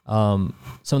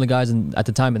some of the guys at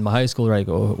the time in my high school were like,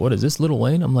 "Oh, what is this, Lil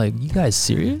Wayne?" I'm like, "You guys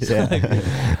serious?"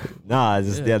 nah, it's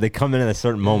just, they come in at a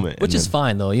certain moment, Which and is then-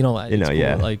 fine though, it's cool,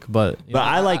 yeah. but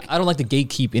I don't like to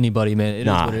gatekeep anybody, man. It is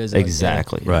Nah, what it is. Like,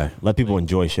 exactly. Right. Let people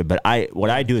enjoy shit. But what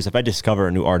I do is if I discover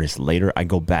a new artist later, I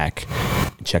go back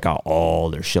and check out all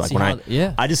their shit. Like See when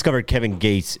how- I discovered Kevin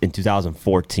Gates in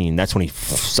 2014. That's when he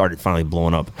started finally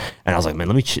blowing up. And I was like, man,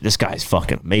 this guy's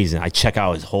fucking amazing. I check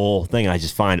out his whole thing and I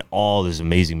just find all this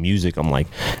amazing music. I'm like,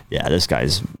 yeah,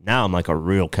 now I'm like a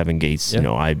real Kevin Gates. Yeah.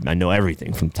 I know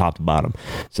everything from top to bottom.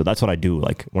 So that's what I do.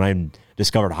 Like when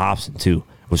discovered Hobson too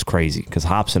was crazy because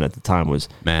Hobson at the time was,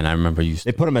 Man, I remember you.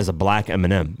 they put him as a black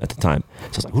Eminem at the time. So I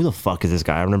was like, who the fuck is this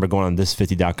guy? I remember going on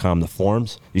this50.com, the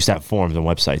forums. Used to have forums and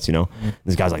websites, you know?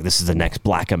 This guy's like, this is the next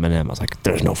black Eminem. I was like,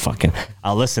 there's no fucking,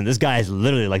 listen, this guy is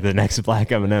literally like the next black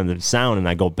Eminem. The sound, and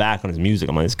I go back on his music.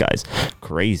 I'm like, this guy's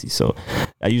crazy. So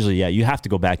I usually, you have to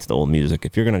go back to the old music.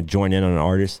 If you're going to join in on an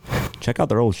artist, check out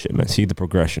their old shit, man. See the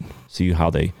progression. See how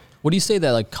they. What do you say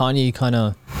that like Kanye kind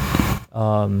of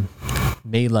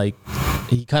made like,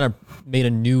 he kind of made a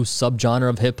new subgenre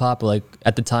of hip hop like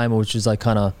at the time, which is like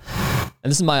kind of, and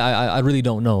this is I really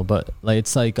don't know, but like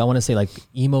it's like I want to say like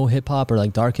emo hip hop or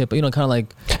like dark hip, you know, kind of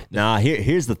like. Nah,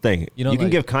 here's the thing. You know, you can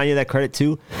like, give Kanye that credit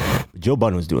too. But Joe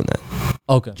Budden was doing that.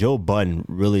 Okay. Joe Budden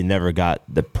really never got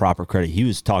the proper credit. He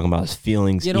was talking about his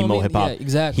feelings, You know what emo I mean? hip hop. Yeah,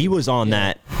 exactly. He was on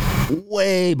that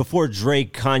way before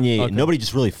Drake, Kanye. Okay. Nobody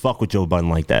just really fucked with Joe Budden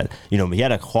like that. You know, he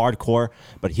had a hardcore,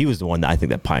 but he was the one that I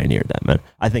think that pioneered that, man.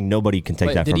 I think nobody can take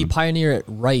But that did from he him. pioneer it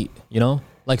right? You know,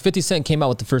 like 50 Cent came out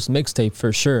with the first mixtape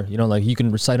for sure. You know, like you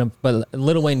can recite him, but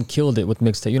Lil Wayne killed it with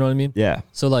mixtape. You know what I mean? Yeah.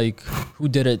 So like, who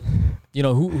did it? You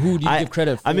know, who do you give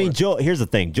credit for? I mean, Joe. Here's the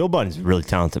thing. Joe Budden's really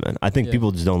talented, man. I think Yeah.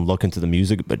 people just don't look into the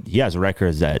music, but he has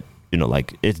records that, you know,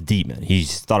 like it's deep, man.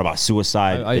 He's thought about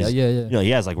suicide. Yeah. You know,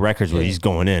 he has like records where Yeah. he's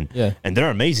going in, Yeah. and they're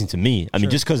amazing to me. I mean,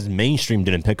 just because mainstream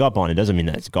didn't pick up on it doesn't mean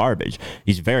that it's garbage.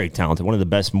 He's very talented. One of the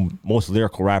best, most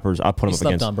lyrical rappers. I put him he up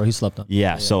slept against. on, bro. He slept on.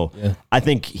 Yeah, so yeah. I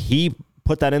think he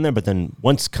put that in there, but then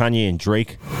once Kanye and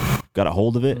Drake got a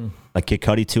hold of it, like Kid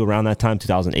Cudi too, around that time,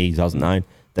 2008, 2009,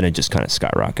 then it just kind of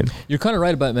skyrocketed. You're kind of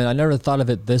right about it, man. I never thought of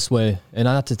it this way, and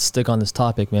not to stick on this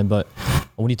topic, man, but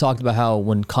when you talked about how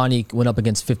when Kanye went up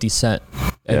against 50 Cent,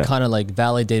 it Yeah. kind of like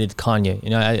validated Kanye. You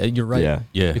know, you're right. Yeah.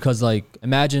 Yeah. Because like,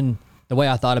 imagine the way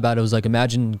I thought about it was like,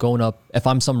 imagine going up, if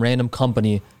I'm some random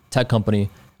company, tech company,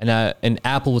 and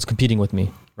Apple was competing with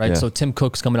me, right? Yeah. So Tim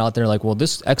Cook's coming out there like, well,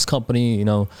 this X company, you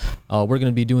know, we're going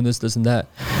to be doing this, this, and that.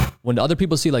 When other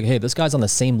people see like, hey, this guy's on the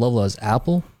same level as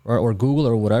Apple or Google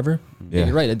or whatever, Yeah.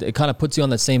 you're right. It kind of puts you on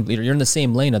that same, you're in the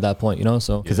same lane at that point, you know?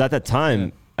 So Because at that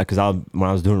time, when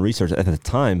I was doing research at the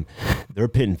time, they were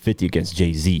pitting 50 against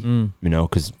Jay-Z, you know,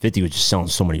 because 50 was just selling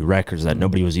so many records that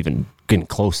nobody was even getting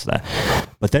close to that.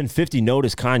 But then 50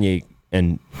 noticed Kanye,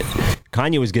 and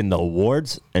Kanye was getting the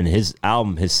awards, and his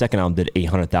second album did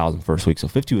 800,000 first week. So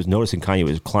 50 was noticing Kanye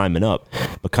was climbing up,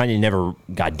 but Kanye never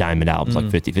got diamond albums like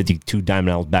 52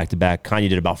 diamond albums back to back. Kanye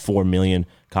did about 4 million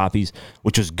copies,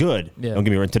 which was good. Yeah. Don't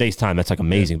get me wrong. In today's time, that's like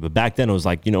amazing. But back then, it was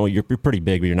like, you know, you're pretty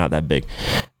big, but you're not that big.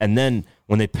 And then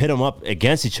when they pit them up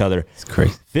against each other, It's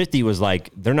crazy. 50 was like,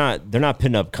 they're not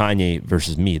pitting up Kanye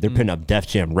versus me. They're pitting up Def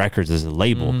Jam Records as a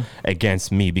label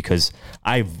against me, because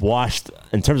I've watched,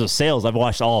 in terms of sales, I've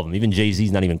watched all of them. Even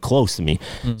Jay-Z's not even close to me.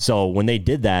 So when they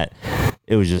did that,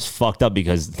 it was just fucked up,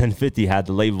 because then 50 had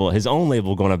the label, his own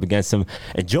label, going up against him.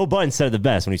 And Joe Budden said it the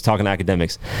best when he's talking to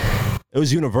academics. It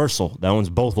was Universal that owns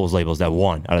both those labels that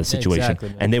won out of the situation. exactly,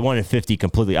 man. And they wanted 50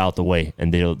 completely out the way,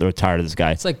 and they're tired of this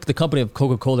guy. it's like the company of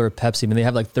Coca-Cola or Pepsi. I mean, they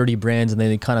have like 30 brands and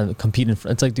they kind of compete in.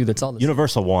 It's like, dude, that's all.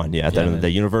 Universal won, at the end of the day.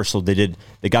 Universal,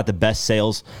 they got the best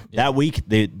sales that week.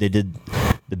 They did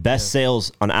the best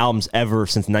sales on albums ever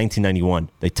since 1991.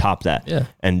 They topped that. Yeah.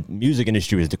 And music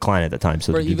industry was declining at the time.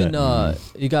 So Or to do even that,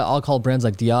 you got alcohol brands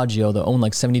like Diageo that own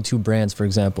like 72 brands, for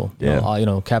example. Yeah. You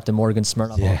know, Captain Morgan,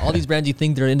 Smirnoff, all these brands you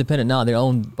think they're independent now, they're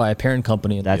owned by a parent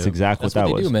company. And that's exactly that's what what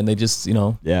that they was. do, man. They just, you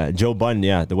know, Yeah, Joe Budden,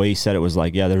 the way he said it was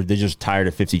like, they're just tired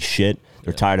of 50 shit.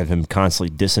 They're tired of him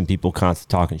constantly dissing people,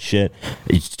 constantly talking shit.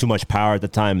 It's too much power at the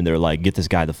time, and they're like, get this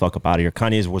guy the fuck up out of here.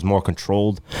 Kanye was more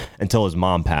controlled until his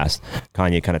mom passed.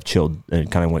 Kanye kind of chilled and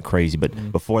kind of went crazy,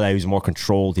 but before that, he was more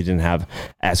controlled. He didn't have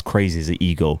as crazy as an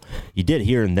ego. He did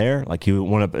here and there. Like, he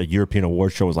went up at a European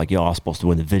award show, was like, yo, I was supposed to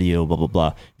win the video, blah, blah,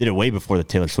 blah. Did it way before the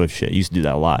Taylor Swift shit. He used to do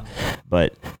that a lot,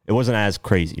 but it wasn't as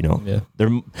crazy, you know? Yeah.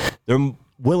 They're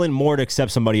willing more to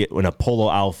accept somebody in a polo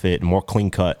outfit and more clean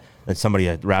cut than somebody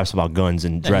that raps about guns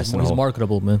and dress and he's all.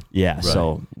 marketable, man. Yeah,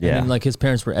 so yeah, And then, like, his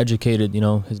parents were educated, you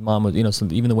know, his mom was, you know, so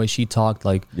even the way she talked,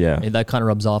 like, Yeah. that kind of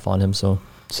rubs off on him. So,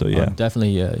 so yeah,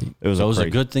 definitely, it was, So it was a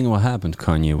crazy- good thing what happened to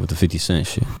Kanye with the 50 Cent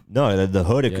shit. No, the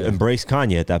hood embraced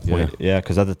Kanye at that point. Yeah,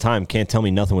 because at the time, Can't Tell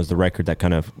Me Nothing was the record that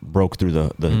kind of broke through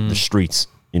the streets.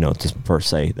 You know, just per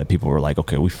se, that people were like,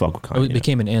 okay, we fuck with Kanye. it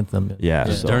became an anthem. Yeah,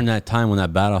 so- During that time when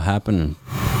that battle happened,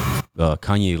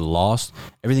 Kanye lost,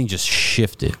 everything just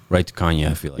shifted right to Kanye,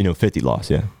 I feel like. you know, 50 lost.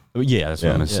 Yeah, Yeah, that's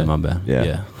what I meant to say, my bad.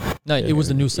 Yeah. No, it was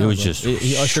the new sound. was bro. just-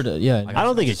 he ushered it. Yeah, I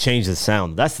don't think it changed the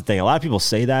sound. That's the thing. A lot of people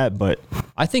say that, but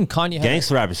I think Kanye had,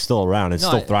 gangster rap is still around. It's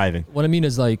still I- thriving. What I mean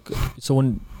is, like, so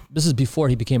when this is before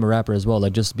he became a rapper as well.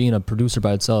 Like just being a producer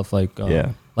by itself. Like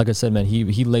like I said, man,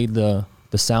 he laid the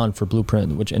sound for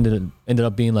Blueprint, which ended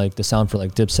up being like the sound for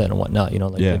like Dipset and whatnot. You know,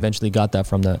 like they eventually got that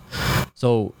from that.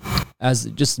 So as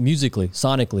just musically,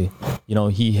 sonically, you know,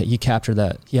 he captured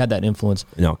that. He had that influence.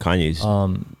 No, Kanye's.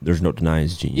 There's no denying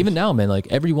his genius. Even now, man, like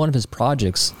every one of his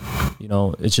projects, you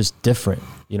know, it's just different.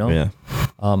 You know. Yeah.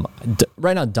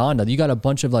 Right now, Donda, you got a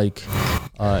bunch of like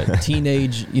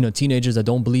teenagers that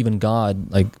don't believe in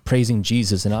God, like praising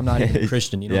Jesus, and I'm not even a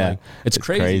Christian. You know, like it's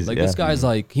crazy. Like this guy's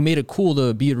like he made it cool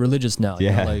to be religious now. You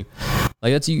know?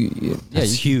 Like that's you. Yeah,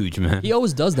 that's huge, man. He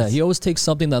always does that. He always takes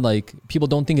something that like people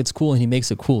don't think it's cool and he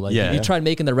makes it cool. Like he tried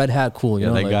making the red hat cool. You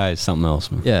know, that like, guy is something else,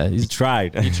 man. Yeah, he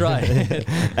tried. He tried.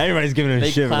 Everybody's giving him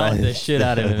shit. The shit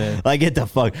out of him, man. Like get the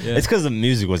fuck. Yeah. It's because the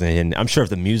music wasn't hitting. I'm sure if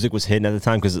the music was hitting at the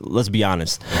time, because let's be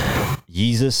honest,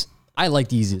 Yeezus. I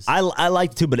liked Yeezus. I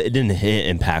liked it too, but it didn't hit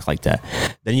impact like that.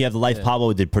 Then you have the Life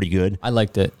Pablo did pretty good. I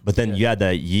liked it. But then you had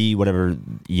the Ye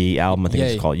album, I think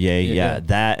it's called Ye.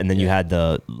 That, and then you had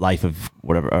the Life of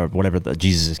whatever the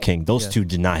Jesus is King. Those two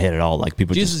did not hit at all. Like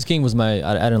people. Jesus is King was I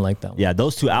didn't like that one. Yeah,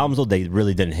 those two albums though, they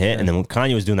really didn't hit. And then when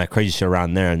Kanye was doing that crazy shit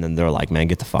around there, and then they're like, man,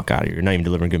 get the fuck out of here. You're not even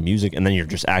delivering good music, and then you're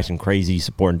just acting crazy,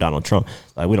 supporting Donald Trump.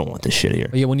 Like we don't want this shit here.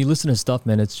 But yeah, when you listen to stuff,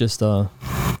 man, it's just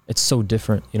it's so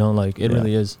different. You know, like it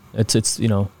really is. It's you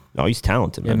know. No, he's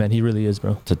talented, man. Yeah, man, he really is,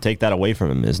 bro. To take that away from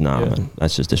him is man.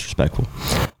 That's just disrespectful.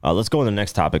 Let's go on to the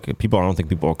next topic. I don't think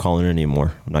people are calling in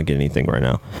anymore. I'm not getting anything right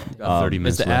now. 30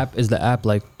 minutes. Is the app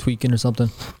like tweaking or something?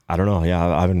 I don't know.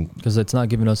 Yeah, I haven't. Because it's not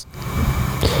giving us.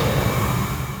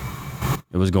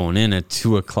 It was going in at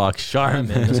 2:00 sharp. Yeah,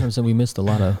 man, that's what I'm saying. We missed a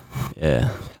lot of.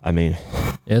 Yeah, I mean.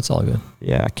 Yeah, it's all good.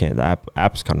 Yeah, I can't. The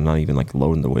app's kind of not even like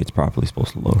loading the way it's properly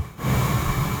supposed to load.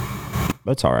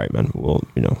 But it's all right, man. We'll,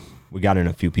 we got in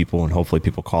a few people, and hopefully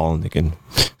people call and they can.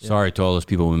 Sorry to all those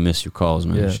people who missed your calls,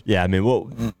 man. Yeah, I mean, we'll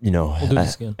do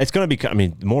this again. It's gonna be. I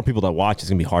mean, the more people that watch, it's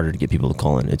gonna be harder to get people to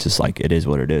call in. It's just like it is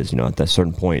what it is. At that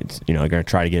certain point, you're gonna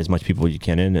try to get as much people as you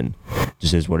can in, and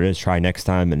just is what it is. Try next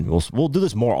time, and we'll do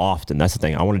this more often. That's the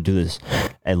thing. I want to do this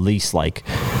at least like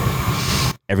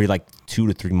every 2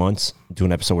 to 3 months. Do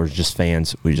an episode where it's just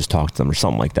fans. We just talk to them or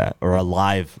something like that, or a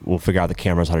live. We'll figure out the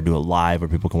cameras, how to do it live where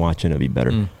people can watch it. It'll be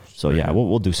better. So yeah,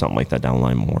 we'll do something like that down the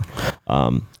line more.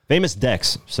 Famous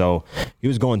Dex. So he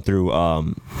was going through,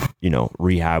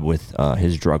 rehab with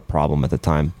his drug problem at the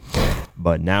time,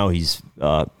 but now he's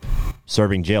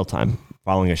serving jail time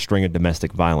following a string of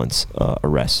domestic violence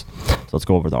arrests. So let's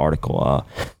go over the article.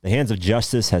 The hands of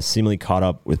justice has seemingly caught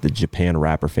up with the Japan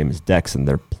rapper Famous Dex, and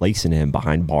they're placing him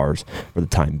behind bars for the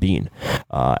time being.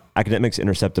 Academics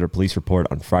intercepted a police report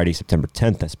on Friday, September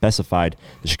 10th that specified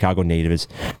the Chicago native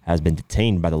has been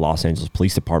detained by the Los Angeles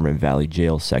Police Department Valley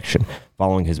Jail section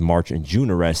following his March and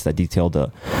June arrests that detailed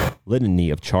a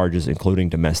litany of charges, including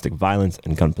domestic violence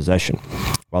and gun possession.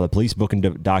 While the police booking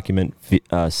document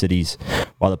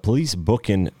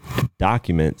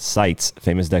cites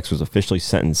Famous Dex was officially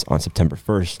sentenced on September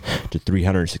 1st to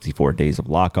 364 days of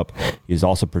lockup, he is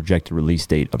also projected release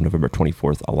date of November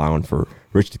 24th, allowing for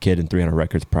Rich the Kid and 300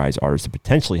 Records prize artists to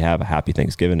potentially have a happy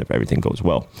Thanksgiving if everything goes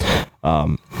well.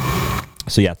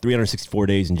 364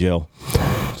 days in jail.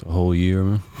 It's a whole year,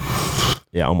 man.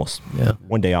 Yeah, almost. Yeah.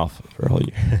 1 day off for a whole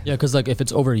year. Yeah, because if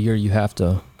it's over a year, you have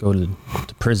to go to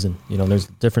prison. There's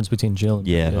a difference between jail and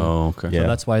jail. Oh, okay. Yeah. So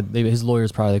that's why his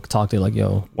lawyers probably talked to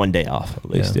 1 day off at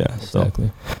least. Yeah.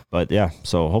 Exactly.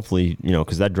 So hopefully,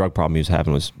 because that drug problem he was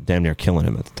having was damn near killing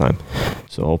him at the time.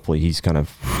 So hopefully he's kind of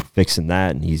fixing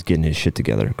that and he's getting his shit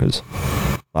together, because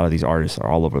a lot of these artists are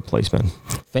all over the place, man.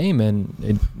 Fame, and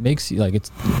it makes you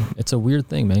it's a weird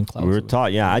thing, man. We were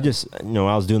taught, I just, I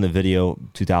was doing the video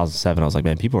 2007. I was like,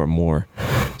 man, people are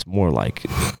it's more like,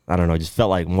 I don't know, it just felt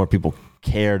like more people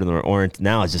cared or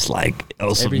now it's just like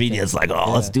social media is like,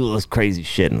 let's do this crazy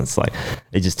shit, and it's like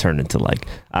it just turned into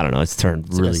I don't know, it's really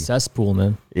like a cesspool,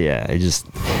 man. Yeah, it just,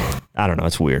 I don't know,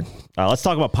 it's weird. Let's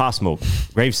talk about Pop Smoke,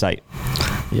 Gravesite.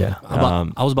 Yeah.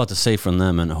 I was about to say from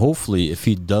them, and hopefully if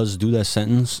he does do that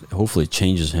sentence, hopefully it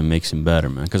changes him, makes him better,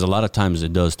 man, because a lot of times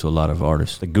it does to a lot of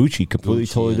artists. The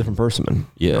totally different person, man.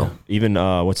 Yeah. Even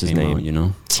what's his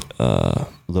name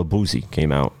Lil Boosie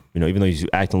came out, even though he's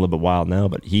acting a little bit wild now,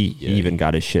 but he even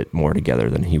got his shit more together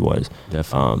than he was.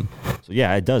 Definitely. So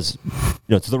yeah, it does.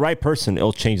 To the right person,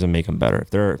 it'll change them, make them better.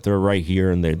 If they're right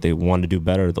here and they want to do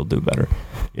better, they'll do better.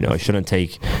 It shouldn't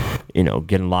take,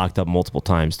 getting locked up multiple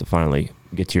times to finally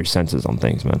get to your senses on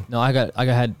things, man. No, I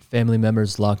had family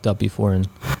members locked up before, and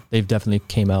they've definitely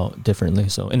came out differently.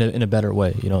 So in a better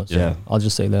way, you know. So Yeah. I'll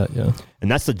just say that. Yeah. And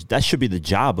that should be the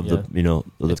job of the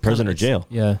It's prison kind or of- jail.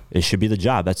 Yeah. It should be the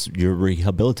job. You're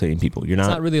rehabilitating people. You're It's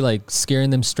not. not really like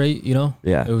scaring them straight, you know.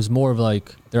 Yeah. It was more of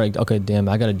like they're like, okay, damn,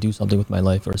 I got to do something with my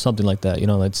life or something like that. You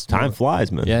know, it's Time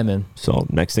flies, man. Yeah, man. So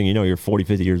next thing you know, you're 40,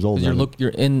 50 years old. 'Cause man. you're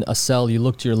in a cell, you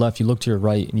look to your left, you look to your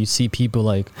right, and you see people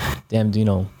like, damn, you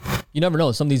know, you never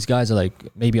know. Some of these guys are like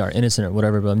maybe are innocent or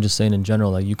whatever, but I'm just saying in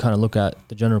general, like you kind of look at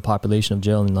the general population of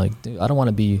jail and like, dude, I don't want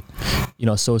to be, you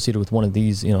know, associated with one of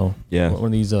these, you know, Yeah. one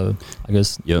of these, I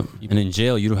guess, Yep. And in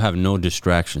jail, you don't have no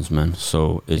distractions, man.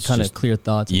 So it's kind of just, clear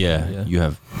thoughts. yeah, you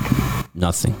have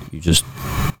nothing. You just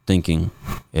thinking,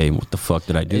 hey, what the fuck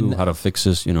did I do? And- How to fix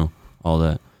this? You know, all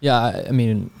that. Yeah, I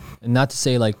mean, not to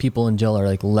say like people in jail are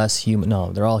like less human.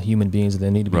 No, they're all human beings.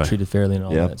 They need to be Right. treated fairly and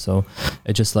all Yep. that. So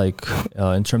it's just like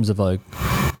in terms of like,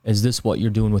 is this what you're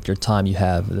doing with your time you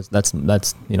have? That's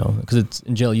you know, because it's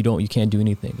in jail you can't do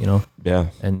anything, you know. Yeah.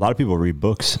 And- a lot of people read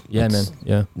books. Yeah, man. It's-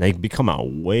 Yeah. They become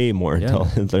out way more Yeah.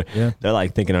 intelligent. They're, Yeah. they're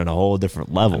like thinking on a whole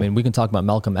different level. I mean, we can talk about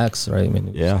Malcolm X, right? I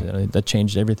mean, Yeah. that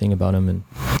changed everything about him. And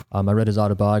I read his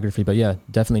autobiography, but yeah,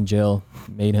 definitely jail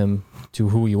made him to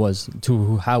who he was,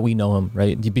 how we know him,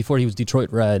 right? Before he was Detroit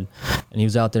Red, and he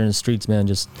was out there in the streets, man,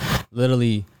 just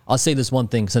literally. I'll say this one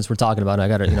thing since we're talking about it. I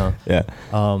got to, you know. yeah.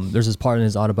 There's this part in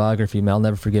his autobiography, man, I'll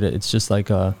never forget it. It's just like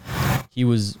he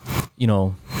was, you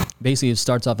know, basically it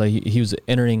starts off like he was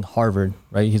entering Harvard,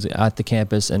 right? He's at the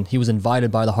campus and he was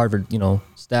invited by the Harvard, you know,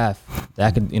 staff, the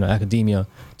academia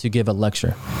to give a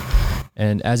lecture.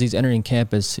 And as he's entering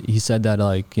campus, he said that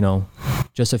like, you know,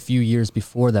 just a few years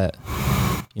before that,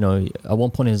 you know, at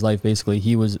one point in his life, basically,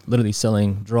 he was literally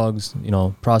selling drugs, you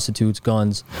know, prostitutes,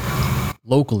 guns,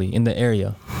 locally in the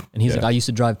area. And he's Yeah. like, I used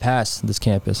to drive past this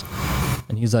campus.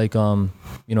 And he's like,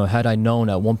 you know, had I known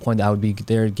at one point that I would be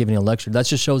there giving a lecture, that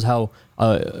just shows how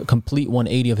complete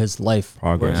 180 of his life,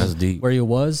 Progress. That's deep. where he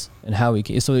was and how he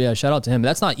came. So yeah, shout out to him.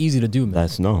 That's not easy to do, man.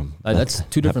 That's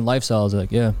two different lifestyles.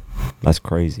 Like, yeah. That's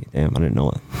crazy. Damn, I didn't know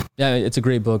it. Yeah, it's a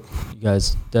great book. You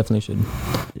guys definitely should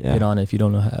Yeah. get on it if you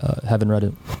don't know, haven't read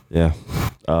it. Yeah.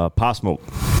 Pop Smoke.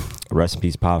 Rest in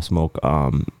peace, Pop Smoke.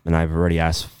 And I've already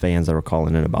asked fans that were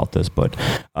calling in about this, but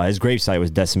his gravesite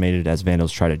was decimated as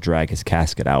vandals tried to drag his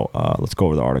casket out. Let's go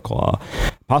over the article.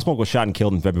 Pop Smoke was shot and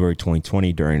killed in February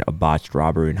 2020 during a botched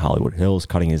robbery in Hollywood Hills,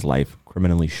 cutting his life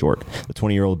criminally short. The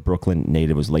 20-year-old Brooklyn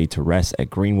native was laid to rest at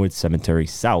Greenwood Cemetery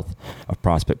south of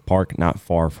Prospect Park, not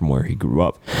far from where he grew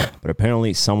up. But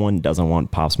apparently someone doesn't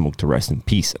want Pop Smoke to rest in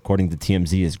peace. According to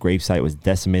TMZ, his gravesite was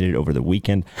decimated over the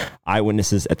weekend.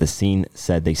 Eyewitnesses at the scene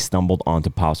said they stumbled onto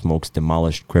Pop Smoke's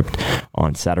demolished crypt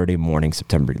on Saturday morning,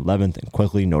 September 11th, and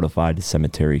quickly notified the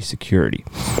cemetery security.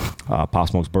 Pop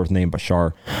Smoke's birth name,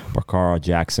 Bashar Barkara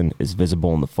Jackson, is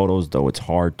visible in the photos, though it's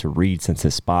hard to read since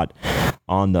his spot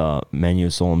on the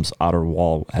mausoleum's outer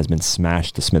wall has been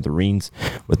smashed to smithereens,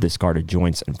 with discarded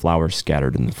joints and flowers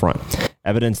scattered in the front.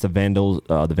 Evidence the vandals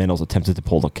attempted to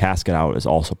pull the casket out is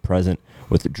also present,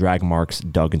 with drag marks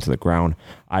dug into the ground.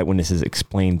 Eyewitnesses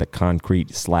explained the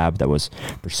concrete slab that was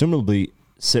presumably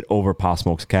sit over Pop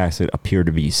Smoke's casket appeared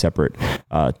to be separate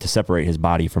to separate his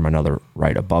body from another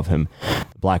right above him.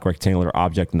 The black rectangular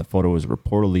object in the photo is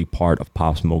reportedly part of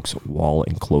Pop Smoke's wall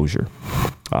enclosure.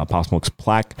 Pop Smoke's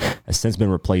plaque has since been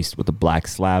replaced with a black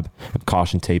slab, and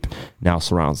caution tape now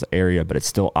surrounds the area, but it's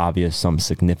still obvious some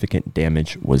significant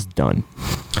damage was done.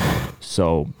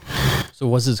 So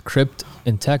was his crypt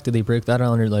intact? Did they break that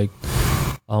down, or like,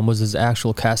 was his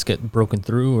actual casket broken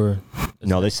through, or?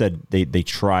 no, they said they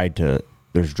tried to.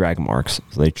 There's drag marks,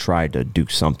 so they tried to do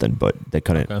something, but they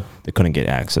couldn't. Okay. They couldn't get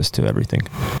access to everything,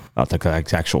 the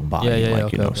actual body,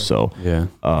 okay. So, Yeah.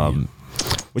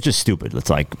 which is stupid. It's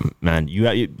like, man, you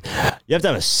have to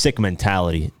have a sick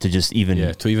mentality to just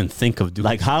even To even think of doing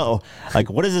like how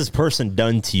what has this person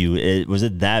done to you? Was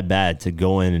it that bad to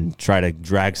go in and try to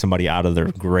drag somebody out of their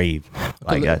grave?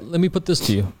 Like, Let me put this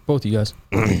to you, both of you guys,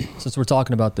 since we're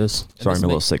talking about this. And sorry, this I'm a may-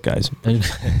 little sick, guys.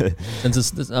 And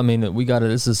since this, I mean, we got it.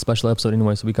 This is a special episode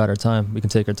anyway, so we got our time. We can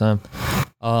take our time.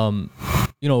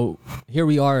 You know, here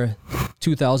we are,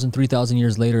 2,000, 3,000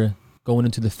 years later, going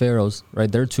into the pharaohs,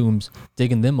 right? Their tombs,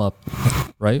 digging them up,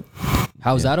 right?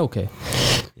 How is that okay?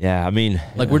 Yeah, I mean,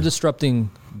 Like we're disrupting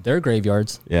their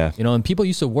graveyards. Yeah. You know, and people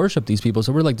used to worship these people,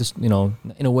 so we're like just, you know,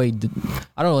 in a way,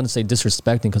 I don't want to say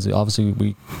disrespecting, because obviously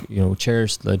we, you know,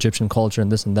 cherish the Egyptian culture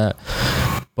and this and that.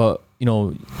 But you know,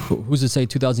 who's to say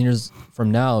 2,000 years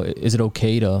from now, is it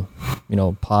okay to, you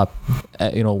know, pop,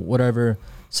 you know, whatever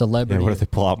celebrity? yeah, what if they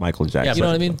pull out Michael Jackson? You know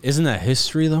what I mean? Isn't that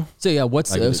history though? So yeah,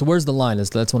 what's Like, so where's the line?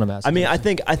 That's what I'm asking. I mean, I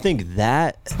think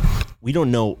that we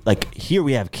don't know. Like here,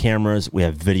 we have cameras, we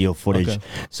have video footage, Okay.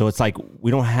 so it's like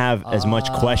we don't have as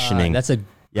much questioning. That's a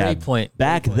great point.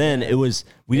 Back Great point. then, it was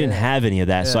we didn't have any of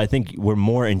that, so I think we're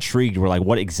more intrigued. We're like,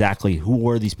 what exactly? Who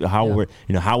were these? How were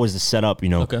how was the setup?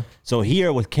 Okay. So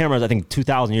here with cameras, I think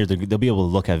 2,000 years they'll be able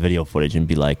to look at video footage and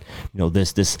be like,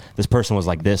 this person was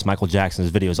like this. Michael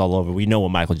Jackson's videos all over. We know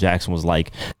what Michael Jackson was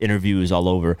like. Interviews all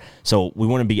over. So we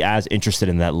want to be as interested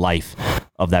in that life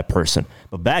of that person.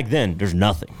 But back then, there's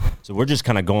nothing. So we're just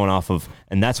kind of going off of,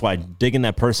 and that's why digging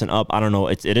that person up, I don't know,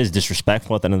 it is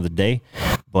disrespectful at the end of the day,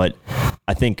 but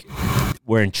I think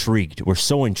we're intrigued. We're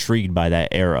so intrigued by that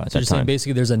era at So that you're saying time.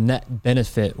 basically there's a net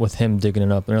benefit with him digging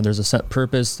it up. There's a set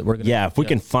purpose that we're gonna. Yeah, if we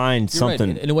can find You're right.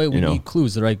 something, In a way, we need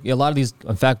clues, right? A lot of these,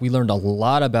 in fact, we learned a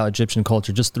lot about Egyptian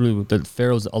culture just through the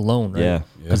pharaohs alone, right? Yeah.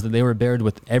 Because they were buried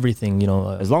with everything,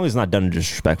 as long as it's not done in a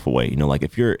disrespectful way, like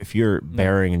if you're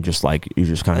burying and just like you're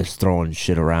just kind of throwing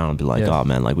shit around, be like, oh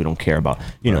man, like we don't care about,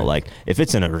 like if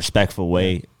it's in a respectful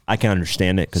way, I can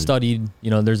understand it because studied.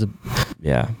 There's a.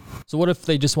 Yeah. So what if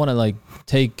they just want to like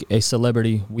take a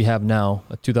celebrity we have now,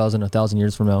 2,000, 1,000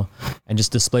 years from now, and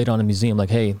just display it on a museum? Like,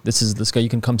 hey, this is this guy. You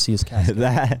can come see his casket.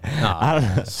 I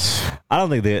don't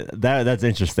think that's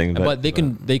interesting. But they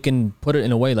can put it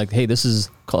in a way like, hey, this is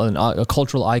a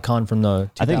cultural icon from the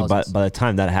 2000s. I think by the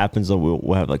time that happens, though,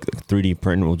 we'll have like 3D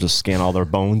print. We'll just scan all their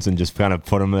bones and just kind of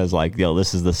put them as like, yo,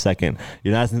 this is the second.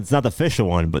 It's not the official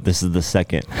one, but this is the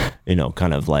second.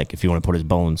 Kind of like if you want to put his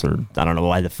bones, or I don't know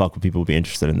why the fuck would people be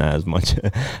interested in that as much.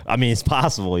 I mean, it's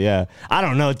possible, yeah. I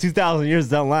don't know. 2,000 years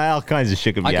down the line, all kinds of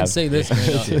shit could be. I can say this.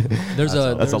 There's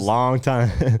a long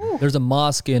time. There's a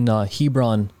mosque in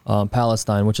Hebron,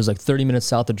 Palestine, which is like 30 minutes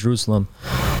south of Jerusalem,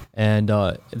 and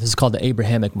this is called the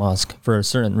Abrahamic Mosque for a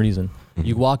certain reason. Mm-hmm.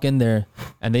 You walk in there,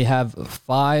 and they have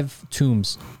 5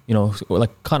 tombs,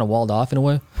 like kind of walled off in a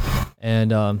way,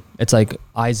 and it's like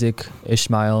Isaac,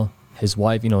 Ishmael, his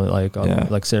wife,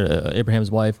 like Sarah,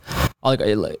 Abraham's wife,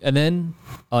 and then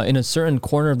in a certain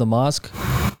corner of the mosque,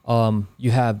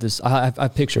 you have this. I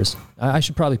have pictures. I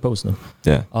should probably post them.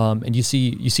 Yeah. And you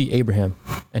see Abraham,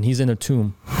 and he's in a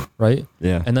tomb, right?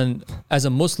 Yeah. And then as a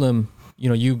Muslim,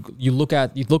 you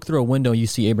look through a window, you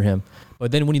see Abraham,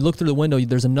 but then when you look through the window,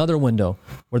 there's another window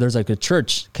where there's like a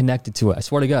church connected to it. I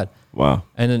swear to God. Wow.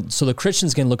 And then so the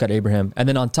Christians can look at Abraham, and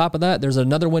then on top of that, there's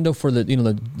another window for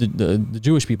the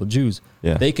Jewish people, Jews.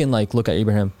 Yeah. They can like look at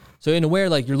Abraham. So in a way,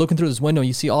 like you're looking through this window,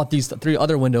 you see all these 3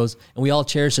 other windows, and we all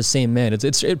cherish the same man.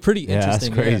 It's pretty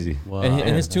interesting. That's crazy. Yeah. Wow.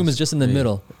 And his tomb is just in the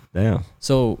middle. Damn.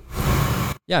 So,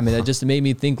 yeah, I mean, that just made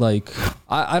me think like,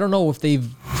 I don't know if they've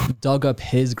dug up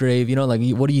his grave, like,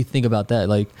 what do you think about that?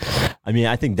 Like, I mean,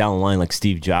 I think down the line, like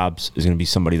Steve Jobs is going to be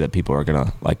somebody that people are going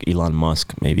to, like Elon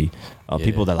Musk, maybe,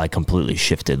 people that like completely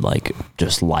shifted, like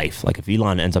just life. Like if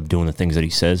Elon ends up doing the things that he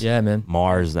says, yeah, man,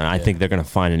 Mars, then I think they're going to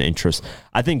find an interest.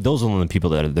 I think those are the people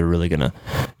that they're really going to,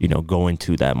 go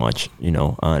into that much,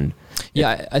 on.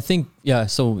 Yeah, I think,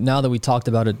 so now that we talked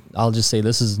about it, I'll just say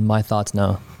this is my thoughts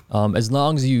now. As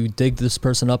long as you dig this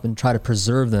person up and try to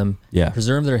preserve them,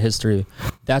 preserve their history,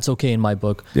 that's okay in my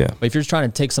book. Yeah. But if you're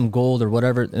trying to take some gold or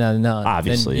whatever, no,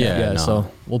 obviously, then, So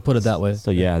we'll put it that way.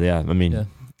 So yeah. I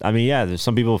mean, there's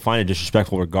some people find it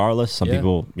disrespectful regardless. Some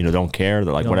people, don't care.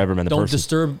 They're like, whatever, man. Don't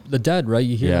disturb the dead, right?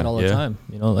 You hear that all the time.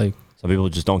 Like. Some people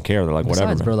just don't care. They're like, Besides,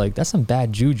 whatever, man. bro, like that's some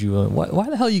bad juju. Why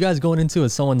the hell are you guys going into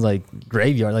someone's like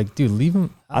graveyard? Like, dude, leave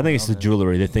him. I think it's the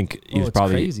jewelry. They think he was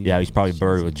probably crazy. He's probably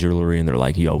buried with jewelry, and they're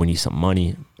like, yo, we need some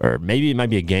money, or maybe it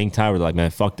might be a gang tie where they're like, man,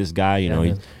 fuck this guy,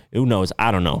 who knows? I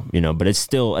don't know, but it's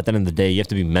still at the end of the day, you have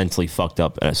to be mentally fucked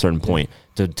up at a certain point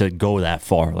to go that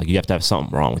far. Like you have to have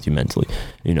something wrong with you mentally,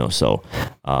 So,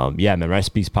 man, rest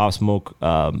in peace, Pop Smoke.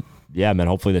 Yeah, man,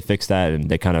 hopefully they fix that and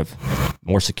they kind of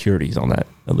more securities on that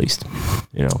at least,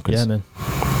 'cause, yeah, man.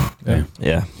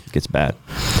 Yeah, it gets bad.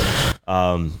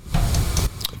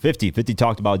 50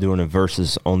 talked about doing a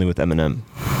versus only with Eminem.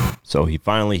 So he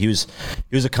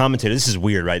was a commentator. This is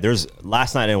weird, right?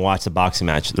 Last night I didn't watch the boxing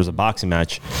match. There's a boxing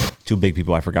match, 2 big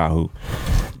people, I forgot who.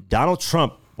 Donald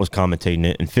Trump was commentating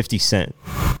it and 50 Cent,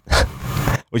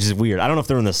 which is weird. I don't know if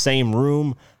they're in the same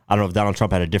room. I don't know if Donald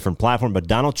Trump had a different platform, but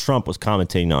Donald Trump was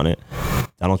commentating on it.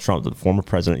 Donald Trump, the former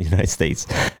president of the United States.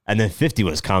 And then 50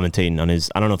 was commentating on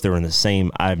his, I don't know if they were in the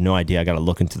same, I have no idea. I got to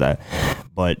look into that.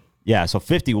 But yeah, so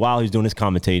 50, while he's doing his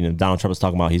commentating, and Donald Trump was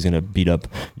talking about he's going to beat up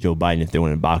Joe Biden if they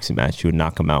win a boxing match. He would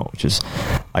knock him out, which is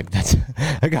like, that's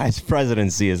a guy's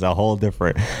presidency is a whole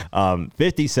different.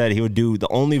 50 said he would do the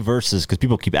only verses, because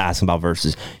people keep asking about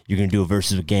verses. You can do a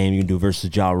versus with Game, you can do a versus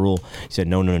with Ja Rule. He said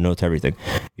no to everything.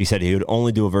 He said he would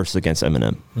only do a versus against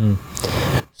Eminem.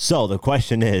 So the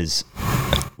question is,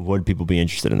 would people be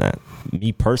interested in that?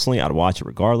 Me personally, I'd watch it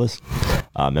regardless.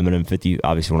 Eminem 50,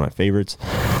 obviously one of my favorites.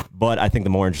 But I think the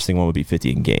more interesting one would be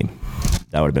 50 in Game.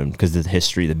 That would have been because the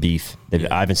history, the beef.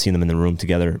 I haven't seen them in the room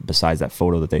together besides that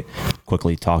photo that they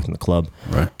quickly talked in the club.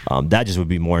 Right. That just would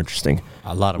be more interesting.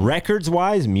 A lot of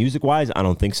records-wise, music-wise, I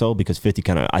don't think so because 50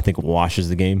 kind of, I think, washes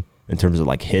the Game in terms of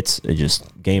like hits. It just,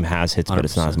 Game has hits, 100%. But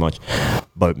it's not as much.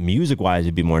 But music-wise,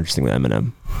 it'd be more interesting with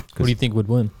Eminem. What do you think would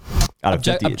win? Out of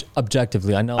 50,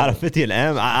 objectively, I know. Out of 50 and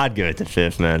M, I'd give it to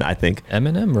Fifth, man. I think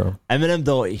Eminem, bro. Eminem,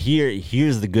 though,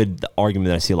 here's the argument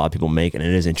that I see a lot of people make, and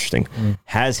it is interesting.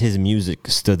 Has his music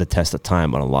stood the test of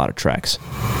time on a lot of tracks?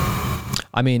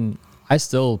 I mean, I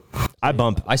still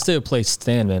play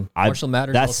Stan, man. Marshall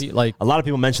Matters. That's like a lot of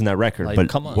people mention that record, like, but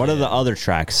come on, what are the other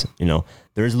tracks? You know,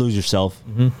 there's Lose Yourself.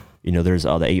 You know, there's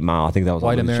the 8 Mile. I think that was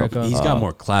White Lose Yourself. America. He's got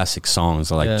more classic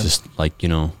songs, like just like, you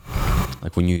know,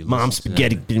 like when you Mom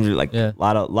Spaghetti, like a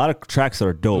lot of tracks that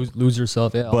are dope. Lose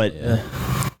Yourself, yeah. But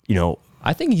you know,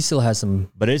 I think he still has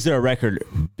some. But is there a record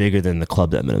bigger than the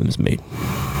club that Eminem's made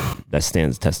that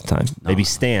stands the test of time? No. Maybe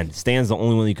Stan's the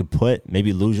only one you could put.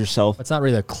 Maybe Lose Yourself. It's not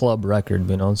really a club record,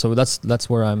 you know. So that's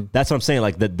where I'm. That's what I'm saying.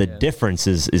 Like the difference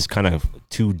is kind of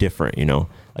too different, you know.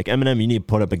 Like Eminem, you need to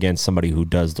put up against somebody who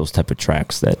does those type of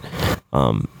tracks that,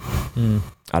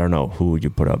 I don't know who would you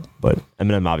put up, but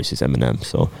Eminem obviously is Eminem.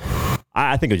 So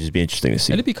I think it would just be interesting to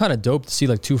see. It'd be kind of dope to see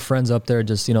like two friends up there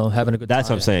just, you know, having a good time. That's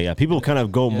what I'm saying. Yeah, people kind of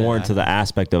go more into the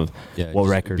aspect of what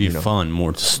record. It'd be fun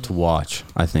more just to watch,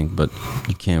 I think, but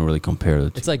you can't really compare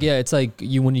the two. It's like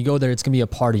when you go there, it's gonna be a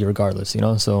party regardless, you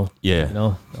know. So you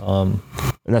know,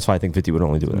 and that's why I think 50 would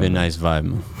only do it. It'd be a nice vibe,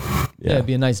 man. Yeah, it'd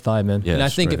be a nice vibe, man. Yeah, and I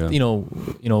think if, you know,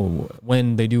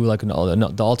 when they do like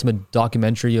the ultimate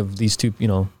documentary of these two, you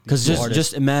know, because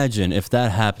just imagine if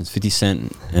that happens, 50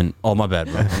 Cent and oh my bad,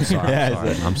 bro.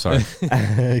 I'm sorry.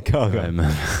 Go ahead,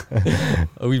 man.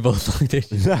 We both looked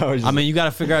at you. I mean, you got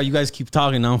to figure out. You guys keep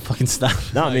talking now. Fucking stop.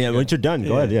 No, I mean, once you're done,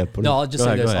 go ahead. Yeah. I'll just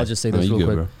say this. I'll just say this real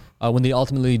quick. When they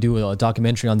ultimately do a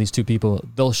documentary on these two people,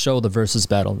 they'll show the versus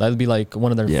battle. That would be like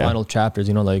one of their final chapters,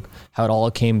 you know, like how it all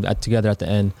came together at the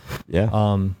end. Yeah.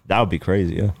 That would be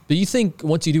crazy. Yeah. Do you think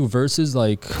once you do versus,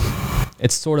 like,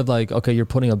 it's sort of like, okay, you're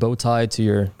putting a bow tie to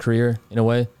your career in a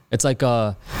way? It's like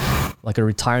a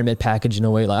retirement package in a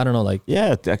way. Like, I don't know, like.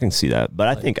 Yeah, I can see that. But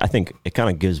I think it kind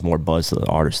of gives more buzz to the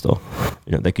artist, though.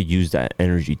 You know, they could use that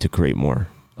energy to create more.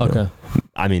 Okay.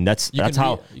 I mean, that's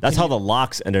how the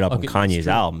Locks ended up on Kanye's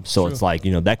album. So it's like,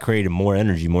 you know, that created more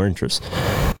energy, more interest.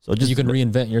 So just you can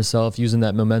reinvent yourself using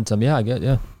that momentum. Yeah, I get.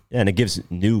 Yeah. Yeah, and it gives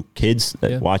new kids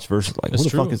that watch versus like, what the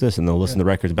fuck is this? And they'll listen to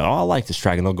records about, I like this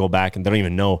track, and they'll go back and they don't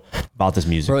even know about this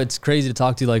music. Bro, it's crazy to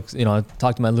talk to, like, you know, I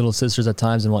talk to my little sisters at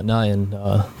times and whatnot, and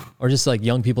or just like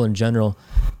young people in general,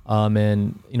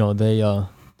 and you know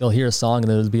they'll hear a song and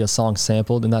there'll be a song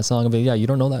sampled in that song. I'll be, you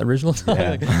don't know that original?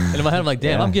 Yeah. And in my head, I'm like,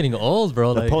 damn, I'm getting old,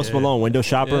 bro. The like, Post Malone Window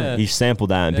Shopper, he sampled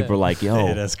that, and people are like,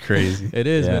 yo. That's crazy. It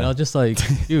is, man. I was just like,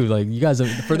 dude, like, you guys,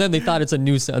 for them, they thought it's a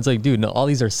new sound. It's like, dude, no, all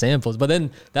these are samples. But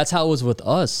then that's how it was with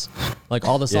us. Like,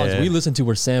 all the songs we listened to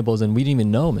were samples, and we didn't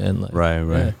even know, man. Like, right.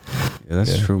 Yeah,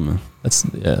 that's true, man.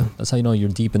 That's how you know you're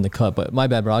deep in the cut. But my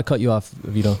bad, bro. I'll cut you off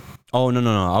if you don't. Oh,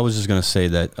 no. I was just going to say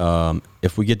that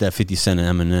if we get that 50 Cent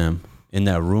and Eminem in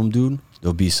that room, dude,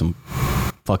 there'll be some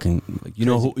fucking, like, you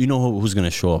know who's gonna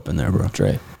show up in there, bro?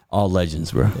 Dre. All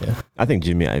legends, bro. Yeah. I think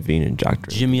Jimmy Iovine and Dr.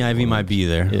 Jimmy Iovine might be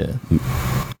there. Yeah.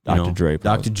 Dr. Dre.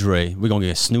 Dr. Dre. We're gonna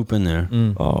get Snoop in there.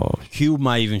 Oh, Cube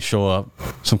might even show up.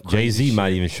 Some Jay-Z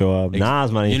might even show up. Nas might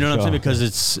even show up. You know what I'm saying? Because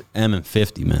it's M and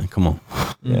 50, man. Come on.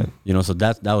 Yeah. You know, so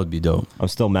that would be dope. I'm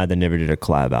still mad they never did a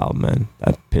collab album, man.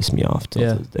 That pissed me off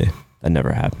till this day. That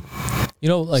never happened. You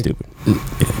know, like, stupid.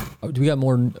 Do we got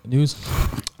more news?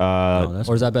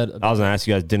 Or is that bad? I was gonna ask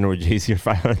you guys dinner with Jay-Z or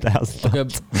 500,000. Okay,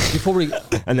 before we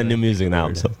and then new music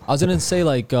now. So I was gonna say,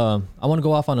 like, I want to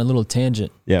go off on a little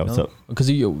tangent. Yeah, what's up?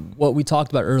 Because what we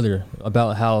talked about earlier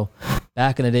about how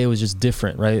back in the day it was just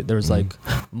different, right? There was like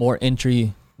more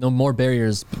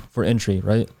barriers for entry,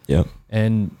 right? Yeah.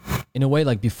 And in a way,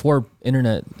 like, before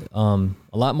internet, a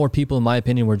lot more people, in my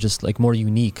opinion, were just like more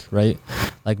unique, right?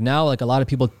 Like now, like, a lot of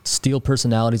people steal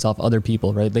personalities off other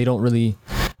people, right? They don't really,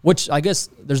 which I guess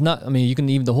there's not, I mean, you can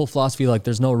even, the whole philosophy, like,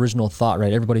 there's no original thought,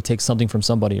 right? Everybody takes something from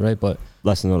somebody, right? But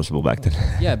less noticeable back then.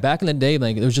 Yeah, back in the day,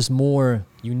 like, there was just more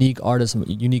unique artists,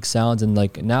 unique sounds, and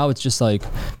like now it's just like,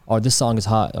 oh, this song is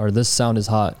hot, or this sound is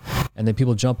hot, and then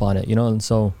people jump on it, you know? And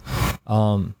so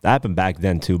that happened back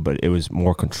then too, but it was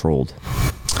more controlled.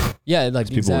 Yeah, like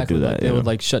People exactly. would do that. Like, they would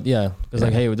like shut. Yeah, because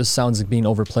like, hey, this sound's being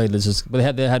overplayed. This is.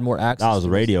 But they had more access. That was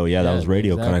radio. Yeah, that was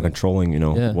radio kind of exactly. controlling. You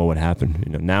know Yeah. what would happen.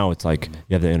 You know, now it's like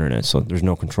you have the internet, so there's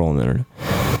no control on the internet.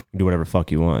 You can do whatever the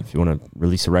fuck you want. If you want to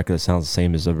release a record that sounds the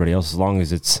same as everybody else, as long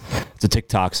as it's a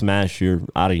TikTok smash, you're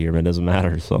out of here, man. It doesn't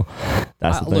matter. So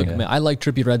that's the thing. Look, man, I like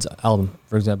Trippie Redd's album,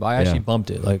 for example. I actually bumped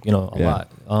it, like, you know, a Yeah.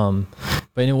 lot.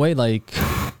 But in a way, like,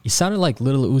 he sounded like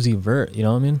Lil Uzi Vert. You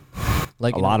know what I mean?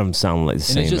 Like A lot of them sound like the and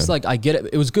same. it's just man. like I get it.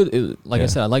 It was good. Like I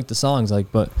said, I like the songs,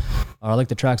 like, but I like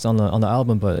the tracks on the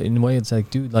album. But in a way, it's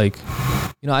like, dude, like,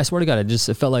 you know, I swear to God, it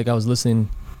felt like I was listening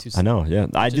to. I know. Yeah,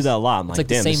 I do that a lot. I'm It's like, like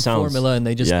the damn, same this sounds, formula, and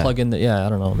they just plug in the. Yeah, I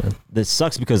don't know, man. This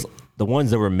sucks because the ones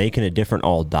that were making it different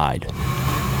all died.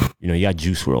 You know, you got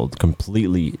Juice WRLD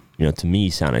completely, you know, to me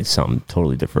sounded something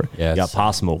totally different. Yeah, You got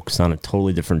Pop Smoke sounded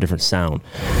totally different sound.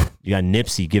 You got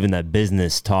Nipsey giving that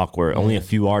business talk where only a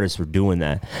few artists were doing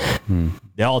that.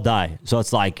 They all die. So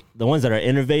it's like the ones that are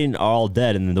innovating are all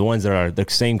dead, and then the ones that are the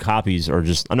same copies are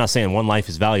just, I'm not saying one life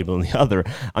is valuable than the other.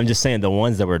 I'm just saying the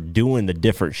ones that were doing the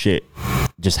different shit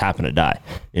just happen to die.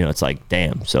 You know, it's like,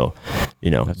 damn. So, you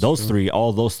know,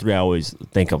 all those three I always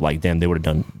think of like, damn, they would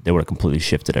have completely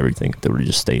shifted everything if they would have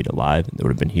just stayed alive and they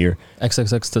would have been here.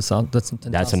 XXX to sound.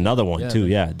 That's another one too. man.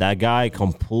 Yeah, that guy,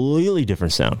 completely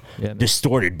different sound, Yeah, man.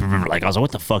 distorted. Like I was like,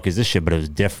 what the fuck is this shit? But it was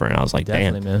different. I was like,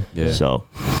 Definitely, damn, man. Yeah. So,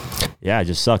 yeah, it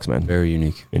just sucks, man. Very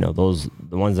unique. You know,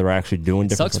 the ones that are actually doing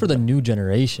different. Sucks for the new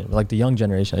generation, like the young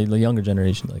generation, the younger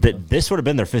generation. Like, This would have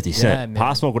been their 50 Cent. man.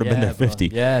 Pop Smoke would have been their bro. 50.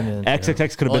 Yeah, man.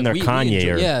 XXX could have been their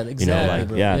Kanye or yeah, exactly. you know, like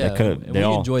bro. yeah, they could have. And They we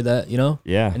all enjoyed that, you know.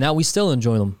 Yeah. And now we still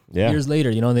enjoy them. Yeah. Years later,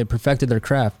 you know, they perfected their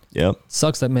craft. Yep.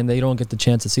 Sucks that, man, they don't get the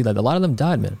chance to see that. A lot of them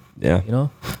died, man. Yeah. You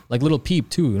know, like Little Peep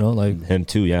too. You know, like Him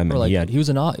too. Yeah, man. like he was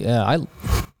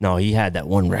he had that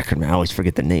one record, man. I always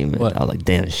forget the name. What? I was like,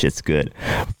 damn, this shit's good.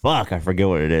 Fuck, I forget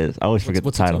what it is. I always forget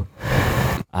what's the the title.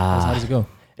 how does it go?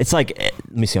 It's like,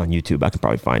 let me see on YouTube. I can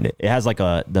probably find it. It has like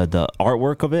the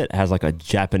artwork of it has like a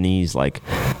Japanese like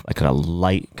a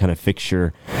light kind of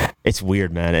fixture. It's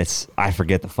weird, man. I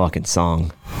forget the fucking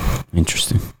song.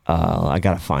 Interesting. I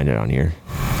gotta find it on here.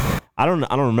 I don't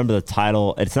remember the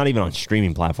title. It's not even on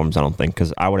streaming platforms, I don't think,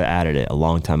 because I would have added it a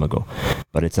long time ago.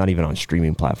 But it's not even on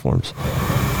streaming platforms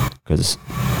because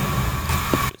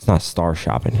it's not Star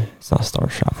Shopping. It's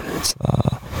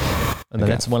And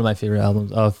that's one of my favorite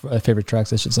albums, favorite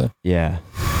tracks, I should say. yeah.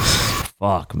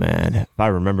 Fuck, man. If I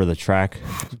remember the track.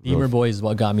 Beamer Boy is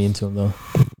what got me into him, though.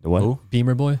 The what? Who?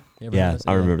 Beamer Boy. You ever heard Yeah, of that?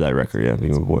 I remember that record. Yeah,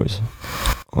 Beamer Boys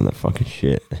on that fucking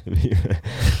shit.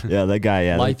 Yeah, that guy.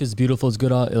 Yeah, Life is Beautiful is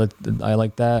good. I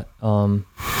like that.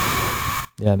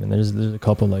 Yeah, man. There's a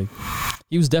couple like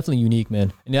he was definitely unique,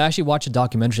 man. And I actually watched a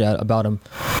documentary about him.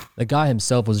 The guy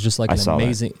himself was just like I an saw that.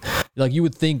 amazing. Like you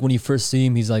would think when you first see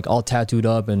him, he's like all tattooed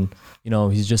up and you know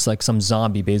he's just like some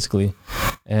zombie basically.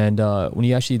 And when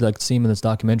you actually like see him in this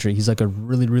documentary, he's like a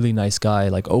really really nice guy.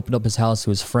 Like opened up his house to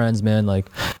his friends, man. Like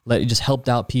he just helped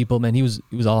out people, man. He was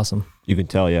awesome. you can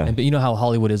tell. Yeah, And but you know how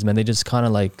Hollywood is, man. They just kind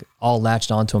of like all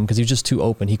latched onto him because he was just too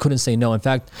open. He couldn't say no. In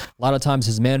fact, a lot of times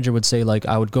his manager would say like,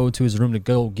 I would go to his room to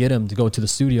go get him to go to the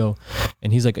studio,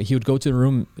 and he's like, he would go to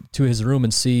his room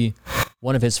and see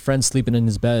one of his friends sleeping in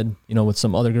his bed, you know, with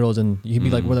some other girls, and he'd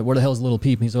be like, where the hell is Little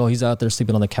Peep? And he's like, oh, he's out there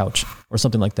sleeping on the couch or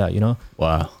something like that, you know?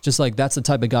 Wow. Just like that's the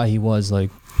type of guy he was.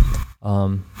 Like,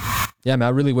 yeah, man, I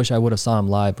really wish I would have saw him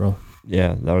live, bro. yeah,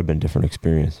 that would have been a different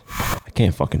experience. I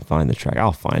can't fucking find the track.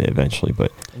 I'll find it eventually,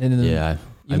 but And then, Yeah.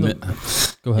 I even though-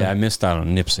 go ahead. Yeah, I missed out on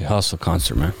a Nipsey Hussle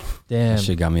concert, man. Damn. That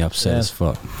shit got me upset Yeah. as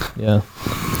fuck. Yeah.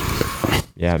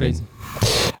 yeah, I mean, crazy.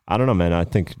 I don't know, man. I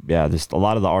think just a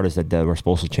lot of the artists that were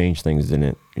supposed to change things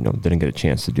didn't get a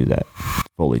chance to do that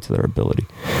fully to their ability.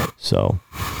 So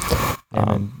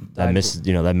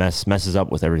that messes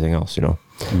up with everything else, you know.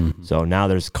 Mm-hmm. So now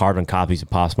there's carbon copies of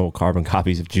Pop Smoke, carbon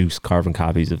copies of Juice, carbon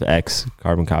copies of X,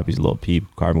 carbon copies of Lil Peep,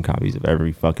 carbon copies of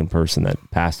every fucking person that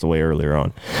passed away earlier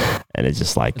on, and it's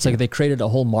just like It's like they created a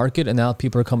whole market, and now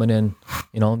people are coming in.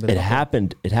 You know, it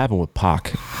happened. It happened with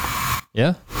Pac.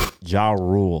 Yeah, Ja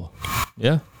Rule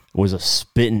yeah. was a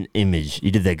spitting image. He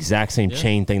did the exact same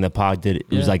chain thing that Pac did. It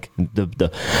was Yeah. like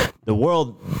the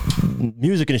world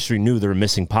music industry knew they were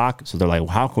missing Pac, so they're like, well,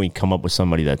 how can we come up with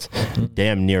somebody that's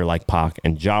damn near like Pac?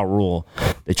 And Ja Rule,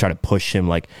 they try to push him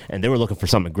and they were looking for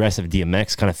something aggressive.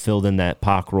 DMX kind of filled in that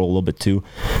Pac role a little bit too,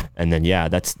 and then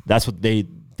that's what they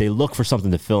look for,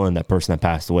 something to fill in that person that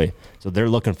passed away. So they're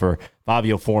looking for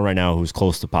Fabio Foreign right now, who's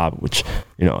close to Pop, which,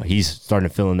 you know, he's starting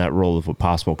to fill in that role of what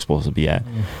Pop Smoke's supposed to be at.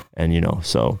 And, you know,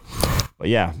 so, but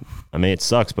yeah, I mean, it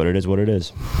sucks, but it is what it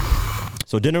is.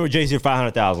 So dinner with Jay-Z for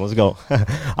 500,000. Let's go.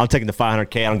 I'm taking the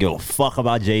 500K. I don't give a fuck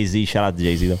about Jay-Z. Shout out to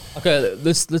Jay-Z though. Okay,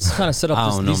 let's kind of set up.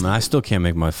 I don't know, man. I still can't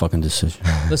make my fucking decision.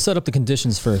 Let's set up the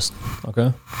conditions first.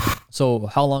 Okay. So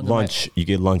how long? Lunch. You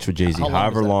get lunch with Jay-Z. How long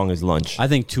However is that? long is lunch. I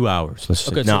think 2 hours. Let's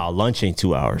say. Okay, Nah, lunch ain't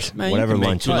 2 hours. Man, Whatever you can make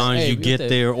lunch two is. long as you get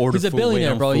there, order He's a food, billionaire,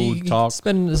 wait on bro. food, You talk.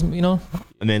 spend,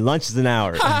 I mean, lunch is an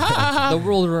hour. the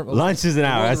world. Lunch is an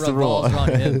hour. That's the rule. revolves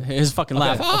around him. His fucking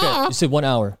laugh. Okay, you said 1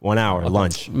 hour. 1 hour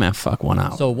lunch. Man, fuck 1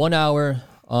 hour. So 1 hour.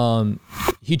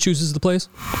 He chooses the place.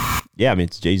 Yeah, I mean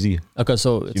it's Jay-Z. Okay,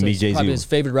 so it's meet Jay-Z. probably his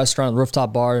favorite restaurant,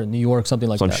 rooftop bar in New York, something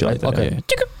like Some that. shit Right? like that,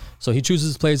 Okay. So he chooses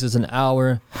his place. It's an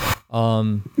hour.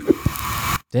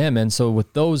 Damn, man. So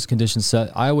with those conditions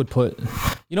set, I would put,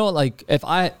 you know, like if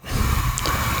I,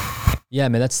 yeah,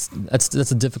 man, that's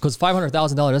a difficult.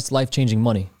 $500,000. That's life changing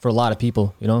money for a lot of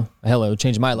people. You know, hell, it would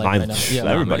change my life Mine- right now. Yeah,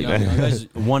 everybody, right now. man. Guys,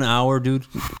 1 hour, dude.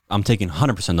 I'm taking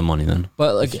 100% of the money then.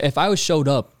 But like, if I was showed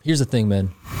up, here's the thing,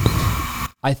 man.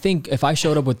 I think if I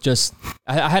showed up with just,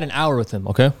 I had an hour with him,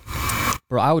 okay?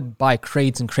 Bro, I would buy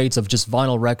crates and crates of just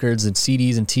vinyl records and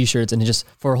CDs and T-shirts, and just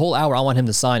for a whole hour, I want him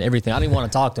to sign everything. I didn't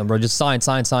want to talk to him, bro. Just sign. No,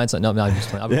 I'm just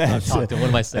playing. I would talk to him. What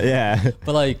am I saying? Yeah.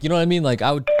 But like, you know what I mean? Like,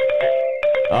 I would.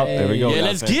 Oh, there we go. Yeah, We got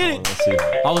let's fans get on.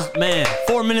 it. Let's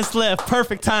see. 4 minutes left.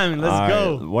 Perfect timing. Let's All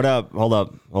go. right. What up? Hold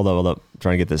up.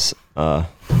 Trying to get this.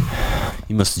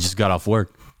 He must have just got off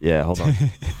work. Yeah, hold on.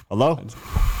 Hello?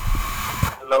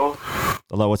 Hello,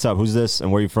 Hello, what's up? Who's this and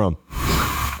where you from?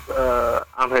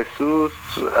 I'm Jesus.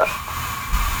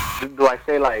 Do I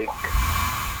say like?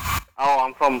 Oh,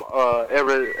 I'm from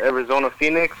Arizona,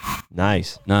 Phoenix.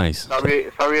 Nice. Nice. Sorry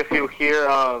if you hear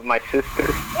my sister.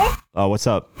 Oh, what's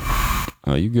up?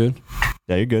 Oh, you good?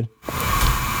 Yeah, you're good.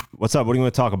 What's up? What do you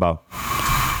want to talk about?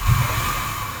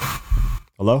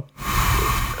 Hello?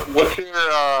 What's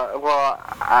your well?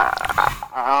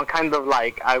 I'm kind of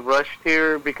like I rushed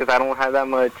here because I don't have that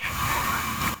much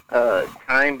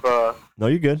time. But No,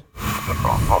 you're good.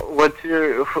 what's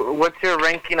your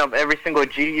ranking of every single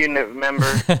G Unit member?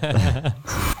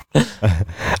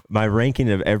 My ranking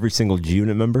of every single G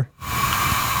Unit member.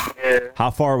 Yeah.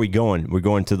 How far are we going? We're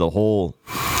going to the whole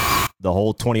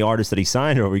 20 artists that he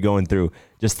signed, or are we going through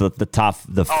just the top?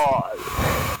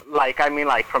 Like I mean,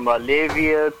 like from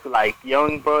Olivia to like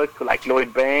Youngbuck to like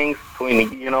Lloyd Banks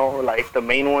to like the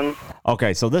main ones.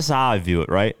 Okay, so this is how I view it,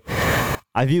 right?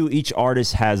 I view each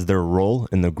artist has their role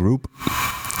in the group,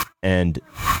 and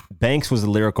Banks was the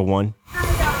lyrical one.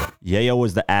 Yayo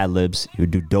was the ad-libs. He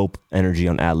would do dope energy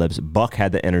on ad-libs. Buck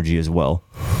had the energy as well.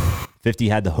 50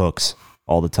 had the hooks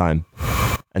all the time.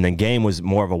 And then Game was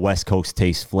more of a West Coast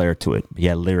taste flair to it. He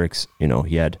had lyrics, he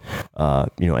had,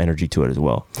 energy to it as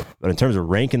well. But in terms of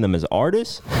ranking them as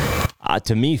artists,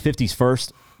 to me, 50's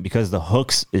first because the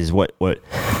hooks is what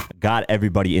got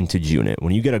everybody into G-Unit.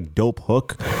 When you get a dope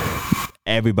hook,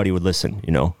 everybody would listen,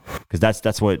 because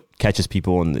that's what catches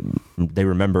people and they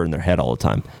remember in their head all the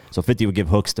time. So 50 would give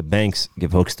hooks to Banks,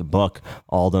 give hooks to Buck,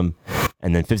 all of them.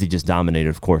 And then 50 just dominated,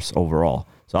 of course, overall.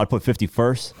 So I'd put 50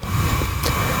 first.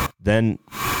 Then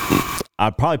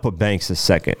I'd probably put Banks as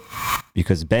second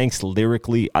because Banks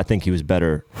lyrically, I think he was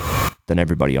better than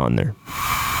everybody on there.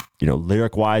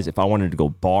 Lyric wise, if I wanted to go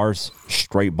bars,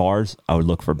 straight bars, I would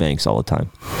look for Banks all the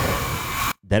time.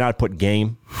 Then I'd put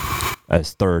Game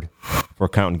as third for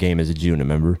counting Game as a G-Unit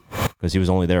member because he was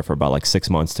only there for about like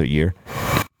 6 months to a year.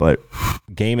 But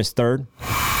Game is third.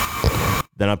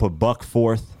 Then I put Buck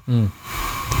fourth.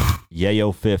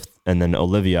 Yayo fifth, and then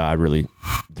Olivia. I didn't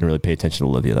really pay attention to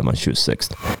Olivia that much. She was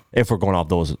sixth. If we're going off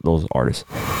those artists,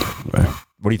 right.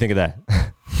 What do you think of that?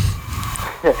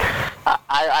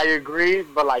 I agree,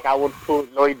 but like I would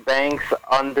put Lloyd Banks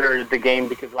under the Game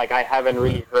because like I haven't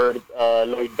really heard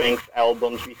Lloyd Banks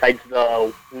albums besides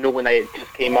the new one that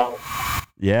just came out.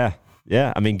 Yeah.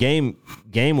 I mean, Game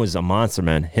was a monster,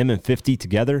 man. Him and 50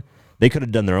 together, they could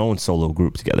have done their own solo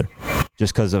group together.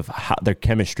 Just because of how their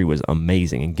chemistry was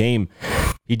amazing. And Game,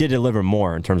 he did deliver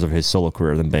more in terms of his solo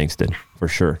career than Banks did, for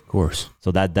sure. Of course.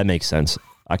 So that makes sense.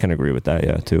 I can agree with that,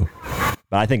 yeah, too.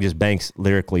 But I think just Banks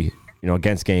lyrically,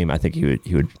 against Game, I think he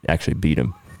would actually beat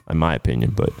him, in my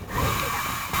opinion. But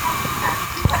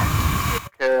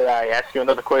Could I ask you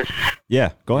another question?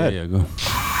 yeah, go ahead. Yeah, go.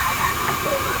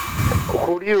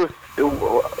 Who do you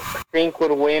think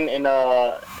would win in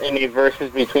a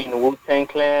versus between Wu-Tang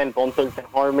Clan, Bone Thugs and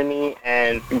Harmony,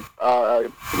 and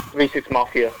 3 6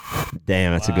 Mafia?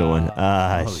 Damn, that's a good one.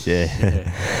 Shit.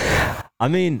 I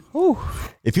mean,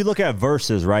 if you look at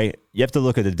verses, right, you have to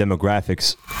look at the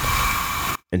demographics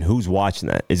and who's watching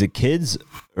that. Is it kids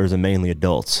or is it mainly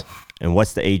adults? And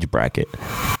what's the age bracket?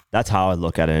 That's how I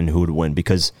look at it and who would win,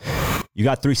 because you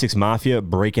got 3 6 Mafia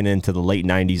breaking into the late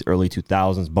 90s, early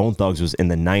 2000s. Bone Thugs was in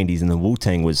the 90s, and then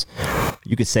Wu-Tang was,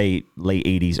 you could say, late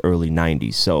 80s, early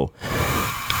 90s. So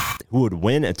who would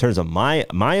win in terms of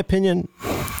my opinion?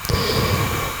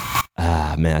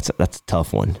 Man, that's a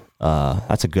tough one.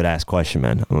 That's a good ass question,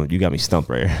 man. You got me stumped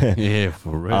right here. Yeah,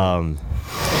 for real.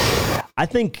 I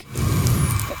think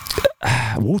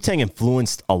Wu-Tang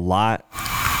influenced a lot,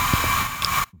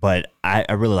 but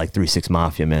I really like 3 6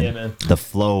 Mafia, man. Yeah, man. The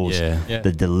flows, Yeah.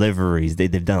 the deliveries,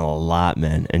 they've done a lot,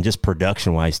 man. And just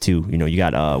production wise too. You know, you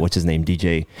got what's his name?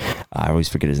 DJ. I always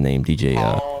forget his name.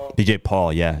 DJ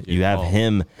Paul. Yeah, you have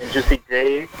him. And Juicy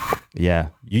J. Yeah,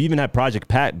 you even had Project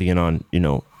Pat being on, you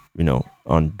know,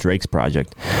 on Drake's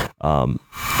project.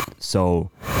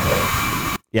 So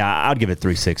yeah, I'd give it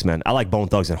 3 6, man. I like Bone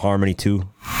Thugs and Harmony too.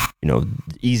 You know,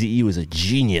 Eazy-E was a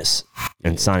genius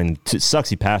and signed. Sucks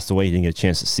he passed away. He didn't get a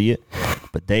chance to see it,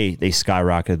 but they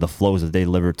skyrocketed. The flows that they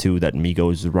delivered too, that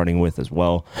Migos is running with as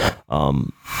well.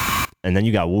 And then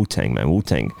you got Wu-Tang, man.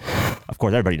 Wu-Tang, of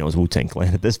course, everybody knows Wu-Tang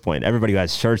Clan at this point. Everybody who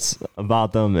has shirts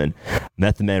about them, and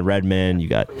Method Man, Redman. You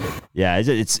got, yeah,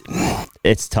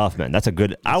 it's tough, man. That's a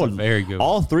good. Very good.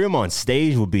 All three of them on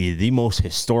stage would be the most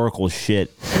historical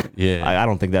shit. Yeah, I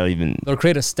don't think that even. They'll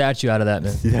create a statue out of that,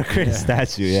 man. They'll create a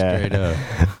statue. Yeah, straight up.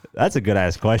 That's a good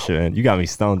ass question, man. You got me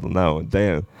stumped on that one.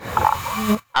 Damn.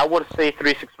 I would say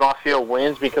 3 6 Mafia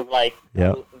wins because, like,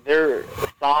 their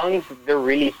songs, they're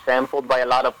really sampled by a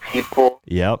lot of people.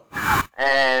 Yep.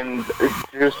 And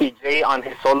Juicy J on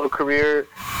his solo career,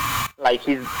 like,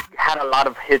 he's had a lot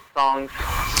of hit songs.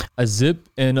 A zip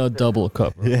and a double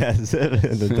cup. Bro. Yeah,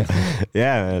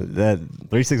 yeah, man. That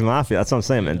 3 6 Mafia. That's what I'm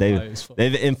saying, man.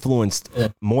 They've influenced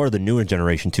more of the newer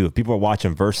generation too. If people are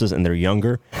watching Versus and they're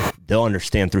younger, they'll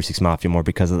understand 3 6 Mafia more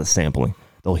because of the sampling.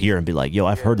 They'll hear and be like, "Yo,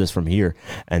 I've heard this from here,"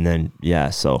 and then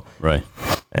right.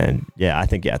 And I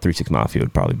think 3 6 Mafia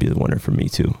would probably be the winner for me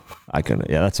too.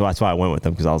 That's why I went with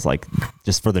them, because I was like,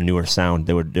 just for the newer sound,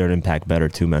 they would impact better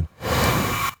too, man.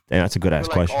 Damn, that's a good ass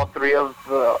question. All three of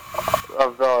the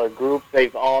groups,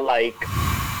 they've all like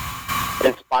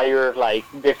inspired like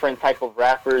different type of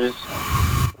rappers.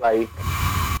 Like,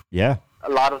 yeah,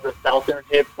 a lot of the Southern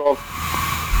hip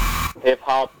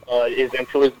hop is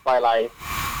influenced by like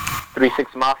 3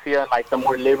 6 Mafia. Like the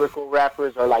more lyrical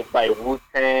rappers are like by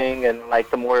Wu-Tang, and like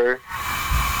the more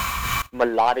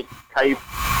melodic type.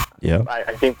 Yeah,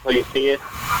 I think so you see it,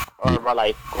 or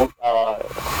like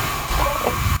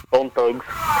Bone Thugs.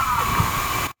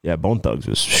 Yeah, Bone Thugs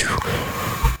was,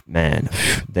 man,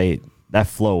 that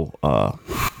flow,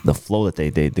 the flow that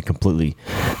they completely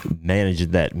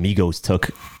managed, that Migos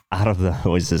took out of the,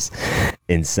 was just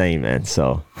insane, man.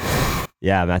 So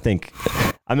yeah,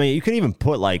 I mean, you can even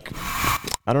put like,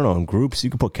 I don't know, in groups,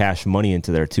 you could put Cash Money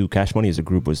into there too. Cash Money as a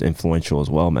group was influential as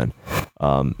well, man.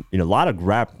 You know, a lot of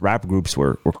rap groups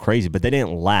were crazy, but they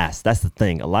didn't last. That's the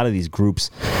thing. A lot of these groups,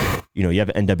 you know, you have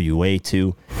NWA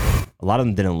too. A lot of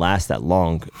them didn't last that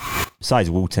long.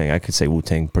 Besides Wu-Tang, I could say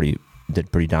Wu-Tang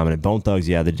did pretty dominant. Bone Thugs,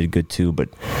 yeah, they did good too. But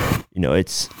you know,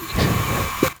 it's,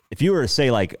 if you were to say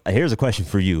like, here's a question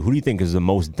for you: who do you think is the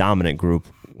most dominant group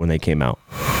when they came out?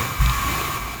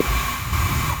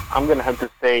 I'm gonna have to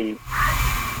say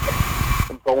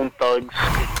Bone Thugs.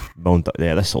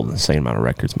 Yeah, they sold an insane amount of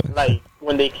records, man. Like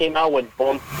when they came out with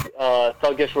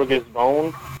Thuggish Ruggish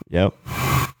Bone. Yep.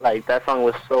 Like that song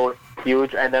was so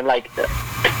huge, and then like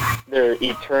their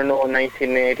Eternal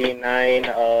 1989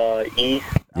 East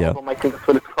album, I think that's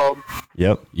what it's called.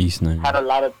 Yep. East 9 had a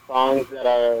lot of songs that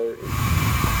are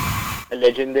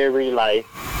legendary, like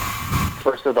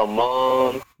First of the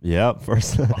Month. Yep.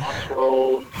 First.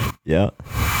 Crossroads. Yeah.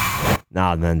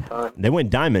 Nah, man. They went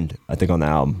diamond, I think, on the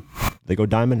album. They go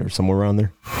diamond or somewhere around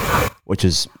there,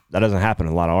 that doesn't happen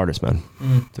in a lot of artists, man.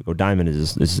 To go diamond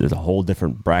is a whole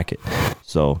different bracket.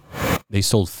 So they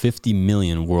sold 50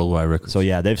 million worldwide records. So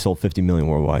yeah, they've sold 50 million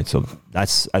worldwide. So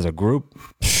that's, as a group,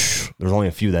 there's only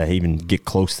a few that even get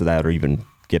close to that or even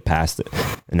get past it,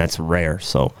 and that's rare.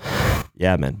 So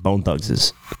yeah, man, Bone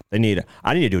Thugs I need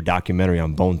to do a documentary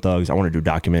on Bone Thugs. I want to do a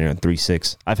documentary on 3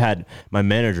 6. I've had, my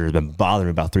manager has been bothering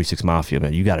me about 3 6 Mafia,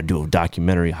 man. You got to do a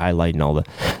documentary highlighting all that.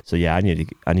 So yeah, I need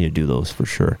to do those for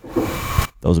sure.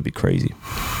 Those would be crazy.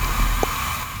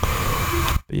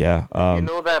 But yeah, you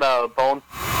know that Bone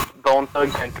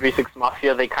Thugs and 3 6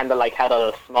 Mafia, they kind of like had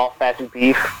a small fast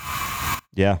beef.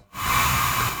 Yeah.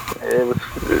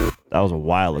 That was a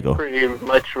while ago. Pretty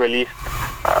much released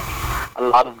a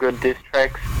lot of good diss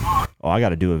tracks. Oh, I got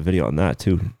to do a video on that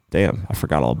too. Damn, I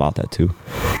forgot all about that too.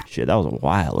 Shit, that was a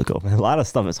while ago. Man. A lot of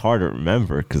stuff is hard to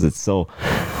remember because it's so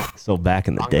back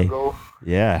in the day.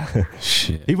 Yeah.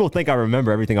 Shit. People think I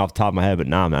remember everything off the top of my head, but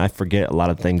nah, man, I forget a lot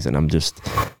of things, and I'm just,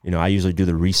 I usually do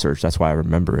the research. That's why I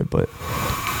remember it, but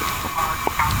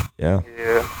yeah.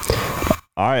 Yeah.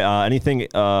 All right, anything,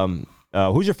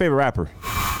 who's your favorite rapper?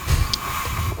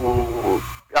 Ooh,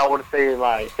 I would say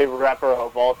my favorite rapper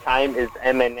of all time is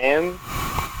Eminem,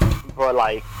 but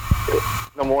like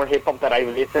the more hip hop that I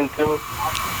listen to,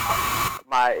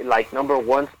 my like number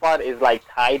one spot is like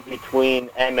tied between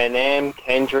Eminem,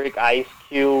 Kendrick, Ice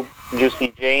Cube,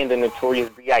 Juicy J, and the Notorious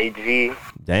B.I.G.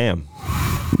 Damn.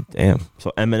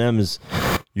 So Eminem is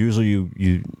usually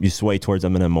you sway towards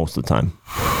Eminem most of the time.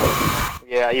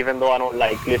 Yeah, even though I don't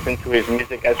like listen to his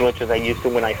music as much as I used to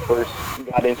when I first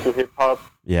got into hip hop.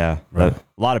 Yeah, right.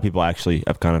 A lot of people actually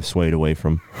have kind of swayed away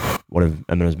from what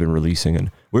Eminem's been releasing,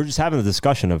 and we were just having a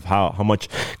discussion of how much,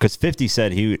 because 50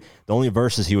 said the only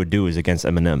verses he would do is against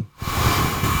Eminem.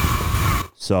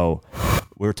 So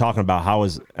we were talking about how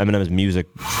is Eminem's music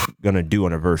gonna do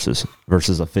on a versus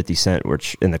a 50 Cent,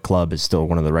 which in the club is still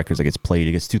one of the records that gets played.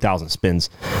 It gets 2,000 spins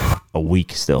a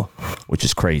week still, which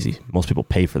is crazy. Most people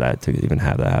pay for that to even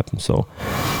have that happen. So,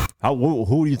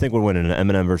 who do you think would win in an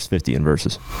Eminem versus 50 in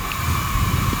versus?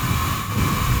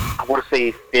 I would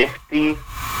say 50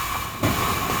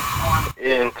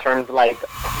 in terms of like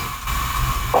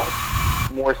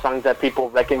more songs that people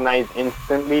recognize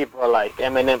instantly, but like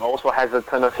Eminem also has a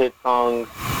ton of hit songs.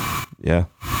 Yeah.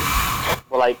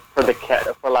 But like for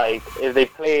like if they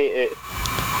play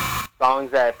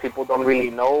songs that people don't really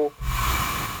know,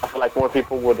 I feel like more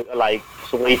people would like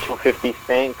sway to 50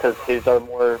 Cent because his are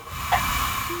more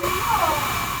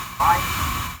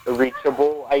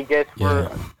reachable, I guess,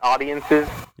 for audiences.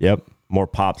 Yep, more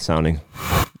pop sounding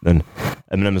than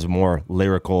Eminem is more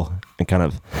lyrical and kind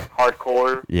of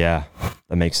hardcore. Yeah,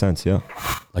 that makes sense. Yeah,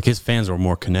 like his fans are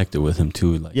more connected with him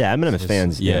too. Like, yeah, Eminem's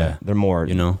fans. Yeah, they're more.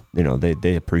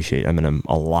 They appreciate Eminem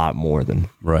a lot more than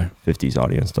 50's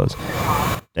audience does.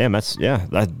 Damn,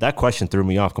 that question threw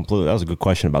me off completely. That was a good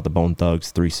question about the Bone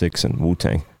Thugs, 3-6, and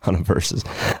Wu-Tang on a versus.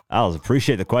 I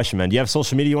appreciate the question, man. Do you have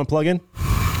social media you want to plug in?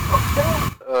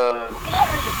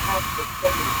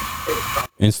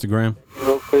 Instagram.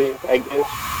 Real quick, I guess.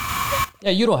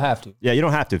 Yeah, you don't have to. Yeah, you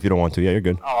don't have to if you don't want to. Yeah, you're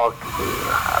good. Oh,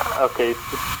 okay.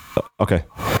 Okay.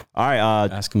 All right.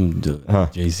 Ask him to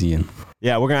Jay-Z and.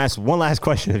 Yeah, we're gonna ask one last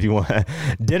question if you want.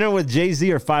 Dinner with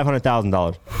Jay-Z or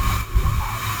 $500,000?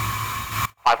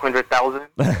 500,000.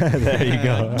 There you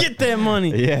go. Get that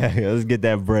money. Yeah, let's get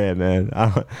that bread, man.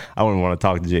 I wouldn't want to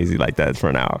talk to Jay-Z like that for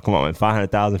an hour. Come on, man.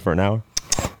 500,000 for an hour?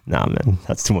 Nah, man.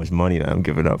 That's too much money that I'm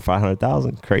giving up.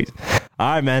 500,000? Crazy.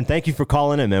 All right, man. Thank you for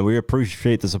calling in, man. We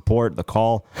appreciate the support, the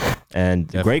call, and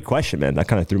great question, man. That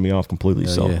kind of threw me off completely.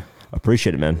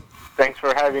 Appreciate it, man. Thanks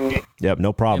for having me. Yep,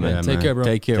 no problem, man. Take care, bro.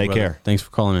 Take care. Thanks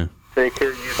for calling in. Take care,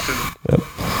 you too. Yep.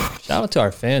 Shout out to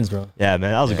our fans, bro. Yeah,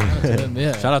 man. That was a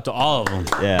good. Shout out to all of them.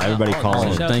 Yeah, everybody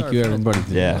calling. Thank you, everybody.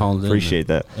 Yeah, calling appreciate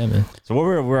that. Yeah, man. So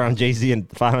we're on Jay-Z and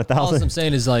 500,000. All I'm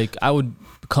saying is like I would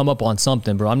come up on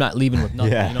something, bro. I'm not leaving with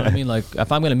nothing. Yeah. You know what I mean? Like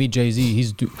if I'm gonna meet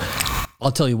Jay-Z,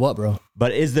 I'll tell you what, bro.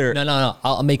 But is there? No.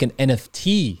 I'll make an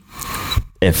NFT.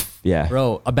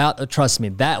 Bro, trust me,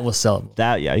 that will sell.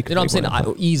 That you can. You know what I'm saying? I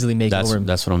will easily make that's, over.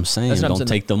 That's what I'm saying. Don't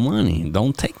take the money.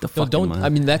 Don't take the fucking money. I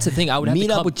mean, that's the thing. I would have meet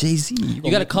to up with Jay-Z.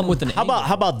 You got to come with an. How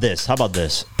about this?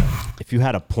 If you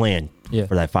had a plan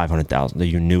for that 500,000 that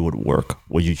you knew would work,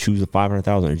 would you choose the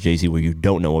 500,000 or Jay-Z where you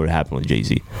don't know what would happen with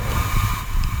Jay-Z?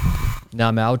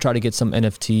 Nah, man, I would try to get some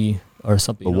NFT or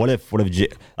something. But what are the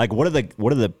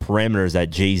parameters that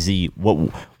Jay-Z?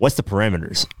 What's the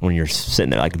parameters when you're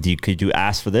sitting there? Like, could you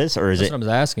ask for this, or is that's it? What I was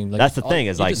asking. Like, that's the thing.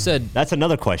 Is like said that's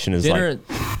another question. Is dinner.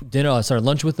 I started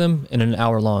lunch with them in an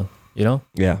hour long. You know?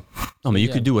 Yeah. I mean, you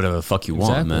could do whatever the fuck you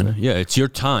want, man. Yeah, it's your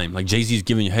time. Like Jay-Z's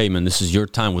giving you, hey, man, this is your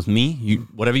time with me. You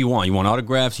whatever you want. You want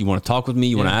autographs? You want to talk with me?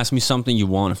 You want to ask me something? You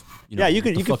want to? You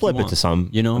could flip it to some.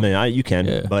 You know? I mean, you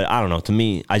can, but I don't know. To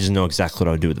me, I just know exactly what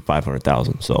I would do with the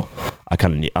 500,000. So I'd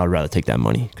rather take that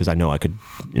money because I know I could.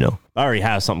 I already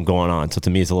have something going on. So to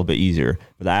me, it's a little bit easier.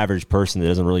 For the average person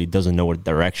that doesn't know what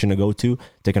direction to go to,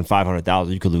 taking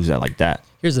 500,000, you could lose that like that.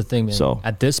 Here's the thing, man. So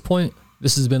at this point.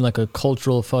 This has been like a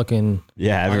cultural fucking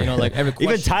every question.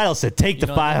 Even Tidal said take the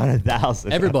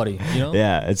 500,000. Everybody,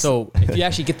 Yeah. So if you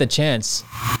actually get the chance,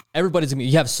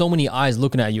 you have so many eyes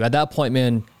looking at you. At that point,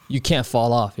 man, you can't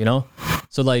fall off.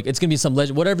 So like it's gonna be some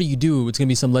legend. Whatever you do, it's gonna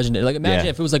be some legendary. Like imagine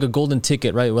if it was like a golden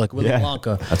ticket, right? Like Willy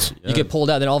Wonka. You get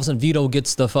pulled out, then all of a sudden Vito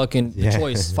gets the fucking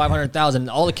choice, 500,000.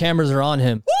 All the cameras are on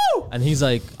him. Woo! And he's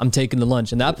like, I'm taking the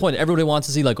lunch. And at that point, everybody wants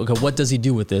to see like, okay, what does he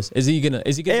do with this? Is he gonna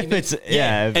If be it's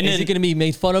and is he gonna be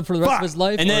made fun of for the rest of his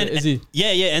life? And then is he?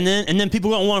 and then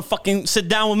people gonna want to fucking sit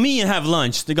down with me and have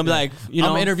lunch. They're gonna be like, you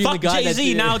know, I'm interviewing fuck the guy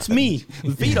Jay-Z. that- Now it's me,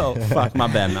 Vito. Fuck my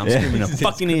bad, man. I'm screaming in the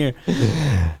fucking ear.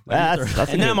 that's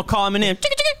And then I'm gonna call him in there.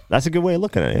 that's a good way of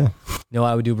looking at it. Yeah. You know what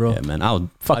I would do, bro? Yeah, man. I would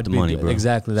fuck I'd the be money, bro.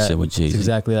 Exactly that. Sit with Jay-Z. It's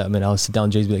exactly that. I mean, I'll sit down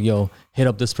with Jay-Z, be like, yo, hit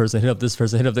up this person, hit up this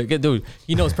person, hit up that dude.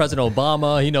 He knows President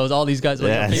Obama. He knows all these guys. Like,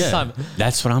 Yeah. FaceTime.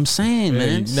 That's what I'm saying, Yeah,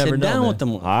 man. you never Sit know, down man. with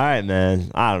them. All right,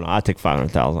 man. I don't know. I'll take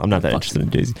 500,000. I'm not that interested in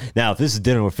Jay-Z. Now, if this is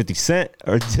dinner with 50 Cent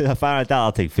or 500,000,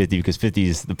 I'll take 50 because 50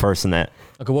 is the person that.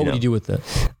 Okay, what would know, you do with that?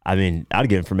 I mean, I'd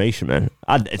get information, man.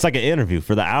 It's like an interview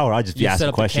for the hour. I'd just be You set asking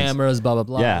up questions. the cameras, blah blah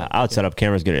blah. Yeah, I would set up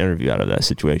cameras, get an interview out of that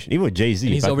situation. Even with Jay-Z.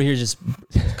 And he's if I- over here just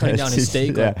cutting down his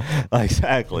steak. Yeah,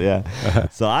 exactly. Yeah.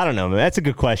 So I don't know, man. That's a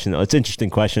good question, though. It's an interesting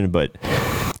question, but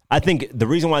I think the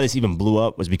reason why this even blew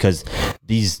up was because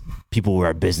these people were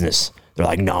at business. They're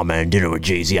like, nah, man, dinner with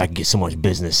Jay-Z, I can get so much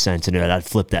business sense in it. I'd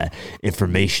flip that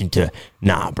information to,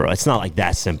 nah, bro. It's not like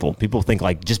that simple. People think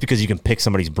like just because you can pick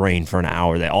somebody's brain for an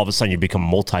hour, that all of a sudden you become a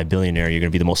multi-billionaire, you're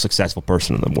going to be the most successful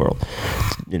person in the world.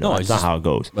 You know, No, that's it's not just- how it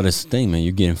goes. But it's the thing, man.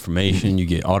 You get information, you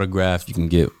get autographs, you can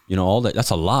get, you know, all that.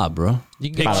 That's a lot, bro. You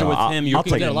can Picture get- with I'll- him. I'll You take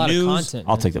can get a lot of content.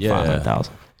 I'll take the Yeah.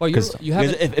 500,000. Well, Because you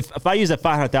haven't. if I use that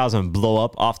 500,000 and blow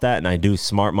up off that, and I do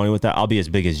smart money with that, I'll be as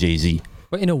big as Jay-Z.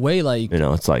 But in a way, like, You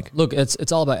know, it's like look,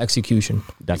 it's all about execution,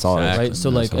 that's all. It is. Exactly. right?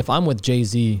 So That's like, all. if I'm with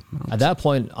Jay-Z, at that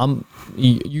point,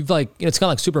 you've like, it's kind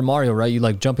of like Super Mario, right? You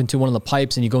like jump into one of the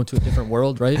pipes and you go into a different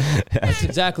world, right? That's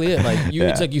exactly it. Like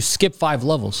it's like you skip 5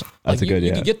 levels. That's like a good, you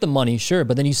yeah. can get the money, sure,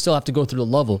 but then you still have to go through the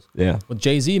levels. Yeah. With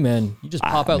Jay-Z, man, you just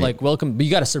pop out man. like welcome, but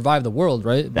you got to survive the world,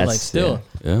 right? But That's- like still,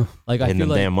 Yeah. like I Hitting feel them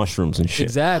like damn mushrooms and shit.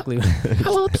 exactly. I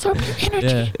will absorb your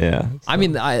energy. Yeah. Yeah. I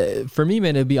mean, for me,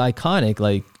 man, it'd be iconic.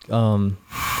 Like,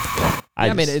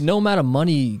 I mean, no amount of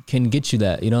money can get you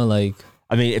that. You know, like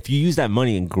if you use that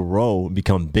money and grow and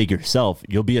become big yourself,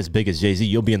 you'll be as big as Jay-Z.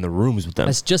 You'll be in the rooms with them.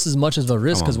 that's just as much as a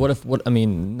risk. Because I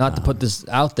mean, not to put this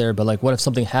out there, but like, what if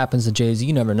something happens to Jay-Z?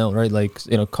 You never know, right? Like,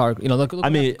 look I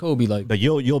mean, at Kobe, like. But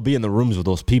you'll be in the rooms with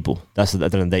those people. That's at the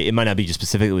end of the day. It might not be just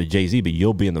specifically with Jay-Z, but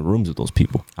you'll be in the rooms with those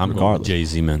people. I'm going with regardless.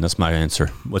 Jay-Z, man. That's my answer.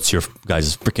 What's your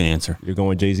guys' freaking answer? You're going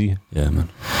with Jay-Z? Yeah, man.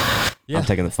 Yeah. I'm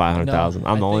taking the 500,000. No,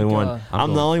 I'm the I only think, one.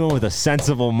 I'm the only one with a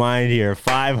sensible mind here.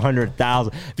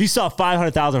 500,000. If you saw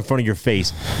 500,000 in front of your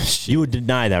face, you would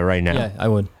deny that right now. Yeah, I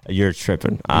would. You're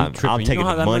tripping. I'm Tripping. taking you know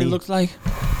how the that money money. looks like?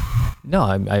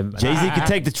 No, Jay-Z can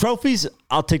take the trophies.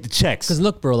 I'll take the checks. Because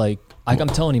look, bro, like I'm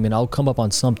telling you, man, I'll come up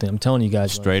on something. I'm telling you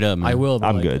guys, like, Straight up, man. I will. Bro.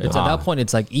 I'm Like, good. It's at that point,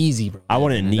 it's like easy, bro. I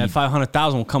wouldn't And need that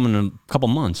 500,000 will come in a couple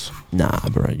months. Nah,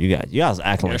 bro. You guys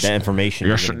acting like that information.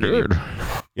 Yes, it did.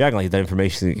 You're acting like that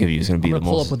information they give you is going to be I'm the gonna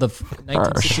pull most. up with a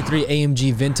 1963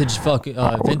 AMG vintage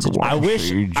vintage. I wish.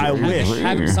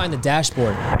 Have him sign the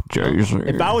dashboard.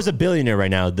 If I was a billionaire right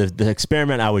now, the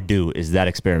experiment I would do is that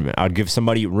experiment. I would give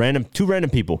somebody two random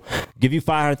people, give you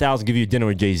 500,000, give you a dinner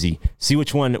with Jay-Z. See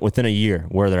which one within a year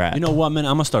where they're at. You know what, man?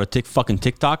 I'm going to start a fucking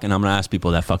TikTok and I'm going to ask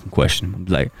people that fucking question. I'm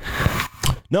like,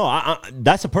 No,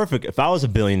 that's a perfect. If I was a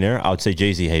billionaire, I would say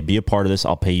Jay-Z, hey, be a part of this.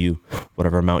 I'll pay you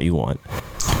whatever amount you want.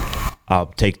 I'll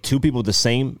take 2 people with the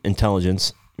same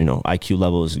intelligence, IQ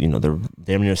levels, they're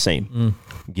damn near the same.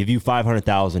 Give you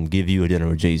 500,000, give you a dinner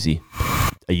with Jay-Z.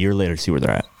 A year later, see where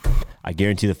they're at. I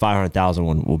guarantee the 500,000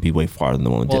 one will be way farther than the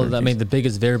one with dinner Well, with I Jay-Z. mean, the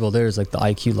biggest variable there is like the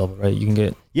IQ level, right? You can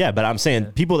get. Yeah, but I'm saying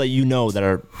people that that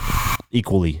are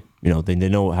equally, they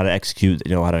know how to execute,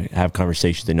 they know how to have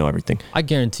conversations, they know everything. I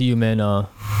guarantee you, man.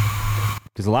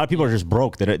 Because a lot of people are just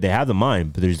broke. They have the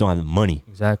mind, but they just don't have the money.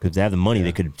 Exactly. If they have the money,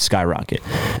 they could skyrocket.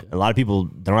 And a lot of people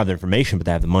don't have the information, but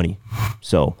they have the money.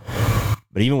 So,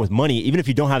 but even with money, even if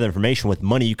you don't have the information, with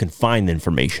money, you can find the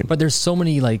information. But there's so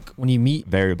many, like, when you meet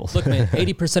Variables. Look, man,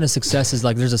 80% of success is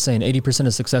like, there's a saying, 80%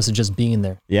 of success is just being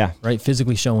there. Yeah. Right?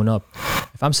 Physically showing up.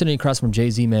 If I'm sitting across from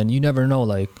Jay-Z, man, you never know.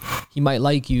 Like, he might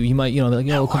like you. He might,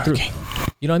 come through.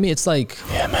 You know what I mean? It's like,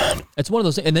 yeah, man. It's one of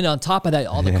those things. And then on top of that,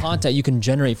 all the content you can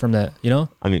generate from that,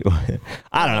 I mean,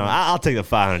 I don't know. I'll take the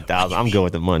 500,000. I'm good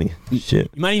with the money. Shit.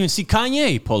 you might even see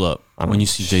Kanye pull up when you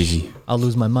see Jay-Z. I'll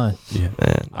lose my mind. Yeah.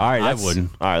 Man. All right. I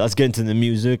wouldn't. All right. Let's get into the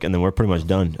music, and then we're pretty much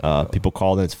done. People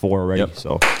called in. It's 4 already. Yep.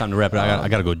 So, Time to wrap it. I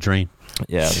got to go drain.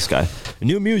 yeah, this guy.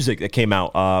 New music that came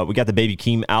out. We got the Baby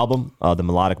Keem album, The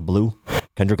Melodic Blue.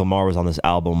 Kendrick Lamar was on this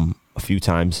album a few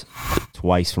times,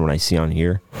 twice from what I see on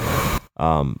here.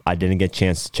 I didn't get a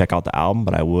chance to check out the album,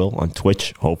 but I will on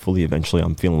Twitch. Hopefully, eventually.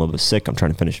 I'm feeling a little bit sick. I'm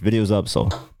trying to finish videos up, so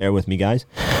bear with me, guys.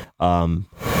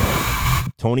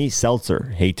 Tony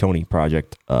Seltzer, Hey Tony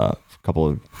project.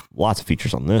 Lots of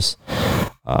features on this.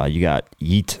 You got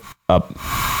Yeet Up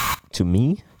to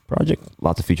Me project.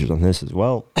 Lots of features on this as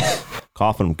well.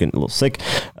 Coughing, I'm getting a little sick.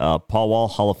 Paul Wall,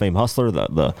 Hall of Fame Hustler.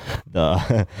 The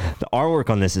artwork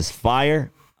on this is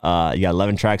fire. You got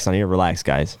 11 tracks on here. Relax,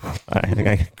 guys. I think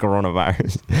I got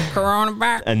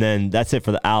coronavirus. And then that's it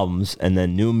for the albums. And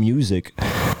then new music.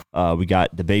 We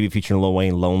got The Baby featuring Lil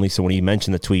Wayne, Lonely. So when he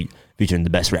mentioned the tweet featuring the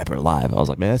best rapper alive, I was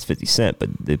like, man, that's 50 Cent. But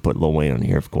they put Lil Wayne on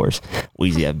here, of course.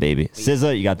 Weezy F Baby.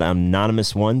 SZA, you got the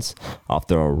Anonymous Ones off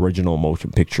the original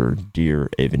motion picture, Dear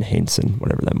Evan Hansen,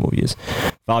 whatever that movie is.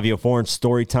 Fabio Foreign,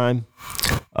 Storytime.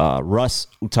 Russ,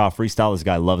 Utah Freestyle. This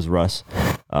guy loves Russ.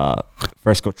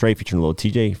 Fresco Trey featuring Lil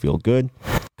TJ, Feel Good.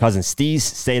 Cousin Steez,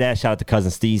 say that. Shout out to Cousin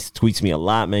Steez. Tweets me a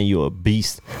lot, man. You a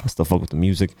beast. I still fuck with the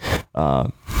music.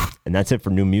 And that's it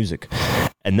for new music.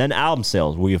 And then album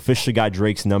sales. We officially got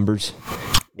Drake's numbers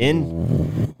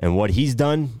in. And what he's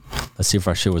done. Let's see if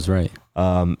our shit was right.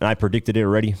 And I predicted it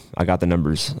already. I got the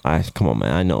numbers. Come on,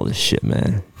 man. I know this shit,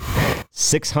 man.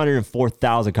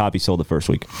 604,000 copies sold the first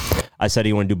week. I said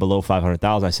he wouldn't do below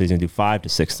 500,000. I said he's going to do 5 to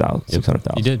 6,000,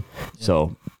 600,000. You did.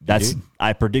 So that's,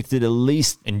 I predicted at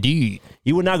least. Indeed.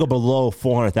 He would not go below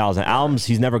 400,000 albums.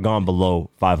 He's never gone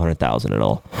below 500,000 at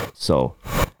all. So,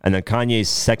 and then Kanye's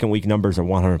second week numbers are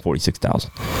 146,000.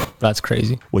 That's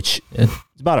crazy. Which is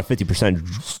about a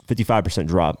 55%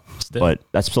 drop, but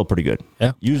that's still pretty good.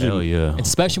 Yeah. Usually, hell yeah.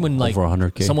 Especially when like over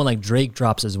 100K. Someone like Drake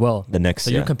drops as well. The next,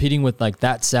 so you're competing with like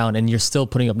that sound, and you're still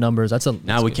putting up numbers. That's a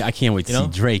now I can't wait to see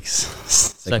Drake's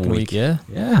second week. Yeah.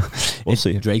 We'll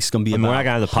see. Drake's gonna be. We're not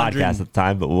gonna have the podcast at the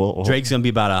time, but we'll Drake's gonna be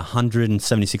about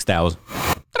 176,000.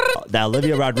 That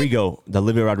Olivia Rodrigo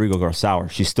girl, Sour,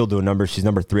 she's still doing numbers. She's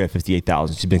number 3 at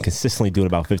 58,000. She's been consistently doing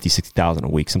about 50, 60,000 a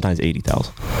week, sometimes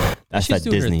 80,000. That's She's that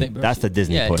doing her Disney. thing, bro. That's the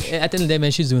Disney push. At the end of the day,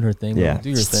 man, she's doing her thing. Bro. Yeah. Do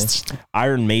your thing.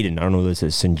 Iron Maiden, I don't know who this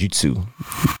is. Senjutsu,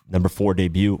 number 4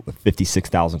 debut with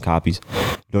 56,000 copies.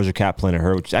 Doja Cat, Planet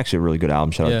Her, which is actually a really good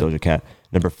album. Shout out to Doja Cat.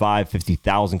 Number 5,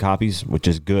 50,000 copies, which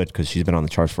is good because she's been on the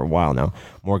charts for a while now.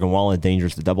 Morgan Wallen,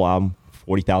 Dangerous, the double album,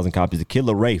 40,000 copies. The Kid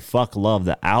Laroi, Fuck Love,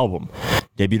 the album,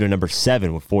 debuted at number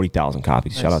 7 with 40,000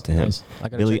 copies. Shout out to him.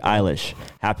 Billie Eilish,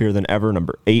 Happier Than Ever,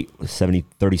 number 8 with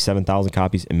 37,000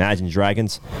 copies. Imagine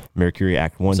Dragons, Mercury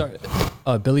Act 1. Sorry,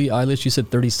 Billie Eilish, you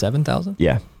said 37,000?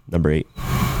 Yeah, number 8.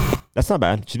 That's not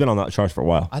bad. She's been on that chart for a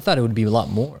while. I thought it would be a lot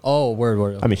more. Oh,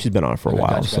 word. I mean, she's been on it for a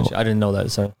while. Gotcha. I didn't know that.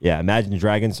 Sorry. Yeah, Imagine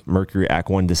Dragons, Mercury Act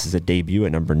 1. This is a debut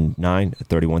at number 9 at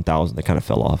 31,000. They kind of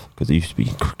fell off because they used to be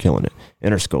killing it.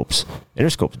 Interscope's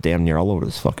damn near all over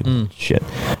this fucking shit.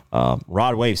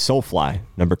 Rod Wave, Soulfly,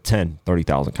 number 10,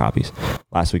 30,000 copies.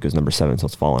 Last week was number 7, so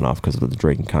it's fallen off because of the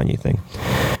Drake and Kanye thing.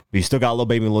 But you still got Lil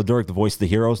Baby and Lil Durk, The Voice of the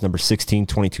Heroes, number 16,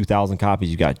 22,000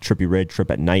 copies. You got Trippie Redd, Trip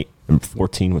at Night, number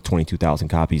 14 with 22,000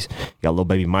 copies. You got Lil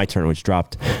Baby, My Turn, which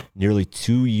dropped nearly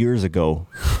 2 years ago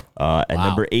at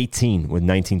number 18 with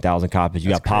 19,000 copies.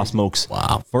 You got Pop Smoke's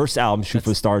first album, Shoot for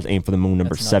the Stars, Aim for the Moon,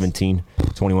 number 17,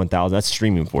 21,000. That's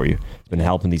streaming for you. It's been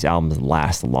helping these albums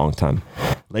last a long time.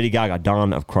 Lady Gaga,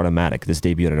 Dawn of Chronomatic. This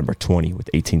debuted at number 20 with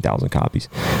 18,000 copies,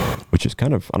 which is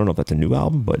kind of, I don't know if that's a new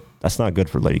album, but that's not good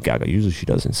for Lady Gaga. Usually she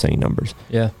does insane numbers.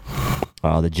 Yeah.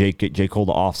 The J. Cole,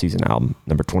 The Off-Season album,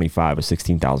 number 25 with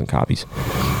 16,000 copies.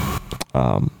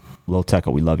 Lil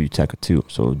Tecca, We Love You, Tecca 2.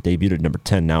 So debuted at number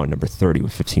 10, now at number 30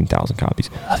 with 15,000 copies.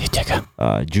 Love you,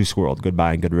 Tecca. Juice WRLD,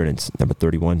 Goodbye and Good Riddance, number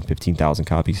 31, 15,000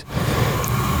 copies.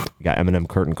 You got Eminem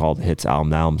Curtain Call, The Hits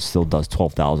album. The album still does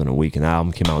 12,000 a week, and the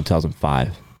album came out in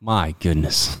 2005. My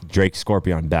goodness. Drake,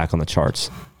 Scorpion, back on the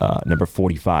charts, number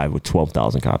 45 with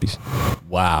 12,000 copies.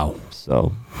 Wow.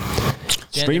 So,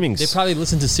 streaming. They probably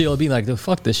listened to CLB like,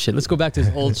 fuck this shit. Let's go back to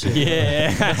this old shit.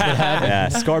 Yeah. That's what happened. Yeah,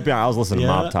 Scorpion. I was listening to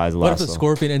Mob Ties a lot. What if the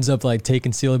Scorpion ends up like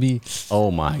taking CLB?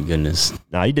 Oh my goodness.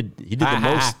 No, he did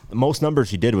the most numbers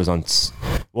he did was on,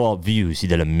 views. He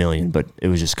did 1 million, but it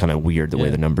was just kind of weird the way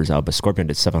the numbers out. But Scorpion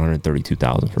did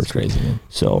 732,000 first. Crazy, man.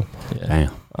 So,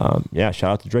 damn. Shout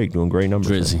out to Drake, doing great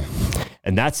numbers.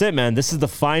 And that's it, man. This is the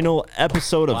final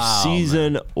episode of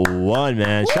season 1,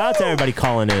 man. Shout out to everybody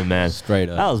calling in, man. Straight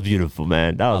up. That was beautiful,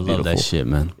 man. That was beautiful. I love that shit,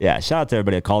 man. Yeah, shout out to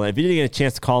everybody that called in. If you didn't get a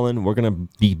chance to call in, we're going to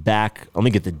be back. Let me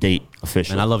get the date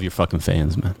official. And I love your fucking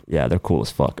fans, man. Yeah, they're cool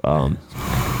as fuck.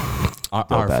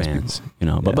 Our fans, you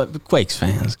know, but Quakes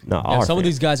fans. No, Some of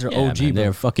these guys are OG, man, bro.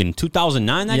 They're fucking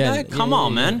 2009, that guy? Come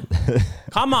on, man.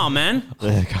 Come on, man.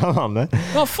 Come on, man.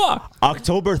 Oh, fuck.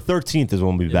 October 13th is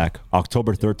when we'll be back.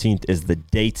 October 13th is the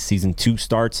date. Season 2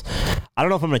 starts. I don't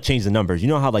know if I'm going to change the numbers. You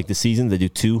know how, like, the season, they do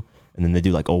 2, and then they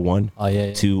do like 01, Oh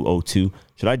yeah. 2, 02.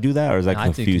 Should I do that, or is that I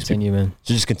think confused? continue, man.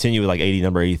 So just continue with like 80,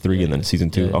 number 83, and then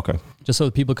season 2. Yeah. Okay. Just so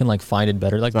people can like find it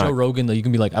better. Like All Joe right. Rogan, though, you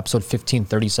can be like episode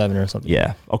 1537 or something.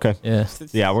 Yeah. Okay. Yeah.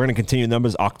 Yeah, we're gonna continue the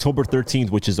numbers. October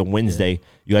 13th, which is a Wednesday.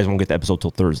 You guys won't get the episode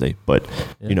till Thursday, but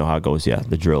you know how it goes. Yeah,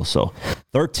 the drill. So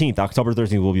 13th, October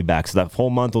 13th, we'll be back. So that whole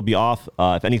month will be off.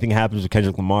 If anything happens with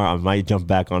Kendrick Lamar, I might jump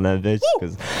back on that bitch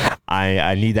because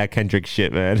I need that Kendrick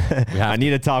shit, man. I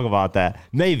need to talk about that.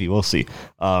 Maybe we'll see.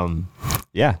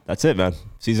 Yeah, that's it, man.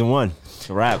 Season 1. It's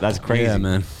a wrap. That's crazy. Yeah,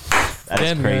 man. That is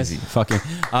Damn, crazy. Fucking.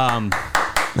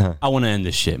 I want to end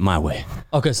this shit my way.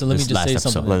 Okay, so let me This just last say episode.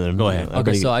 something. Go ahead.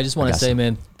 Okay, so I just want to say,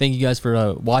 man, thank you guys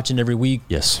for watching every week.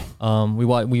 Yes.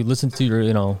 We listen to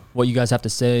your, what you guys have to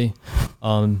say.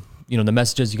 The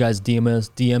messages you guys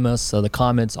DM us, the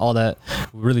comments, all that.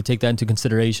 We really take that into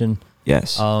consideration.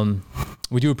 Yes.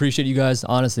 We do appreciate you guys.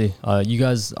 Honestly, you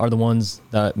guys are the ones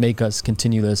that make us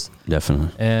continue this. Definitely.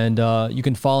 And you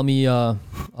can follow me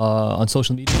on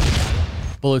social media.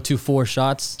 Bullet24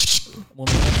 shots. There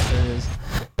it is.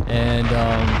 And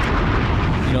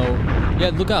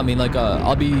look out. I mean, like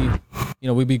I'll be,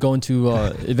 we'll be going to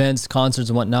events, concerts,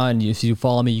 and whatnot. And if you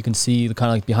follow me, you can see the kind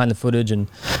of like behind the footage and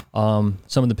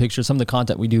some of the pictures, some of the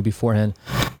content we do beforehand.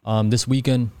 This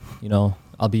weekend,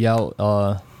 I'll be out.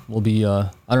 We'll be. I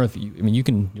don't know if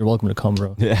you're welcome to come,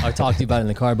 bro. Yeah. I talked to you about it in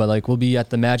the car, but like we'll be at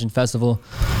the Imagine Festival,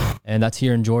 and that's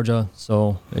here in Georgia.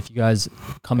 So if you guys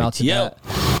come out to that,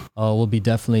 we'll be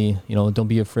definitely. Don't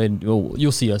be afraid.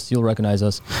 You'll see us. You'll recognize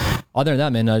us. Other than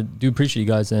that, man, I do appreciate you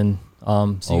guys, and see you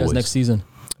guys Always. next season.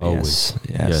 Always.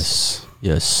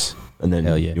 Yes. And then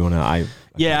Hell yeah. you wanna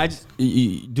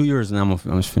You do yours and I'm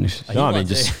gonna finish. No, I mean, want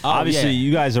just to- obviously yeah.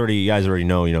 you guys already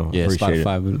know, Yeah, appreciate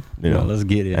Spotify. it. Let's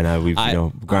get it. And we've I-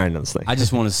 grinded on this thing. I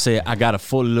just want to say I got a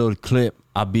full little clip.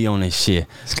 I'll be on this shit.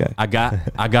 This guy.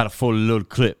 I got a full little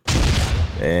clip.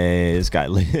 Hey, this guy.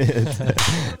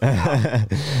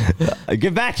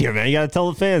 Get back here, man. You gotta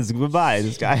tell the fans goodbye.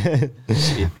 This guy.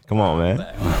 Come on,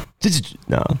 man.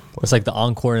 No. It's like the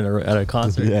encore at a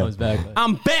concert. Yeah. It comes back.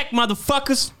 I'm back,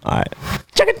 motherfuckers. All right.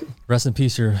 Check it. Rest in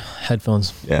peace, your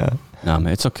headphones. Yeah. Nah,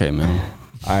 man, it's okay, man.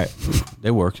 All right.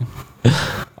 They're working. All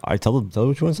right. Tell them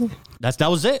what you want to say. That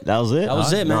was it. That was it. That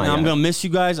was it, man. No, I'm yeah. gonna miss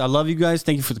you guys. I love you guys.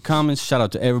 Thank you for the comments. Shout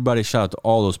out to everybody. Shout out to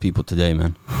all those people today,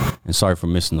 man. And sorry for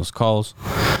missing those calls.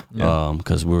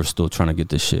 Because we were still trying to get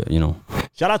this shit,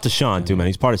 Shout out to Sean too, man.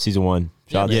 He's part of season 1.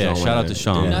 Shout out to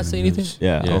Sean. Did you not say anything?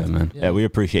 Yeah. Yeah, man. Yeah, we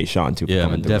appreciate Sean too. For Yeah,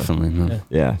 coming man, through, definitely, man.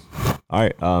 Yeah. All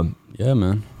right. Yeah,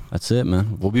 man. That's it,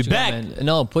 man. We'll be back. Man.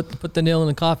 No, put the nail in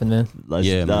the coffin, man. Let's,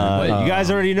 Yeah, man. you guys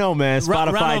already know, man. Round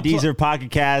Spotify, of applause. Deezer, Pocket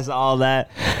Cast, all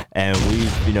that. And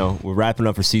we're wrapping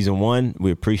up for season 1.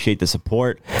 We appreciate the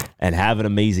support and have an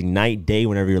amazing night, day,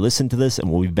 whenever you're listening to this. And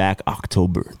we'll be back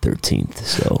October 13th.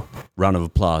 So, Round of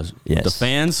applause. Yes. The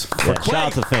fans. yeah, shout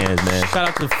out to the fans, man. Shout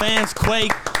out to the fans.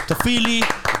 Quake. To Feely.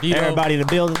 Everybody in the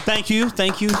building. Thank you.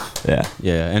 Yeah.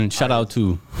 Yeah, and shout out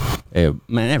to,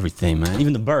 everything, man.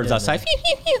 Even the birds outside.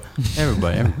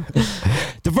 Everybody.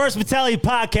 The First Battalion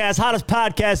Podcast, hottest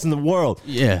podcast in the world.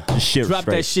 Yeah. This shit Drop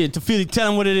straight. that shit. To Feely, tell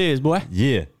him what it is, boy.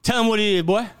 Yeah. Tell him what it is,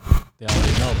 boy. They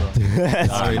already know, bro. They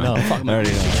already know. I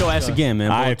already know. Show ass again, man.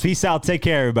 All boy. right. Peace out. Take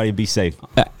care, everybody. Be safe.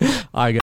 All right, guys.